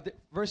 Let's read it out.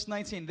 Verse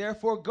 19,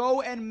 Therefore,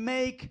 go and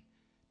make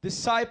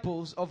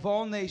disciples of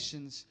all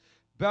nations,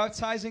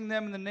 baptizing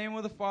them in the name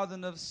of the Father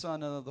and of the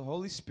Son and of the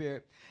Holy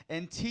Spirit,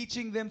 and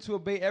teaching them to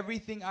obey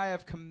everything I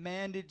have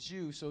commanded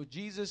you. So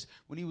Jesus,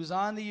 when he was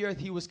on the earth,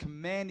 he was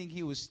commanding,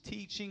 he was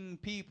teaching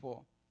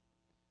people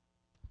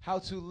how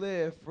to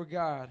live for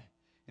God.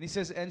 And he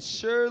says, and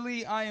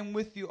surely I am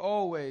with you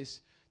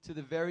always to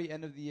the very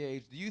end of the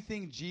age. Do you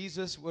think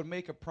Jesus would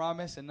make a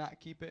promise and not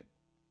keep it?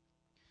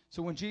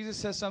 So when Jesus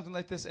says something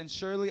like this, and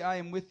surely I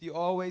am with you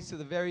always to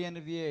the very end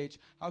of the age,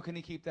 how can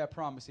he keep that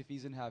promise if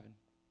he's in heaven?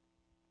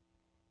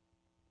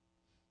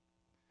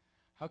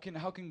 How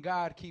can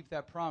God keep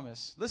that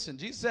promise? Listen,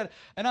 Jesus said,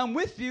 and I'm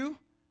with you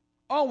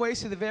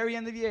always to the very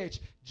end of the age.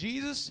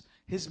 Jesus,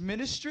 his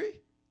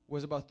ministry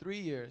was about 3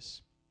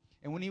 years.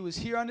 And when he was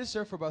here on this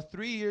earth for about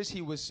 3 years,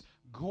 he was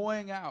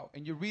going out.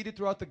 And you read it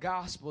throughout the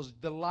Gospels,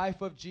 the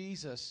life of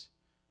Jesus.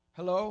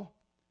 Hello?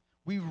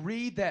 We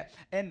read that.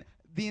 And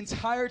the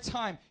entire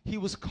time, he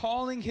was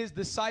calling his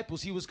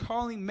disciples. He was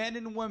calling men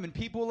and women,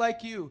 people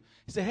like you.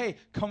 He said, hey,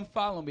 come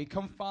follow me,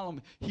 come follow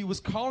me. He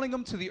was calling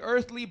them to the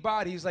earthly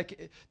body. He's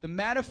like the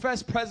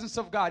manifest presence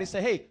of God. He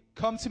said, hey,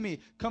 come to me,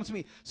 come to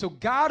me. So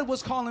God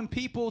was calling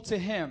people to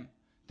him.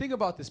 Think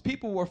about this.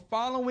 People were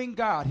following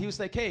God. He was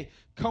like, hey,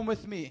 come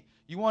with me.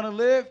 You want to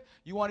live?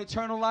 You want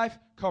eternal life?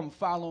 Come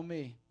follow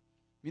me.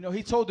 You know,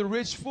 he told the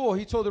rich fool,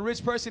 he told the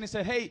rich person, he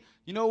said, hey,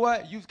 you know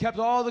what? You've kept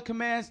all the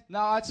commands.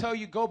 Now I tell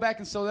you, go back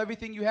and sell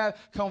everything you have.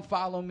 Come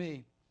follow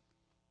me.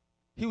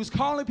 He was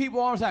calling people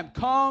all the time,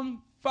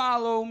 come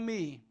follow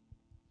me,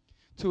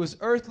 to his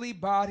earthly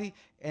body.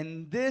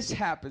 And this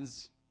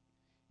happens.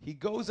 He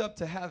goes up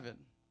to heaven.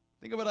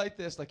 Think of it like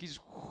this, like he's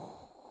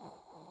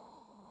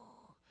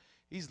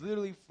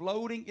literally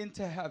floating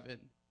into heaven.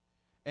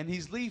 And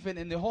he's leaving,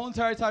 and the whole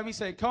entire time he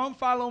said, come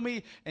follow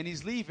me, and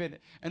he's leaving.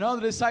 And all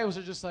the disciples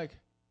are just like,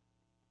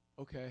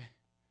 okay,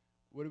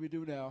 what do we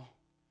do now?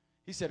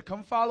 He said,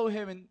 come follow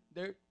him, and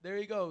there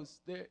he goes.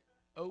 There,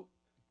 oh,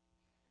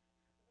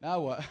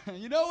 now what?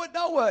 You know what?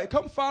 Now what?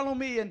 Come follow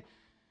me. And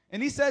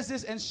he says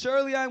this, and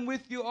surely I'm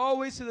with you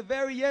always to the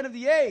very end of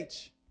the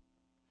age.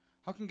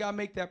 How can God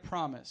make that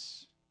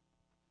promise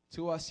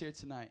to us here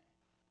tonight?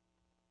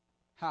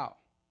 How?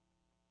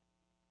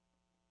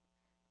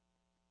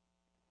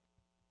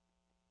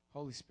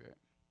 Holy Spirit.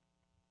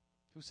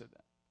 Who said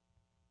that?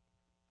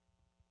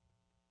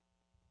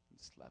 I'm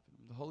slapping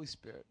him. The Holy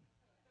Spirit.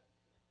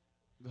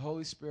 The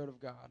Holy Spirit of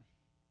God.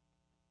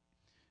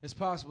 It's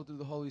possible through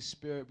the Holy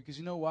Spirit because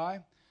you know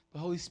why? The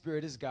Holy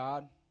Spirit is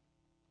God.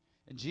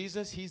 And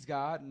Jesus, he's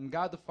God. And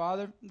God the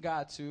Father,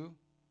 God too.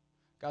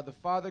 God the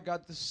Father,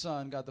 God the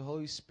Son, God the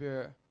Holy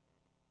Spirit.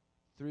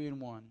 3 in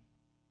 1.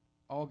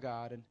 All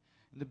God. And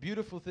the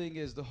beautiful thing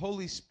is the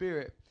Holy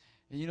Spirit.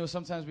 And you know,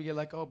 sometimes we get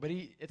like, oh, but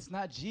it's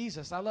not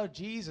Jesus. I love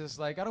Jesus.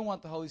 Like, I don't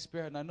want the Holy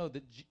Spirit. And I know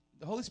that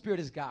the Holy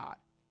Spirit is God.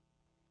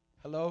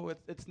 Hello?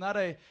 It's not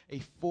a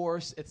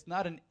force. It's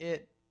not an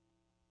it.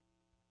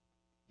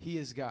 He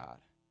is God.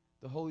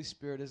 The Holy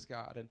Spirit is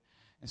God.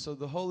 And so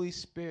the Holy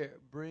Spirit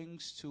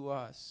brings to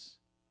us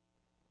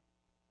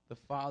the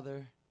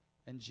Father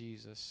and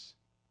Jesus.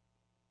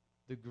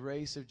 The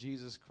grace of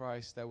Jesus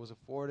Christ that was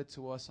afforded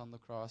to us on the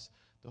cross.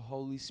 The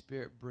Holy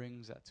Spirit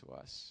brings that to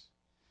us.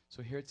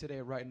 So here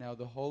today, right now,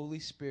 the Holy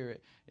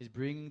Spirit is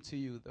bringing to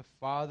you the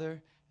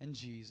Father and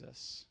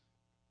Jesus.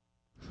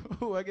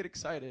 Ooh, I get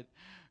excited,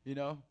 you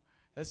know.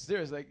 That's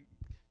serious, like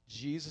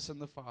Jesus and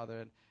the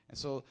Father. And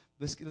so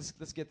let's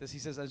get this. He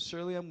says, and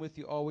surely I'm with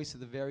you always to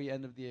the very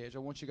end of the age. I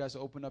want you guys to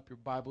open up your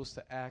Bibles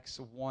to Acts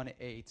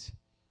 1:8.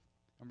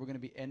 And we're going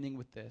to be ending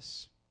with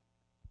this.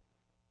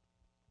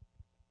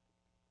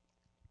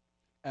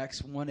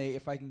 Acts 1:8,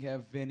 if I can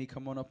have Vinny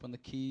come on up on the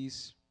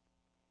keys.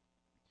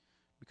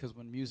 Because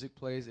when music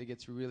plays, it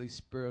gets really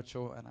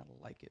spiritual, and I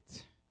like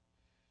it.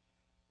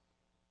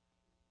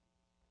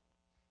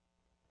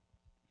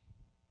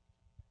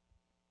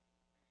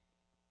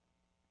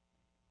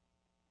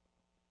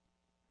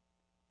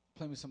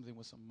 Play me something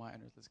with some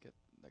minors. Let's get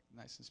like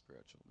nice and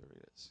spiritual. There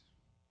it is.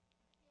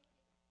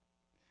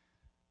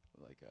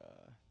 Like,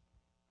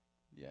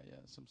 yeah,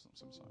 some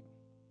song.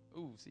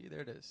 Ooh, see, there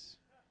it is.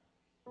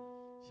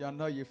 Y'all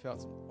know you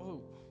felt some,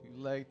 your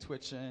leg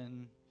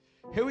twitching.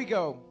 Here we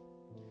go.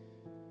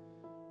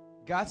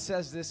 God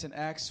says this in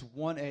Acts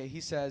 1:8.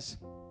 He says,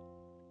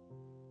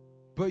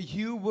 but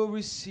you will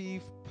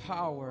receive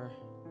power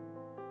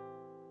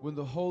when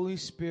the Holy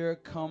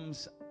Spirit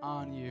comes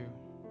on you.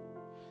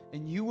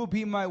 And you will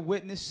be my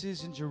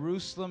witnesses in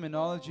Jerusalem and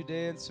all of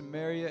Judea and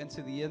Samaria and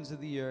to the ends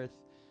of the earth.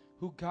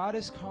 Who God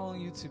is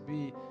calling you to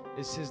be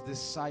is his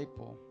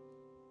disciple.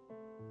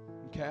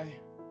 Okay?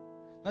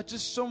 Not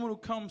just someone who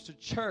comes to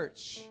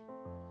church,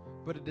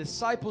 but a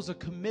disciple is a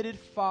committed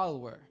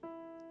follower.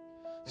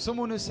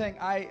 Someone who's saying,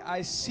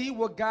 I see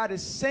what God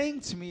is saying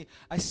to me.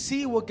 I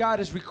see what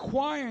God is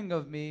requiring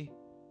of me.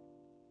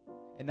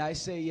 And I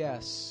say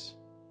yes.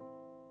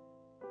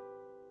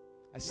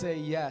 I say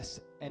yes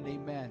and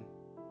amen.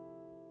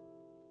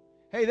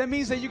 Hey, that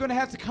means that you're going to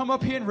have to come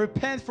up here and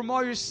repent from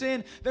all your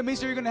sin. That means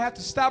that you're going to have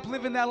to stop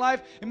living that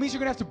life. It means you're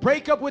going to have to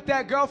break up with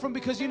that girlfriend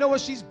because you know what?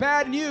 She's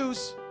bad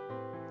news.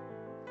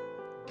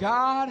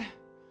 God,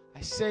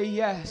 I say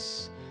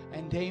yes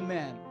and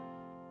amen.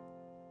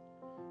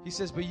 He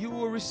says, but you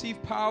will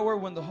receive power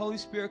when the Holy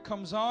Spirit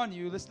comes on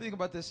you. Let's think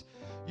about this.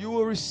 You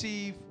will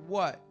receive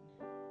what?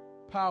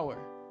 Power.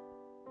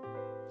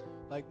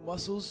 Like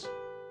muscles?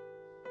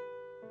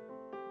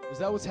 Is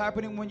that what's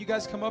happening when you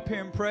guys come up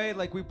here and pray?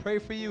 Like we pray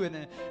for you and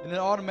then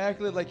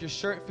automatically like your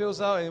shirt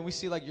fills out and we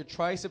see like your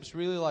triceps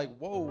really like,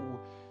 whoa.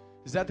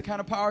 Is that the kind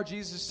of power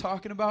Jesus is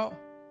talking about?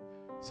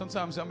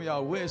 Sometimes some of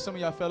y'all wish. Some of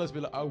y'all fellas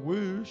be like, I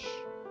wish.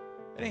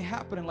 It ain't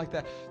happening like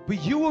that.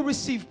 But you will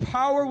receive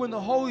power when the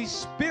Holy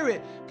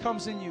Spirit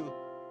comes in you.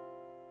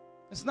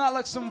 It's not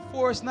like some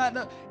force.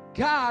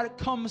 God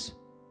comes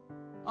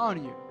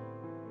on you.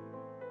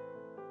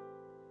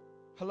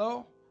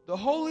 Hello? The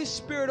Holy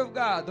Spirit of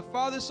God, the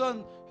Father,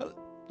 Son,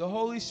 the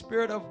Holy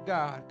Spirit of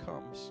God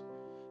comes.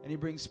 And he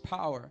brings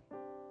power.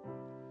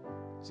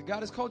 So God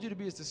has called you to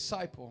be his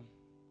disciple.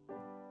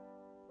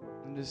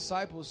 And a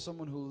disciple is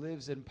someone who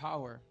lives in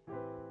power.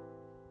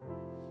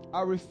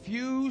 I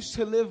refuse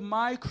to live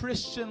my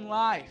Christian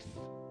life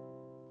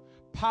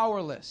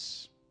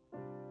powerless.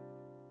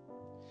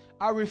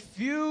 I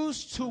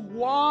refuse to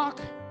walk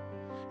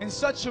in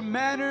such a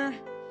manner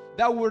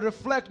that would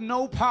reflect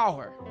no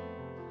power.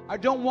 I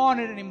don't want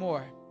it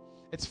anymore.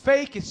 It's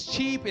fake, it's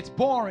cheap, it's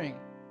boring.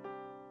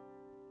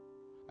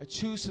 I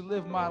choose to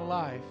live my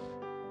life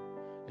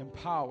in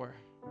power,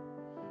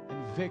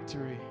 in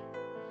victory,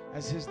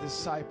 as His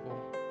disciple.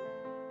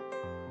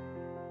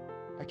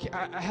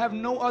 I have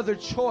no other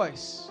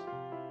choice.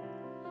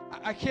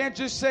 I can't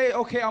just say,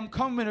 okay, I'm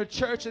coming to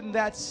church and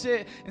that's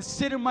it, and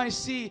sit in my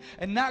seat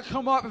and not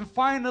come up and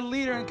find a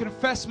leader and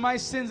confess my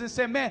sins and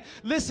say, man,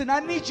 listen,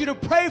 I need you to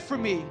pray for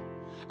me.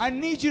 I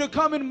need you to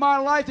come in my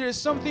life. There's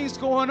some things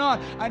going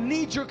on. I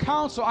need your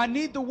counsel. I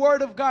need the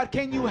word of God.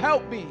 Can you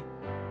help me?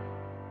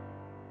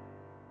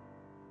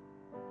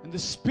 And the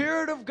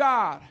Spirit of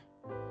God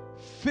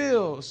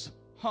fills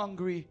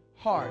hungry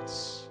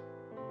hearts.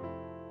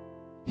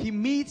 He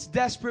meets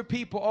desperate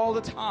people all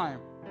the time.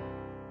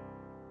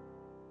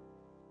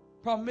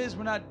 Problem is,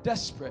 we're not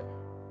desperate.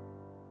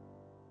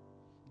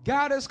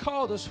 God has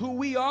called us who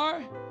we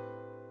are.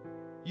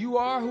 You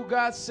are who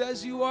God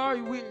says you are.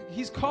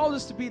 He's called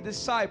us to be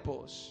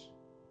disciples.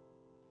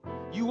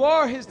 You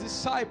are His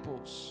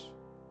disciples.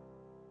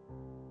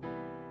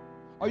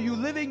 Are you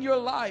living your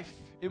life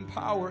in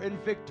power and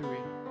victory?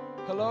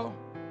 Hello?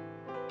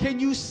 Can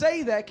you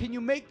say that? Can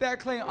you make that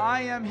claim?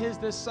 I am His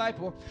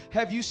disciple.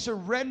 Have you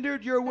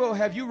surrendered your will?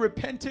 Have you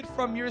repented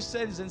from your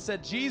sins and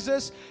said,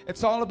 Jesus,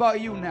 it's all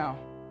about you now?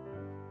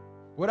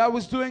 What I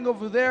was doing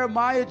over there,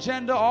 my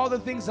agenda, all the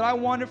things that I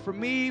wanted for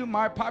me,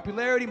 my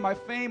popularity, my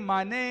fame,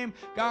 my name,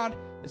 God,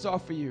 it's all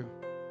for you.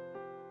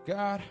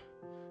 God,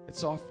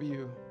 it's all for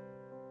you.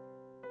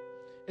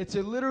 It's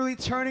literally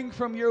turning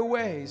from your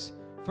ways,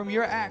 from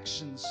your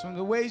actions, from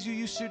the ways you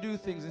used to do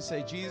things and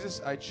say, Jesus,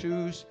 I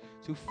choose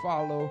to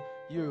follow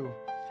you.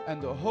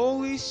 And the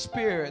Holy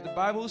Spirit, the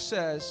Bible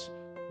says,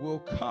 will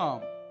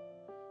come,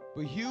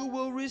 but you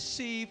will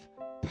receive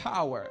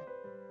power.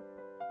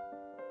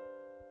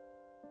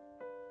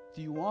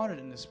 Do you want it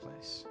in this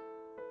place?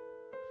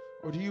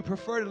 Or do you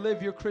prefer to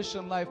live your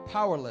Christian life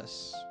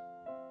powerless?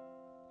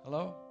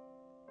 Hello?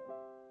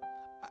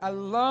 I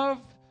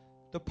love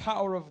the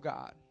power of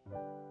God.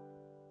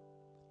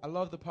 I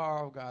love the power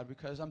of God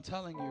because I'm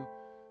telling you,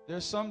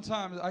 there's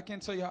sometimes, I can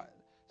tell you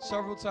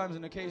several times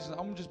and occasions,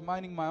 I'm just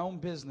minding my own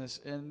business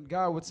and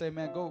God would say,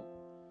 man, go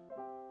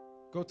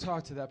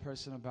talk to that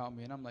person about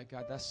me. And I'm like,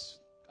 God,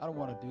 I don't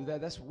want to do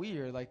that. That's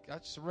weird. Like,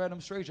 that's just a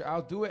random stranger.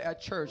 I'll do it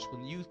at church.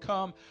 When you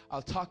come,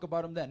 I'll talk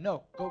about them then.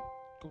 No, go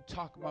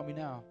talk about me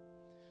now.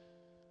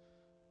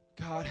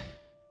 God,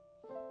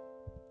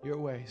 your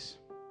ways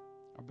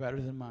are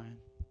better than mine.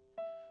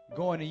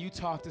 Going and you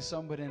talk to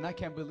somebody, and I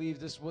can't believe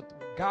this, what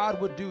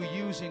God would do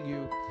using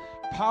you.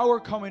 Power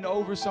coming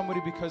over somebody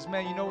because,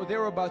 man, you know, they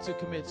were about to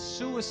commit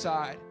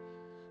suicide.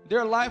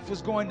 Their life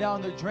was going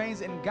down the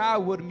drains, and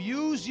God would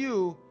use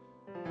you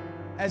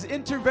as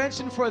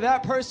intervention for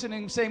that person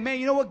and saying, man,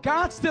 you know what?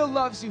 God still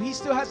loves you. He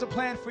still has a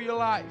plan for your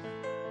life.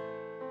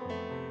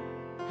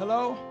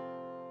 Hello?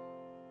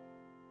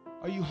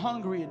 Are you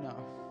hungry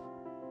enough?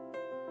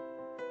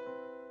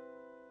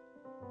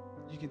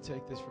 You can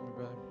take this from me,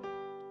 brother.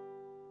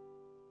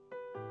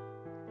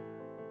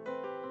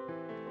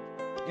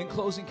 In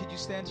closing, could you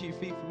stand to your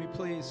feet for me,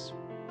 please?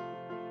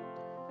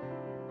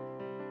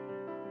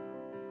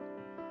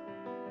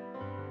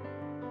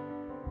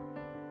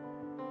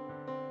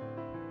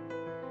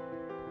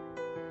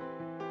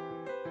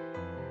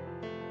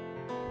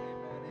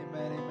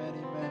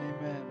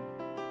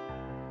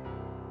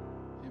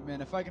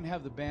 If I can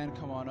have the band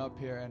come on up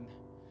here, and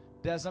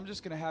Des, I'm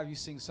just going to have you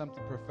sing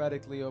something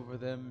prophetically over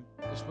them.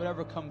 Just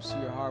whatever comes to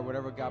your heart,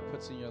 whatever God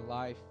puts in your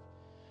life,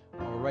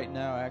 or right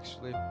now,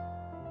 actually.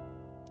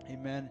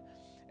 Amen.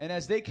 And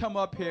as they come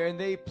up here and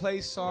they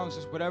play songs,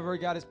 just whatever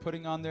God is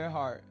putting on their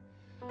heart,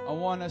 I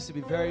want us to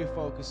be very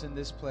focused in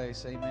this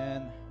place.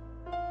 Amen.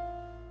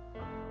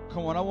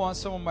 Come on, I want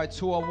some of my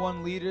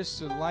 2-on-1 leaders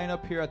to line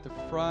up here at the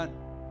front.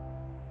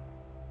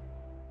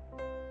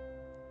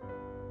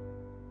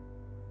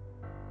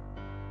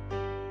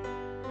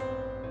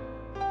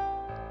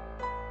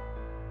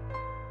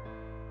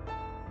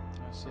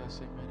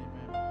 Yes, amen,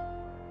 amen.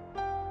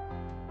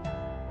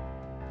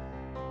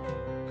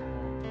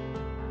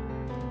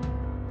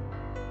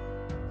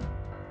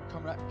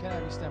 Come on. Can I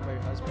have you stand by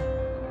your husband?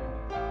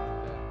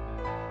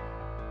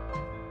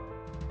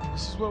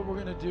 This is what we're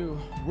going to do.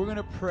 We're going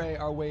to pray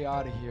our way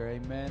out of here,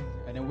 amen?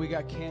 And then we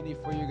got candy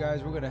for you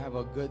guys. We're going to have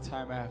a good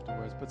time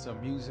afterwards. Put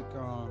some music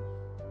on.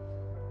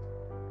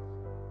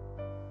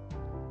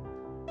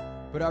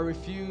 But I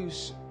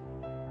refuse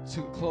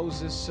to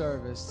close this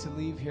service, to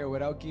leave here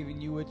without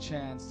giving you a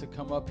chance to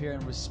come up here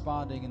and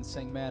responding and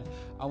saying, man,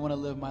 I want to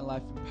live my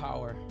life in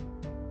power.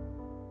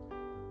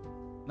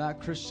 Not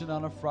Christian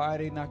on a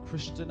Friday, not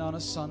Christian on a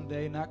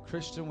Sunday, not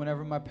Christian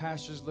whenever my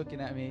pastor's looking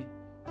at me,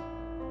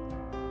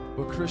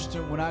 but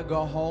Christian when I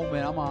go home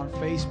and I'm on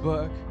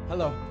Facebook.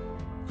 Hello.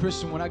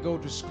 Christian when I go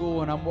to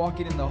school and I'm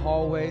walking in the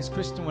hallways.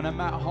 Christian when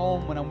I'm at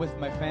home, when I'm with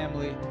my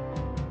family.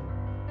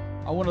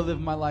 I want to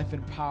live my life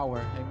in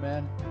power.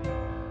 Amen.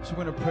 So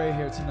we're going to pray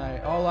here tonight.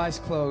 All eyes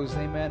closed.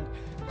 Amen.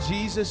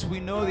 Jesus, we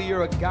know that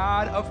you're a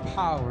God of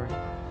power.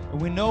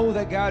 And we know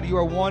that, God, you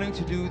are wanting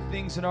to do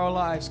things in our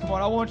lives. Come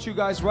on, I want you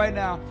guys right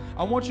now,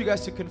 I want you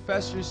guys to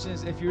confess your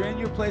sins. If you're in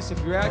your place, if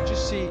you're at your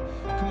seat,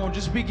 come on,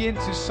 just begin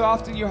to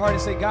soften your heart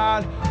and say,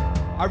 God,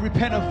 I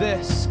repent of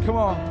this. Come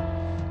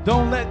on.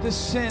 Don't let this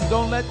sin,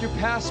 don't let your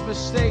past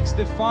mistakes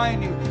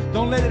define you.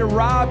 Don't let it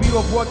rob you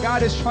of what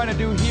God is trying to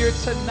do here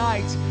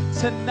tonight.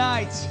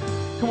 Tonight.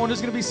 Come on,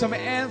 there's going to be some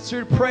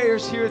answered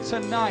prayers here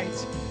tonight.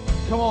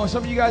 Come on,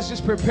 some of you guys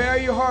just prepare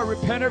your heart,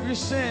 repent of your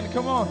sin.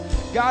 Come on,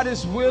 God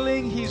is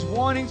willing, He's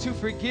wanting to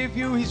forgive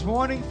you. He's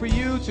wanting for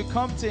you to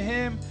come to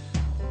Him.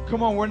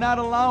 Come on, we're not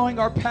allowing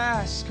our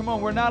past. Come on,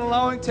 we're not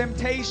allowing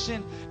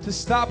temptation to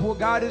stop what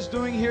God is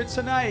doing here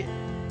tonight.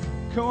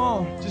 Come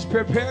on, just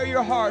prepare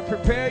your heart,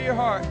 prepare your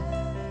heart.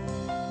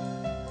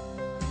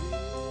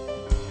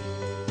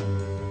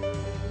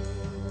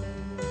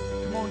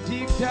 Come on,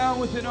 deep down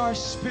within our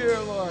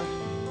spirit, Lord.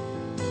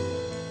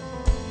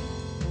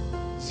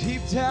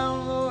 Deep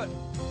down, Lord.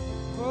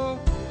 Oh.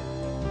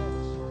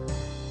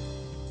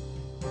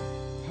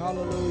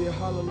 Hallelujah,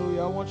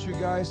 hallelujah. I want you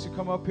guys to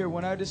come up here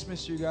when I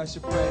dismiss you guys to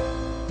pray.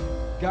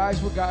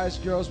 Guys, we're guys,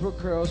 girls, we're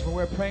girls. When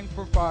we're praying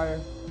for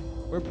fire,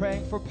 we're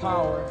praying for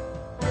power.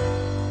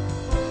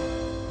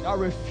 I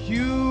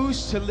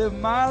refuse to live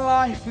my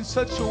life in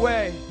such a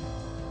way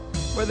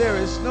where there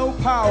is no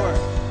power.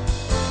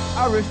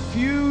 I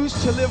refuse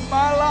to live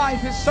my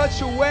life in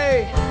such a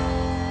way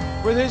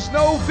where there's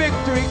no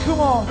victory. Come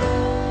on.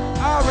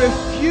 I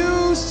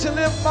refuse to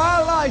live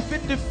my life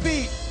in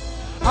defeat.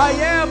 I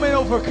am an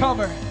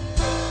overcomer.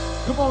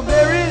 Come on,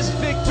 there is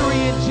victory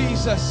in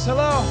Jesus.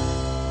 Hello.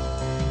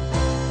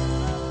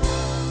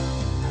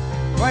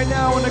 Right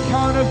now on the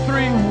count of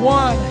 3,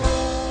 1.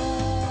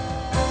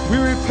 We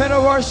repent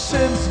of our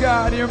sins,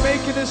 God. You're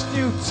making us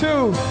new.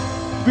 2,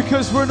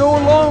 because we're no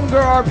longer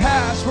our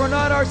past. We're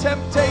not our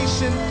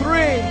temptation.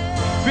 3,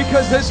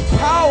 because there's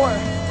power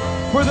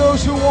for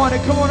those who want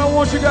it. Come on, I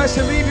want you guys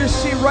to leave your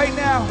seat right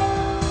now.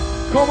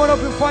 Come on up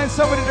and find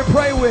somebody to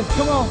pray with.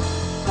 Come on.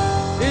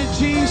 In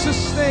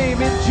Jesus'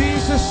 name, in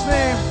Jesus'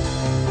 name,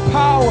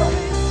 power.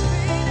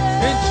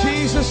 In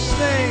Jesus'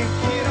 name.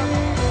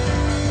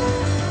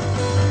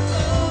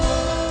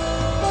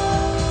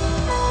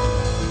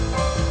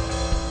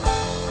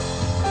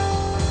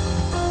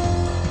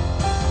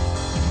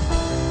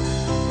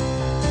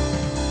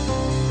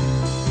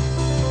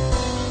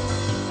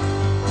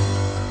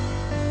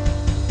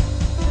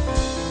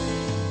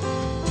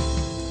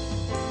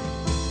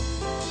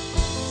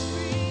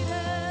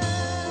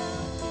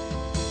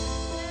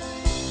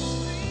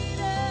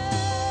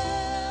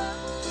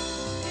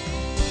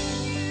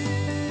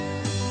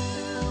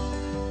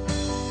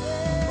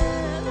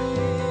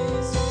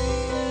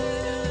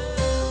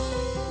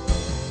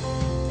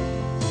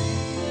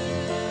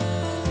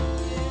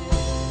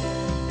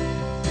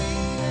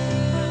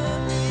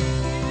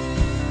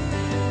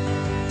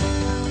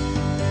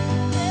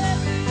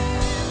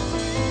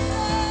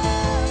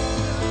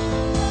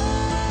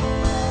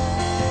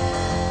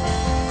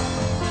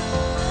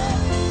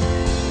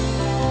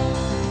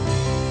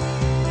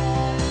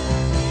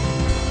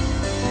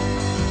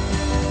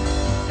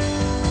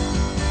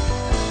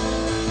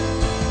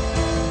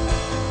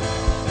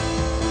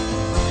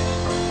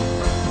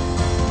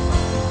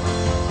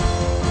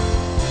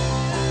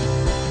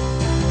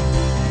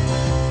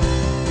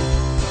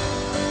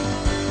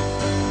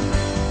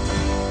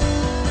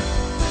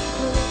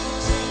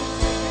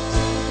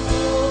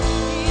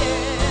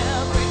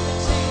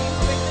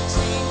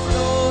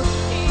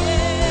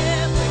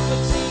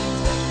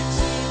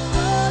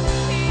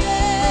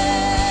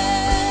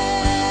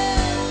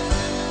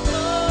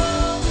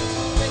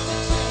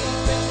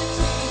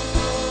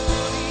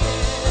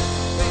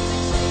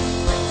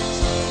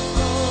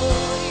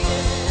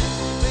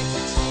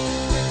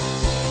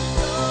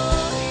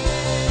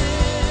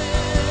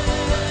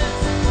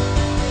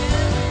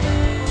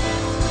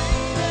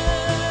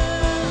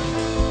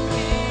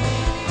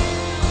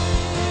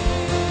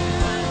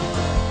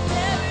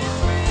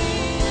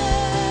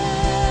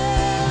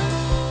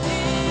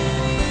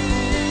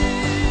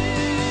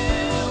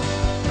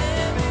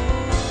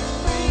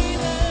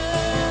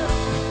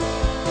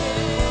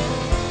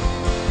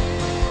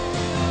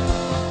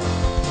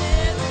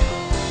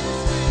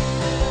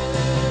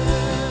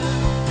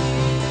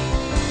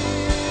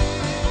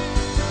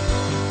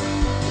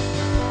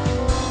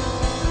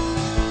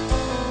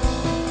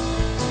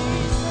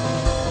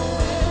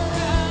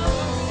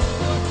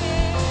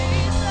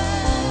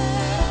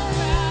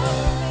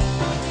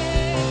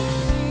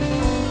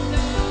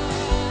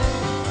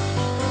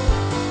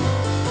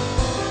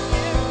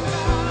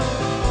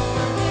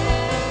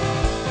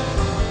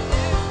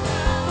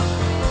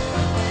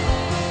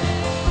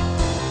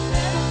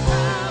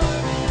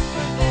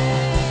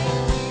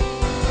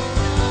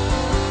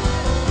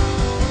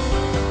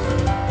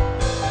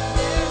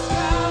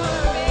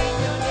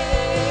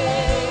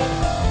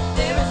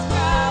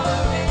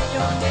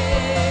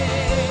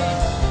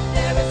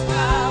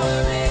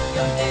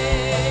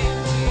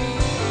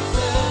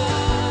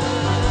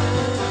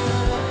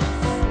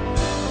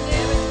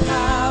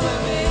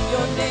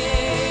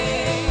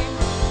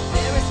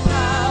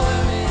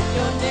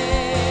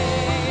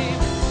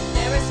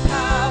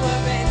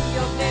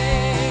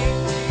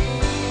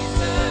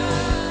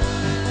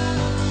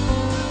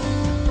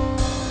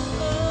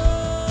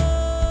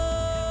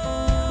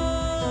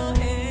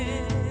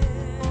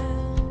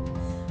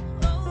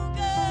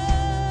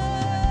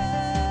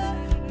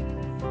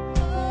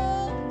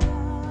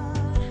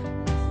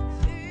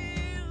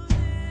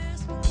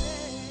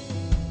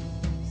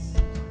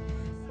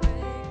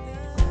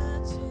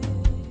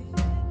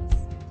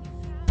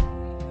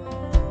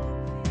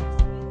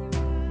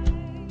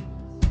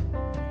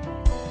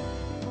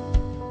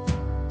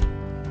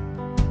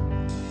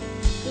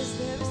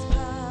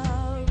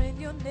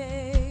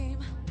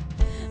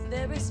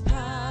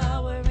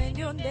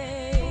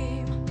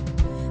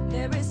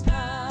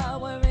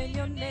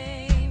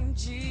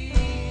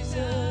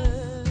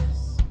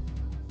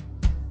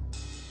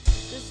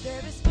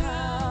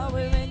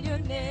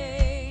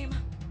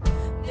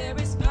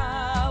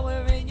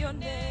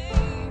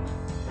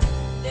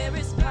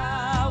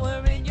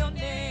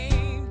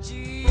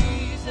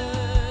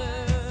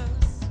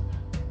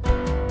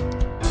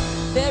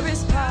 There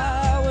is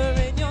power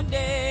in your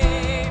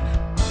name.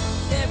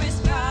 There is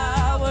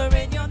power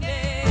in your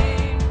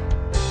name.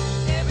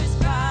 There is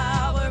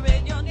power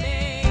in your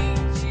name,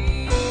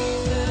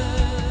 Jesus.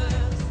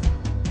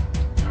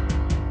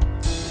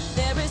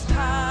 There is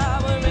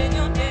power in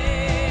your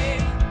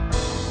name.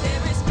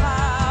 There is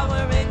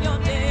power in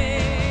your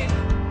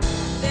name.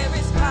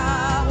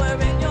 There is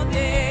power in your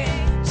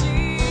name,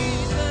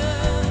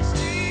 Jesus,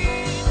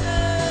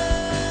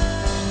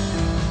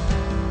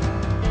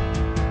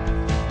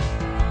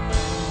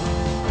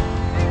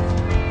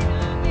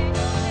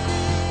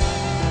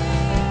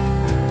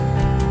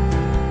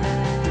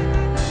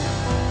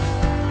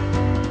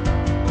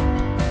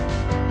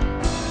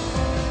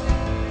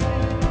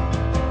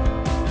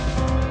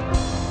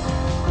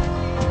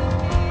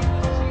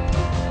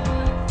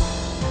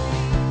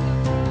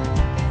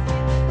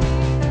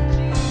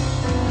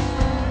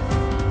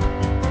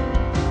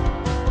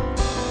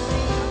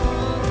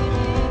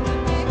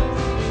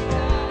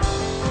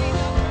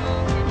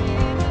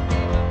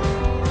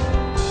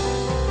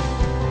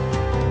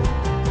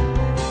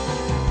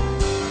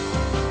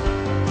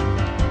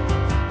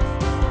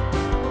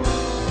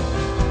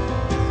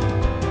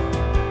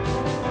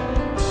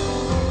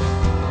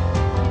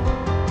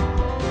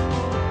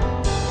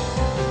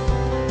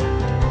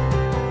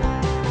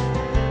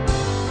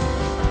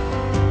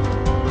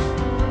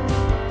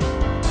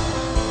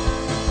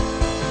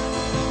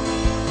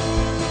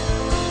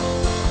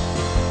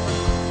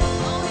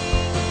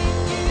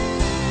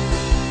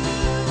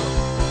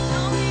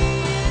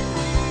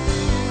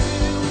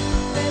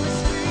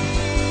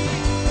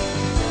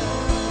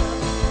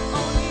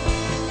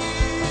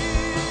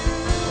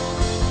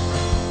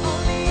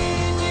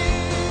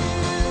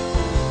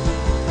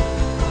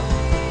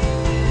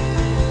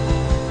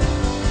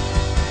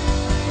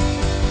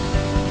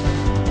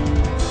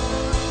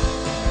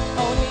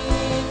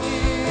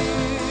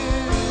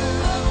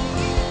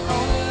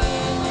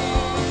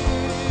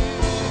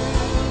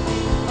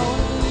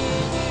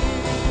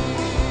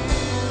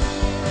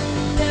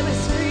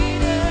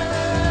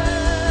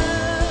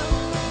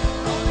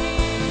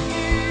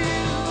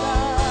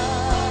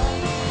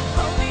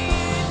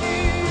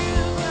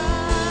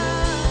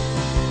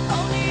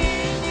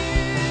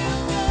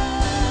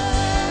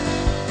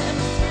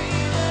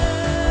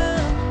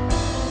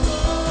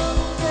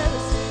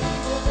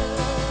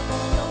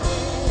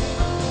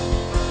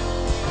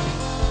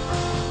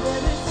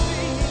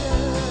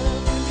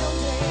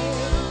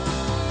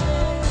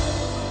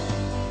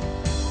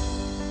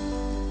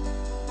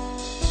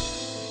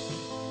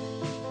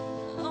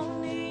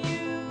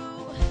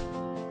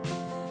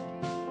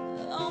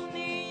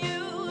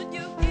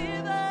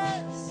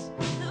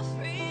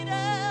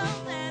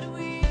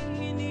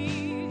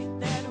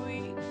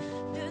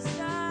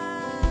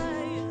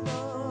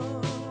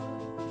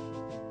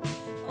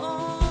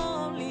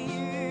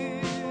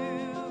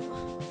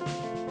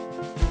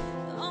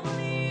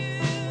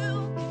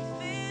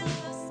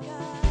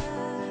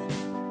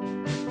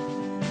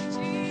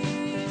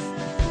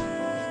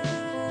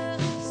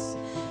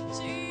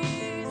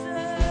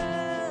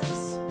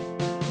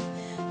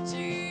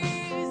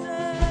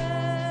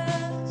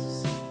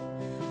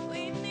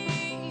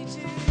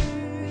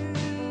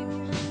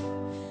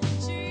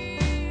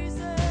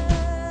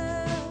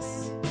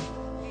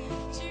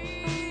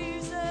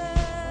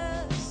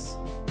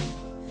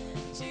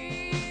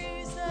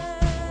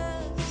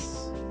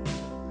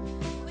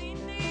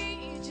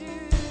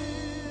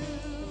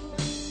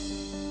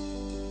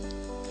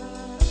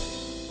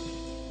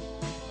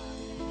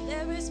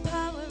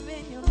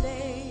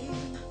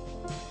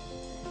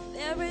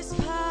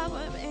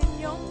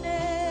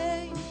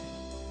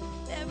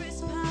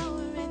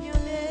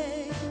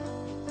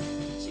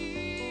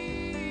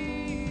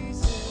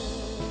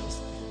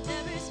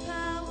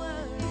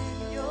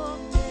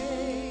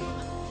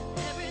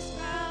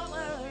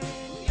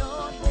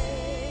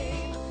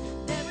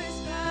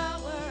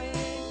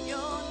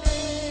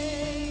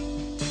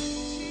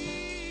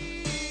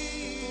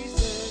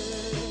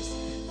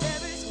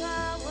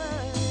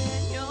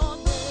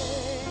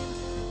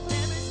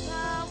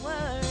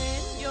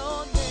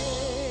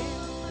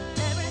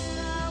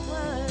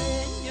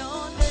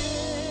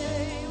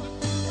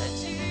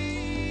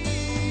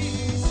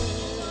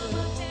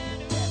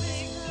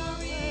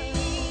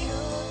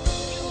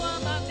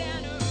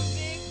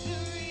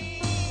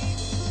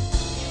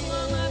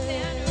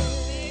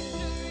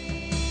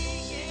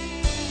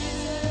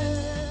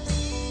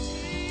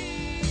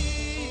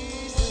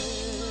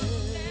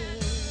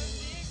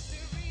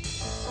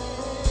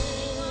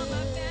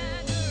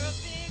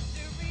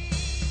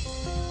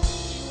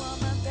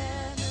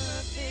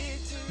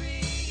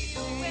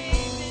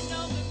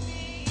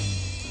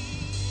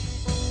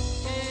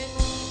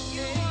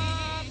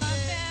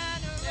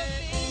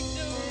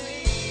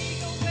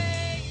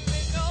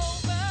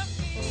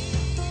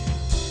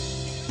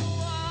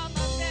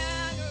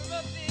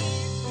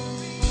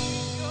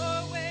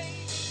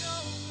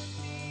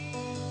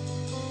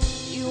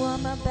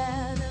 my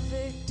banner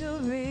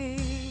victory.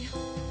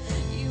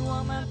 You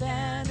are my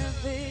banner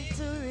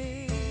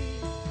victory.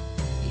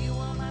 You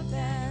are my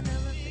banner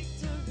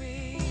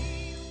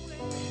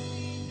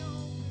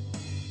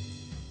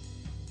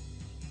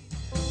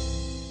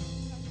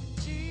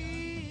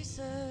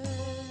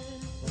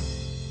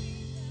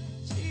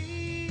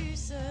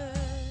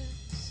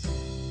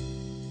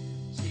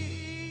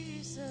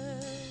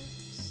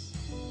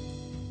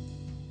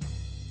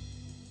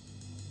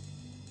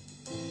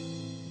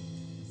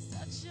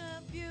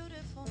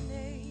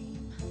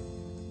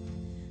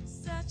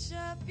such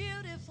a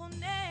beautiful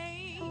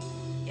name.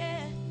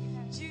 Yeah,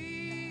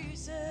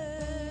 Jesus.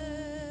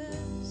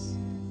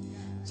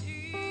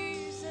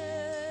 Jesus.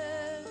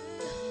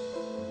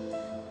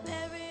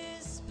 There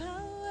is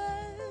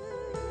power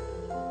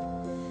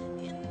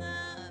in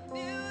the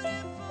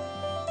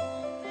beautiful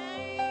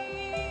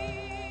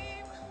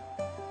name.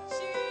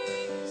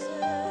 Jesus.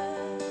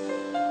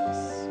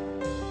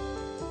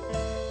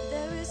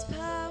 There is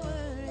power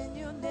in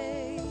your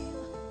name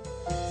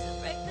to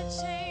break the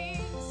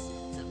chains,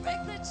 to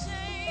break the chains.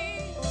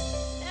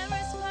 There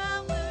is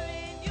power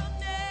in your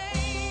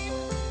name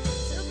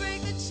to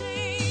break the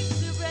chains,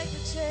 to break the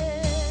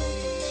chains.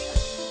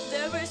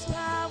 There is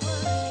power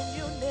in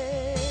your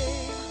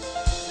name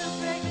to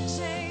break the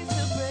chains,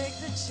 to break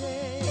the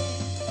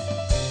chains.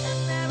 And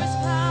there is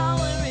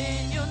power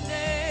in your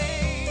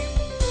name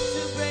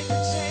to break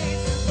the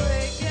chains, to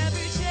break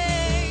every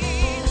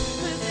chain.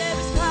 'Cause there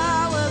is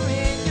power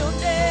in your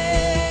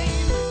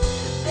name.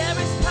 There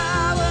is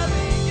power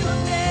in your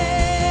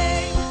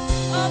name.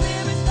 Oh,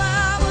 there is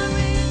power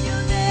in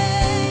your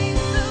name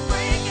to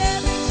break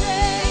every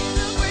chain,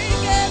 to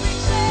break every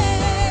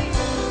chain.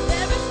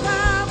 There is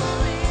power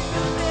in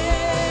your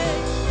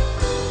name.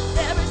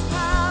 There is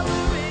power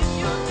in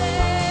your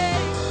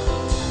name.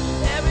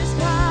 There is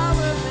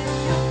power in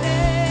your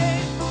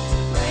name to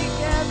break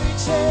every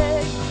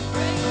chain,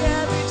 break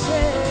every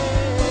chain.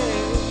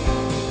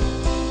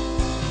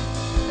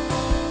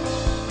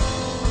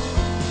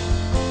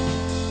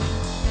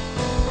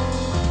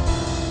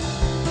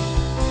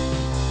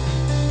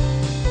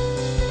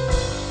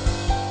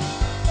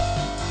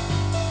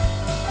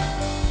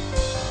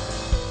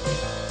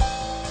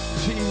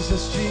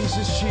 Jesus,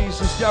 Jesus,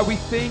 Jesus. God, we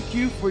thank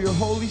you for your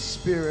Holy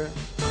Spirit.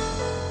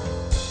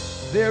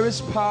 There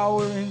is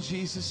power in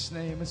Jesus'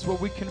 name. It's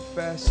what we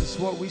confess. It's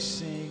what we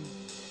sing.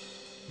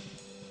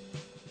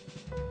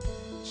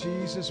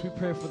 Jesus, we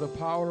pray for the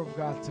power of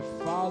God to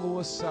follow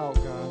us out,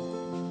 God.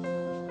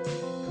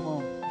 Come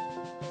on.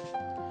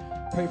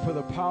 Pray for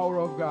the power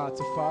of God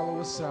to follow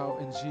us out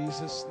in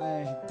Jesus'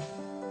 name.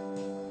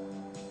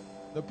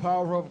 The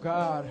power of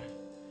God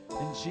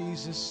in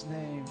Jesus'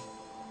 name.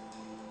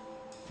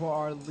 For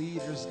our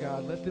leaders,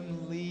 God, let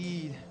them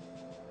lead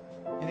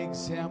an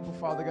example,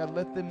 Father God.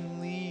 Let them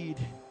lead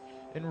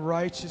in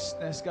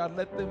righteousness, God.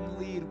 Let them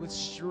lead with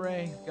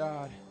strength,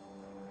 God.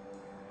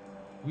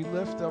 We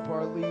lift up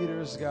our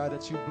leaders, God,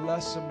 that you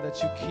bless them, that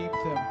you keep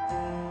them.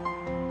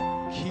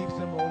 Keep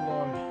them, oh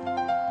Lord.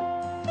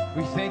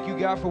 We thank you,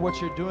 God, for what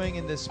you're doing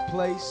in this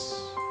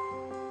place.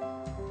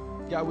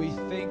 God, we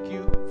thank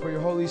you for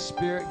your Holy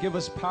Spirit. Give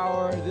us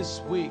power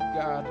this week,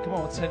 God. Come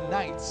on,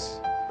 tonight.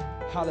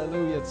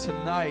 Hallelujah,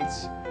 tonight.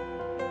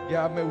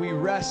 God, may we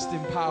rest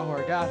in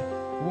power. God,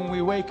 when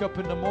we wake up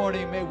in the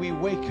morning, may we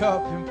wake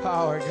up in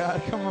power.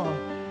 God, come on.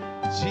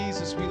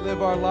 Jesus, we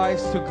live our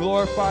lives to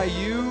glorify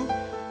you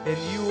and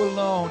you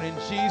alone. In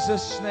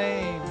Jesus'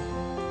 name.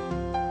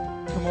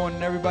 Come on,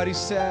 and everybody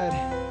said.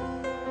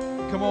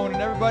 Come on,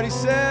 and everybody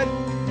said.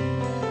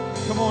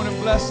 Come on and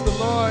bless the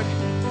Lord.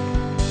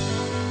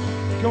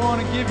 Come on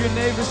and give your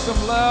neighbor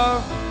some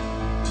love.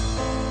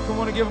 Come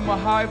on and give him a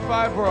high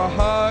five or a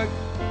hug.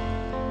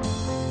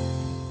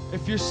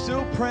 If you're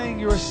still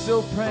praying, you are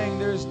still praying.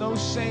 There's no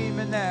shame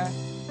in that.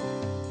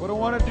 What I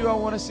want to do, I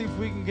want to see if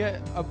we can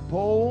get a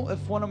bowl.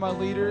 If one of my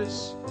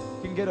leaders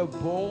can get a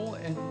bowl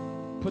and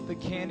put the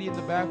candy in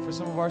the back for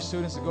some of our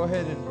students to go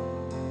ahead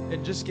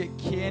and just get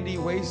candy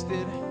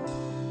wasted.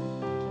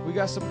 We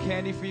got some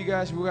candy for you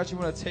guys. We got you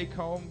want to take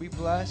home. Be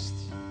blessed.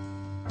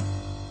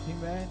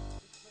 Amen.